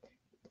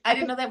 I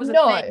didn't know that was a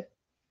thing.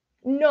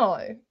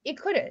 No, it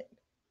couldn't.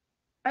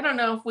 I don't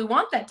know if we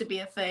want that to be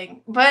a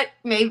thing, but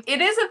maybe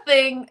it is a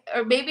thing,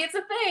 or maybe it's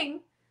a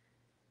thing.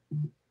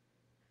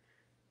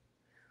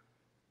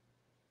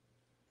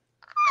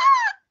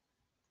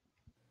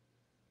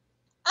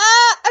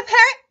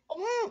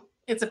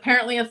 It's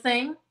apparently a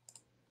thing.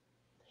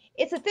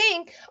 It's a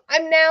thing.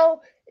 I'm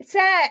now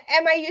sad.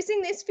 Am I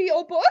using this for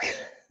your book?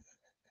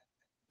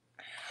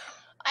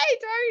 I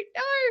don't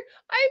know.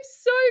 I'm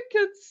so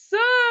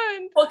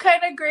concerned. What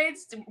kind of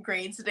grades did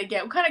it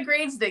get? What kind of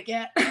grades did it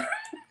get?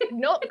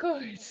 Not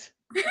good.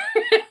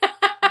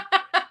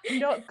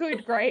 Not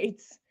good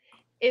grades.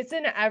 It's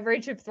an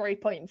average of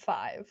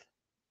 3.5.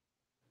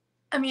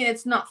 I mean,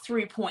 it's not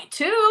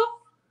 3.2.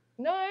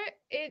 No,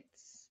 it's...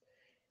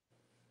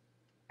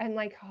 I'm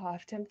like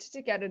half tempted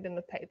to get it in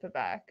the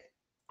paperback.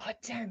 Oh,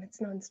 damn, it's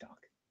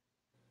non-stock.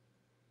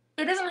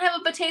 It doesn't have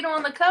a potato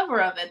on the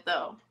cover of it,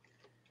 though.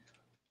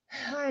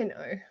 I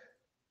know.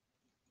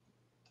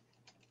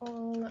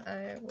 All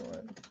I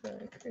want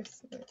for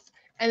Christmas.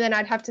 And then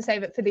I'd have to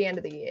save it for the end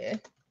of the year.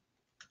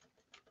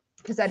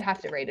 Because I'd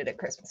have to read it at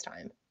Christmas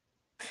time.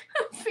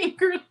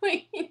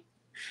 Fingerling.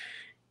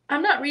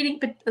 I'm not reading,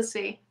 but let's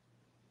see.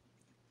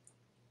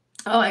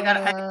 Oh, I got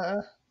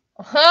it.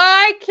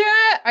 I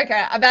can't.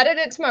 Okay, I've added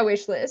it to my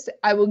wish list.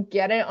 I will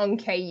get it on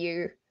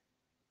KU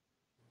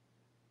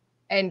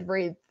and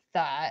read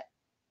that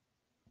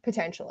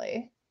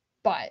potentially.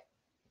 But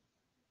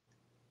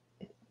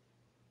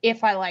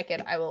if I like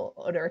it, I will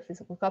order a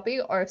physical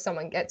copy. Or if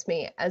someone gets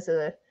me as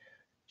a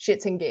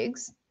shits and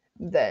gigs,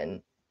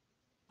 then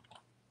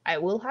I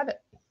will have it.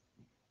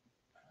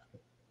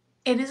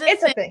 It is a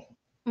thing.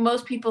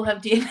 Most people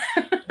have DNA.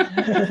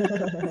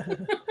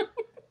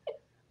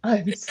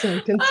 I'm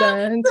so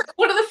concerned.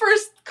 One of the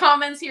first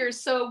comments here is,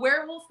 so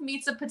werewolf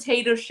meets a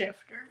potato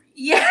shifter.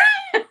 Yeah.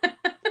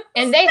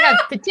 And they have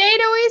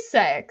potatoey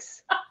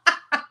sex.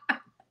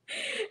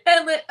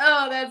 And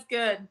oh, that's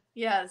good.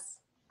 Yes.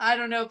 I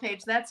don't know,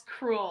 Paige. That's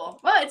cruel.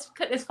 Well,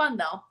 it's fun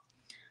though.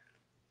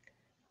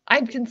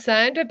 I'm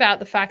concerned about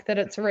the fact that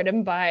it's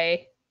written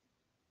by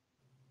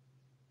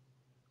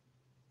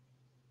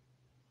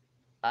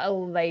a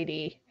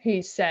lady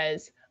who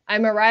says,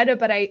 I'm a writer,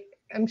 but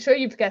I'm sure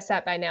you've guessed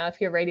that by now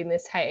if you're reading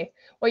this. Hey,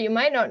 what you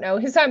might not know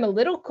is I'm a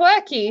little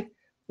quirky,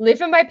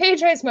 live in my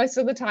PJs most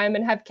of the time,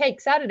 and have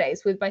cake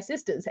Saturdays with my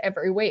sisters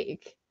every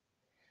week.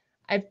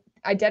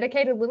 I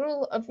dedicate a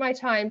little of my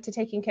time to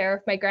taking care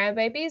of my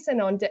grandbabies,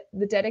 and on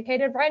the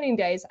dedicated writing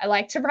days, I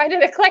like to write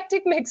an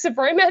eclectic mix of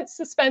romance,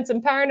 suspense,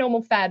 and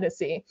paranormal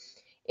fantasy.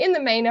 In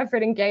the main, I've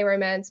written gay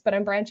romance, but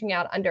I'm branching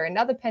out under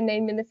another pen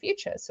name in the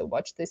future, so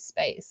watch this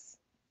space.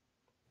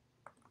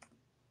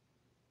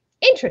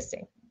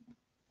 Interesting.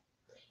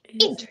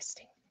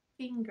 Interesting.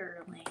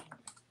 Fingerling.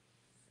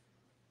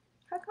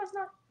 How come it's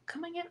not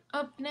coming in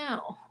up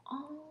now?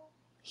 Oh,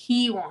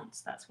 he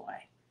wants, that's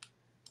why.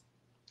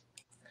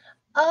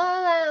 All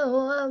I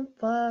want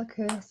for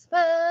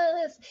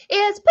Christmas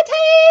is potato.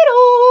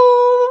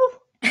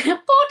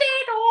 Potato.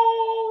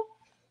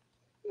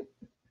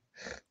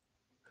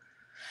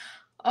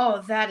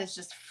 Oh, that is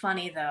just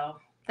funny, though.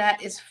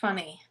 That is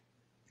funny.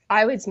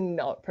 I was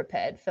not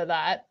prepared for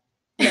that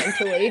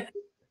mentally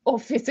or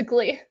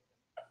physically.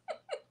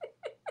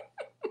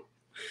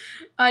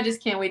 I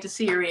just can't wait to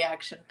see your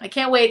reaction. I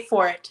can't wait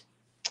for it.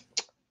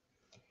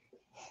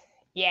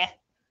 Yeah.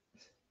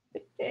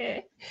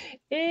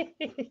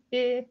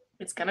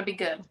 It's going to be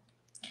good.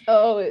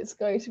 Oh, it's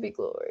going to be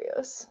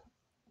glorious.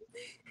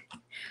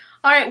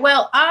 All right,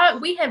 well,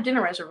 we have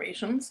dinner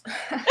reservations.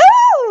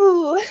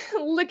 Oh,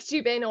 look at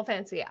you being all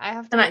fancy. I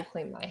have to go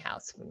clean my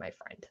house with my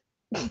friend.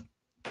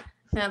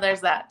 Yeah,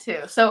 there's that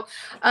too. So,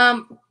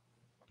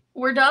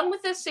 we're done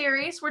with this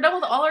series. We're done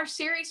with all our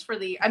series for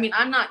the. I mean,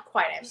 I'm not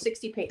quite. I have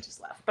 60 pages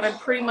left, but I'm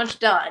pretty much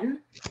done.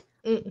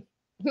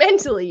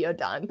 Mentally, you're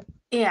done.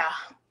 Yeah,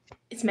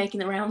 it's making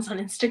the rounds on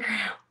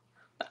Instagram.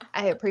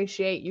 I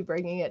appreciate you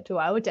bringing it to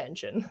our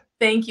attention.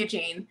 Thank you,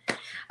 Jean.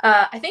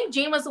 I think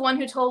Jean was the one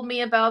who told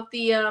me about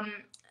the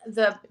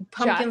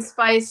pumpkin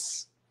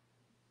spice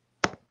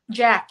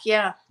Jack.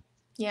 Yeah.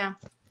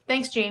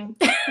 Thanks, Jean.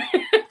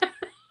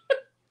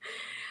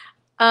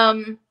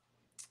 What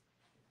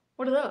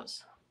are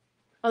those?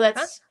 Oh,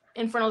 that's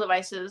Infernal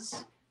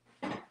Devices.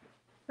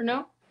 Or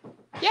no?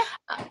 Yeah.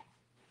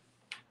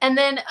 And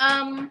then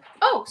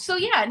so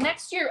yeah,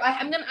 next year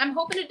I'm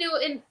hoping to do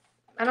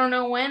I don't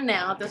know when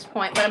now at this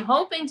point, but I'm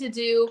hoping to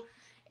do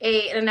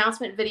an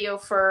announcement video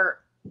for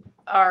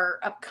our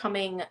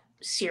upcoming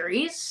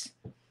series.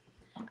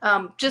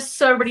 Just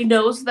so everybody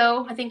knows,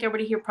 though, I think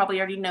everybody here probably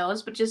already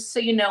knows, but just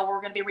so you know,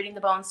 we're going to be reading The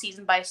Bone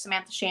Season by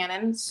Samantha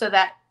Shannon so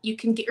that you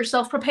can get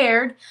yourself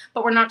prepared,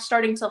 but we're not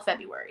starting until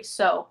February,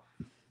 so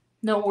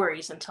no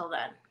worries until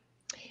then.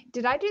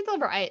 Did I do the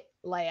right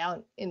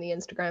layout in the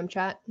Instagram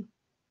chat?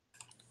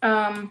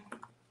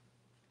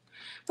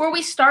 Were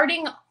we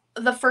starting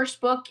the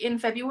first book in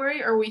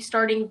February, or were we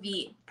starting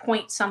the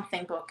point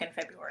something book in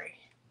February?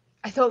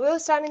 I thought we were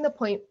starting the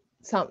point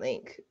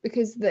something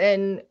because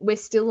then we're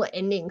still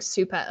ending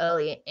super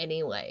early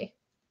anyway.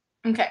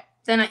 Okay,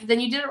 then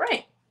you did it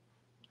right.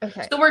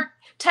 Okay. So we're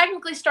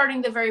technically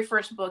starting the very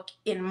first book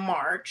in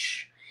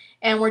March,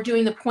 and we're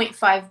doing the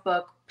 0.5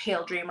 book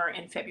Pale Dreamer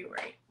in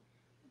February.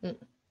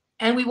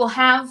 And we will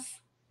have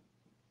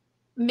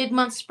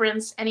mid-month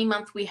sprints. Any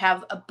month we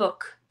have a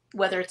book,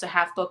 whether it's a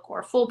half book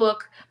or a full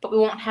book, but we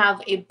won't have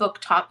a book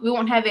talk. We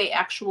won't have a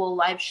actual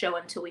live show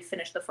until we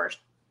finish the first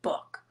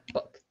book.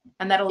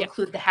 And that'll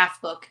include the half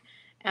book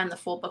and the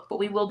full book, but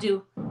we will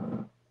do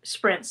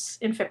sprints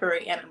in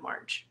February and in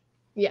March.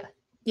 Yeah.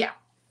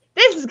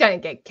 This is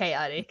going to get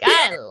chaotic.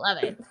 I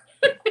love it.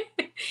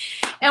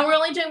 And we're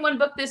only doing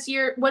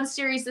one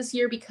series this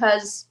year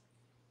because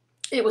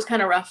it was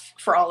kind of rough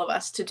for all of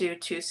us to do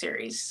 2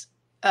 series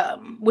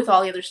with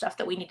all the other stuff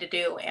that we need to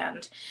do.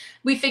 And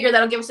we figure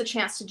that'll give us a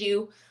chance to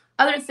do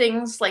other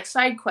things like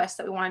side quests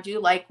that we want to do.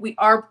 Like we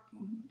are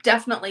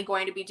definitely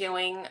going to be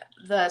doing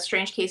the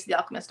Strange Case of the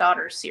Alchemist's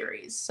Daughter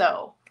series.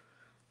 So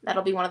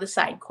that'll be one of the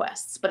side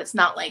quests, but it's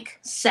not like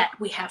set.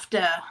 We have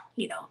to,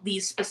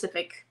 these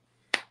specific,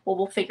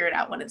 we'll figure it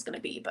out when it's going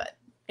to be, but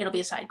it'll be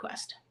a side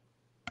quest.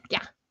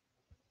 Yeah.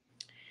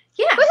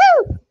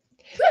 Woohoo!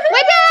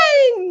 We're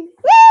done!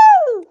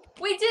 Woo!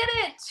 We did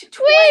it!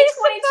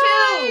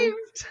 2022!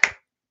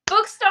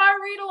 BookStara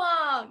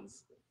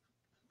Readalongs!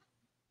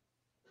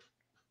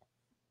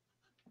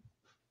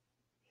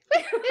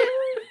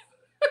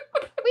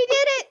 We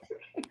did it!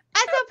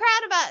 I'm so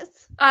proud of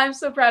us. I'm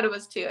so proud of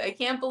us too. I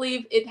can't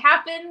believe it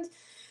happened.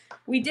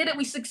 We did it.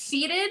 We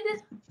succeeded.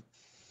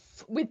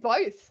 With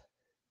both.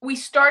 We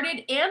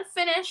started and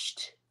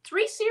finished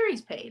 3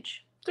 series,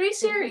 Paige. 3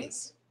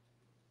 series.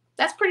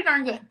 That's pretty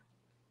darn good.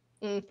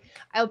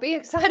 I'll be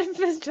excited if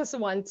it's just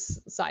one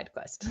side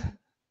quest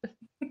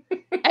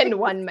and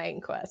one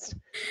main quest.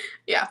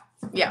 Yeah.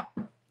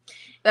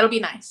 That'll be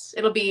nice.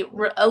 It'll be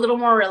a little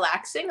more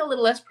relaxing, a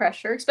little less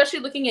pressure, especially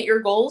looking at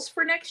your goals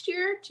for next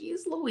year.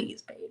 Jeez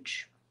Louise,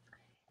 Paige.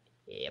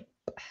 Yep.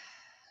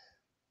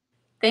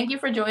 Thank you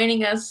for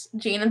joining us,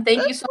 Jean, and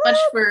thank you so much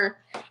for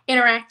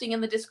interacting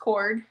in the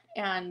Discord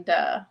and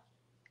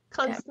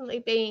constantly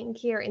being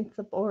here and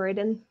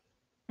supporting.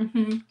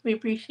 We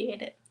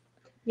appreciate it.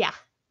 Yeah.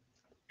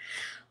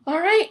 All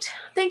right.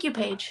 Thank you,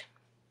 Paige.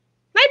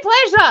 My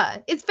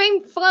pleasure. It's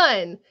been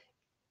fun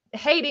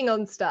hating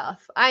on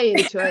stuff. I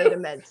enjoy it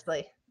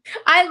immensely.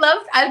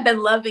 I've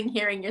been loving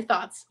hearing your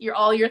thoughts,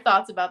 all your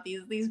thoughts about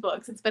these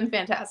books. It's been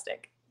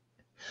fantastic.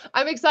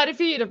 I'm excited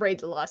for you to read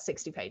the last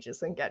 60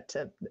 pages and get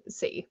to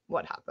see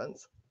what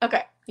happens.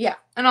 Okay, yeah.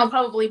 And I'll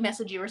probably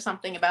message you or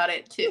something about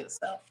it too.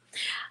 So,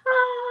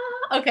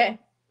 okay.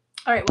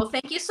 All right. Well,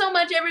 thank you so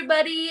much,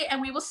 everybody.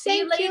 And we will see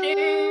you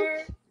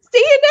later. See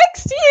you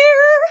next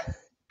year.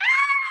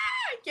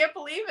 I can't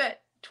believe it.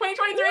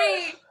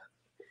 2023.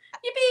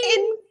 Yippee.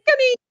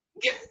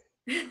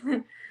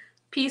 Incoming.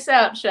 Peace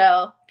out,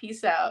 Shell.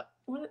 Peace out.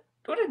 What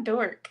a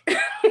dork.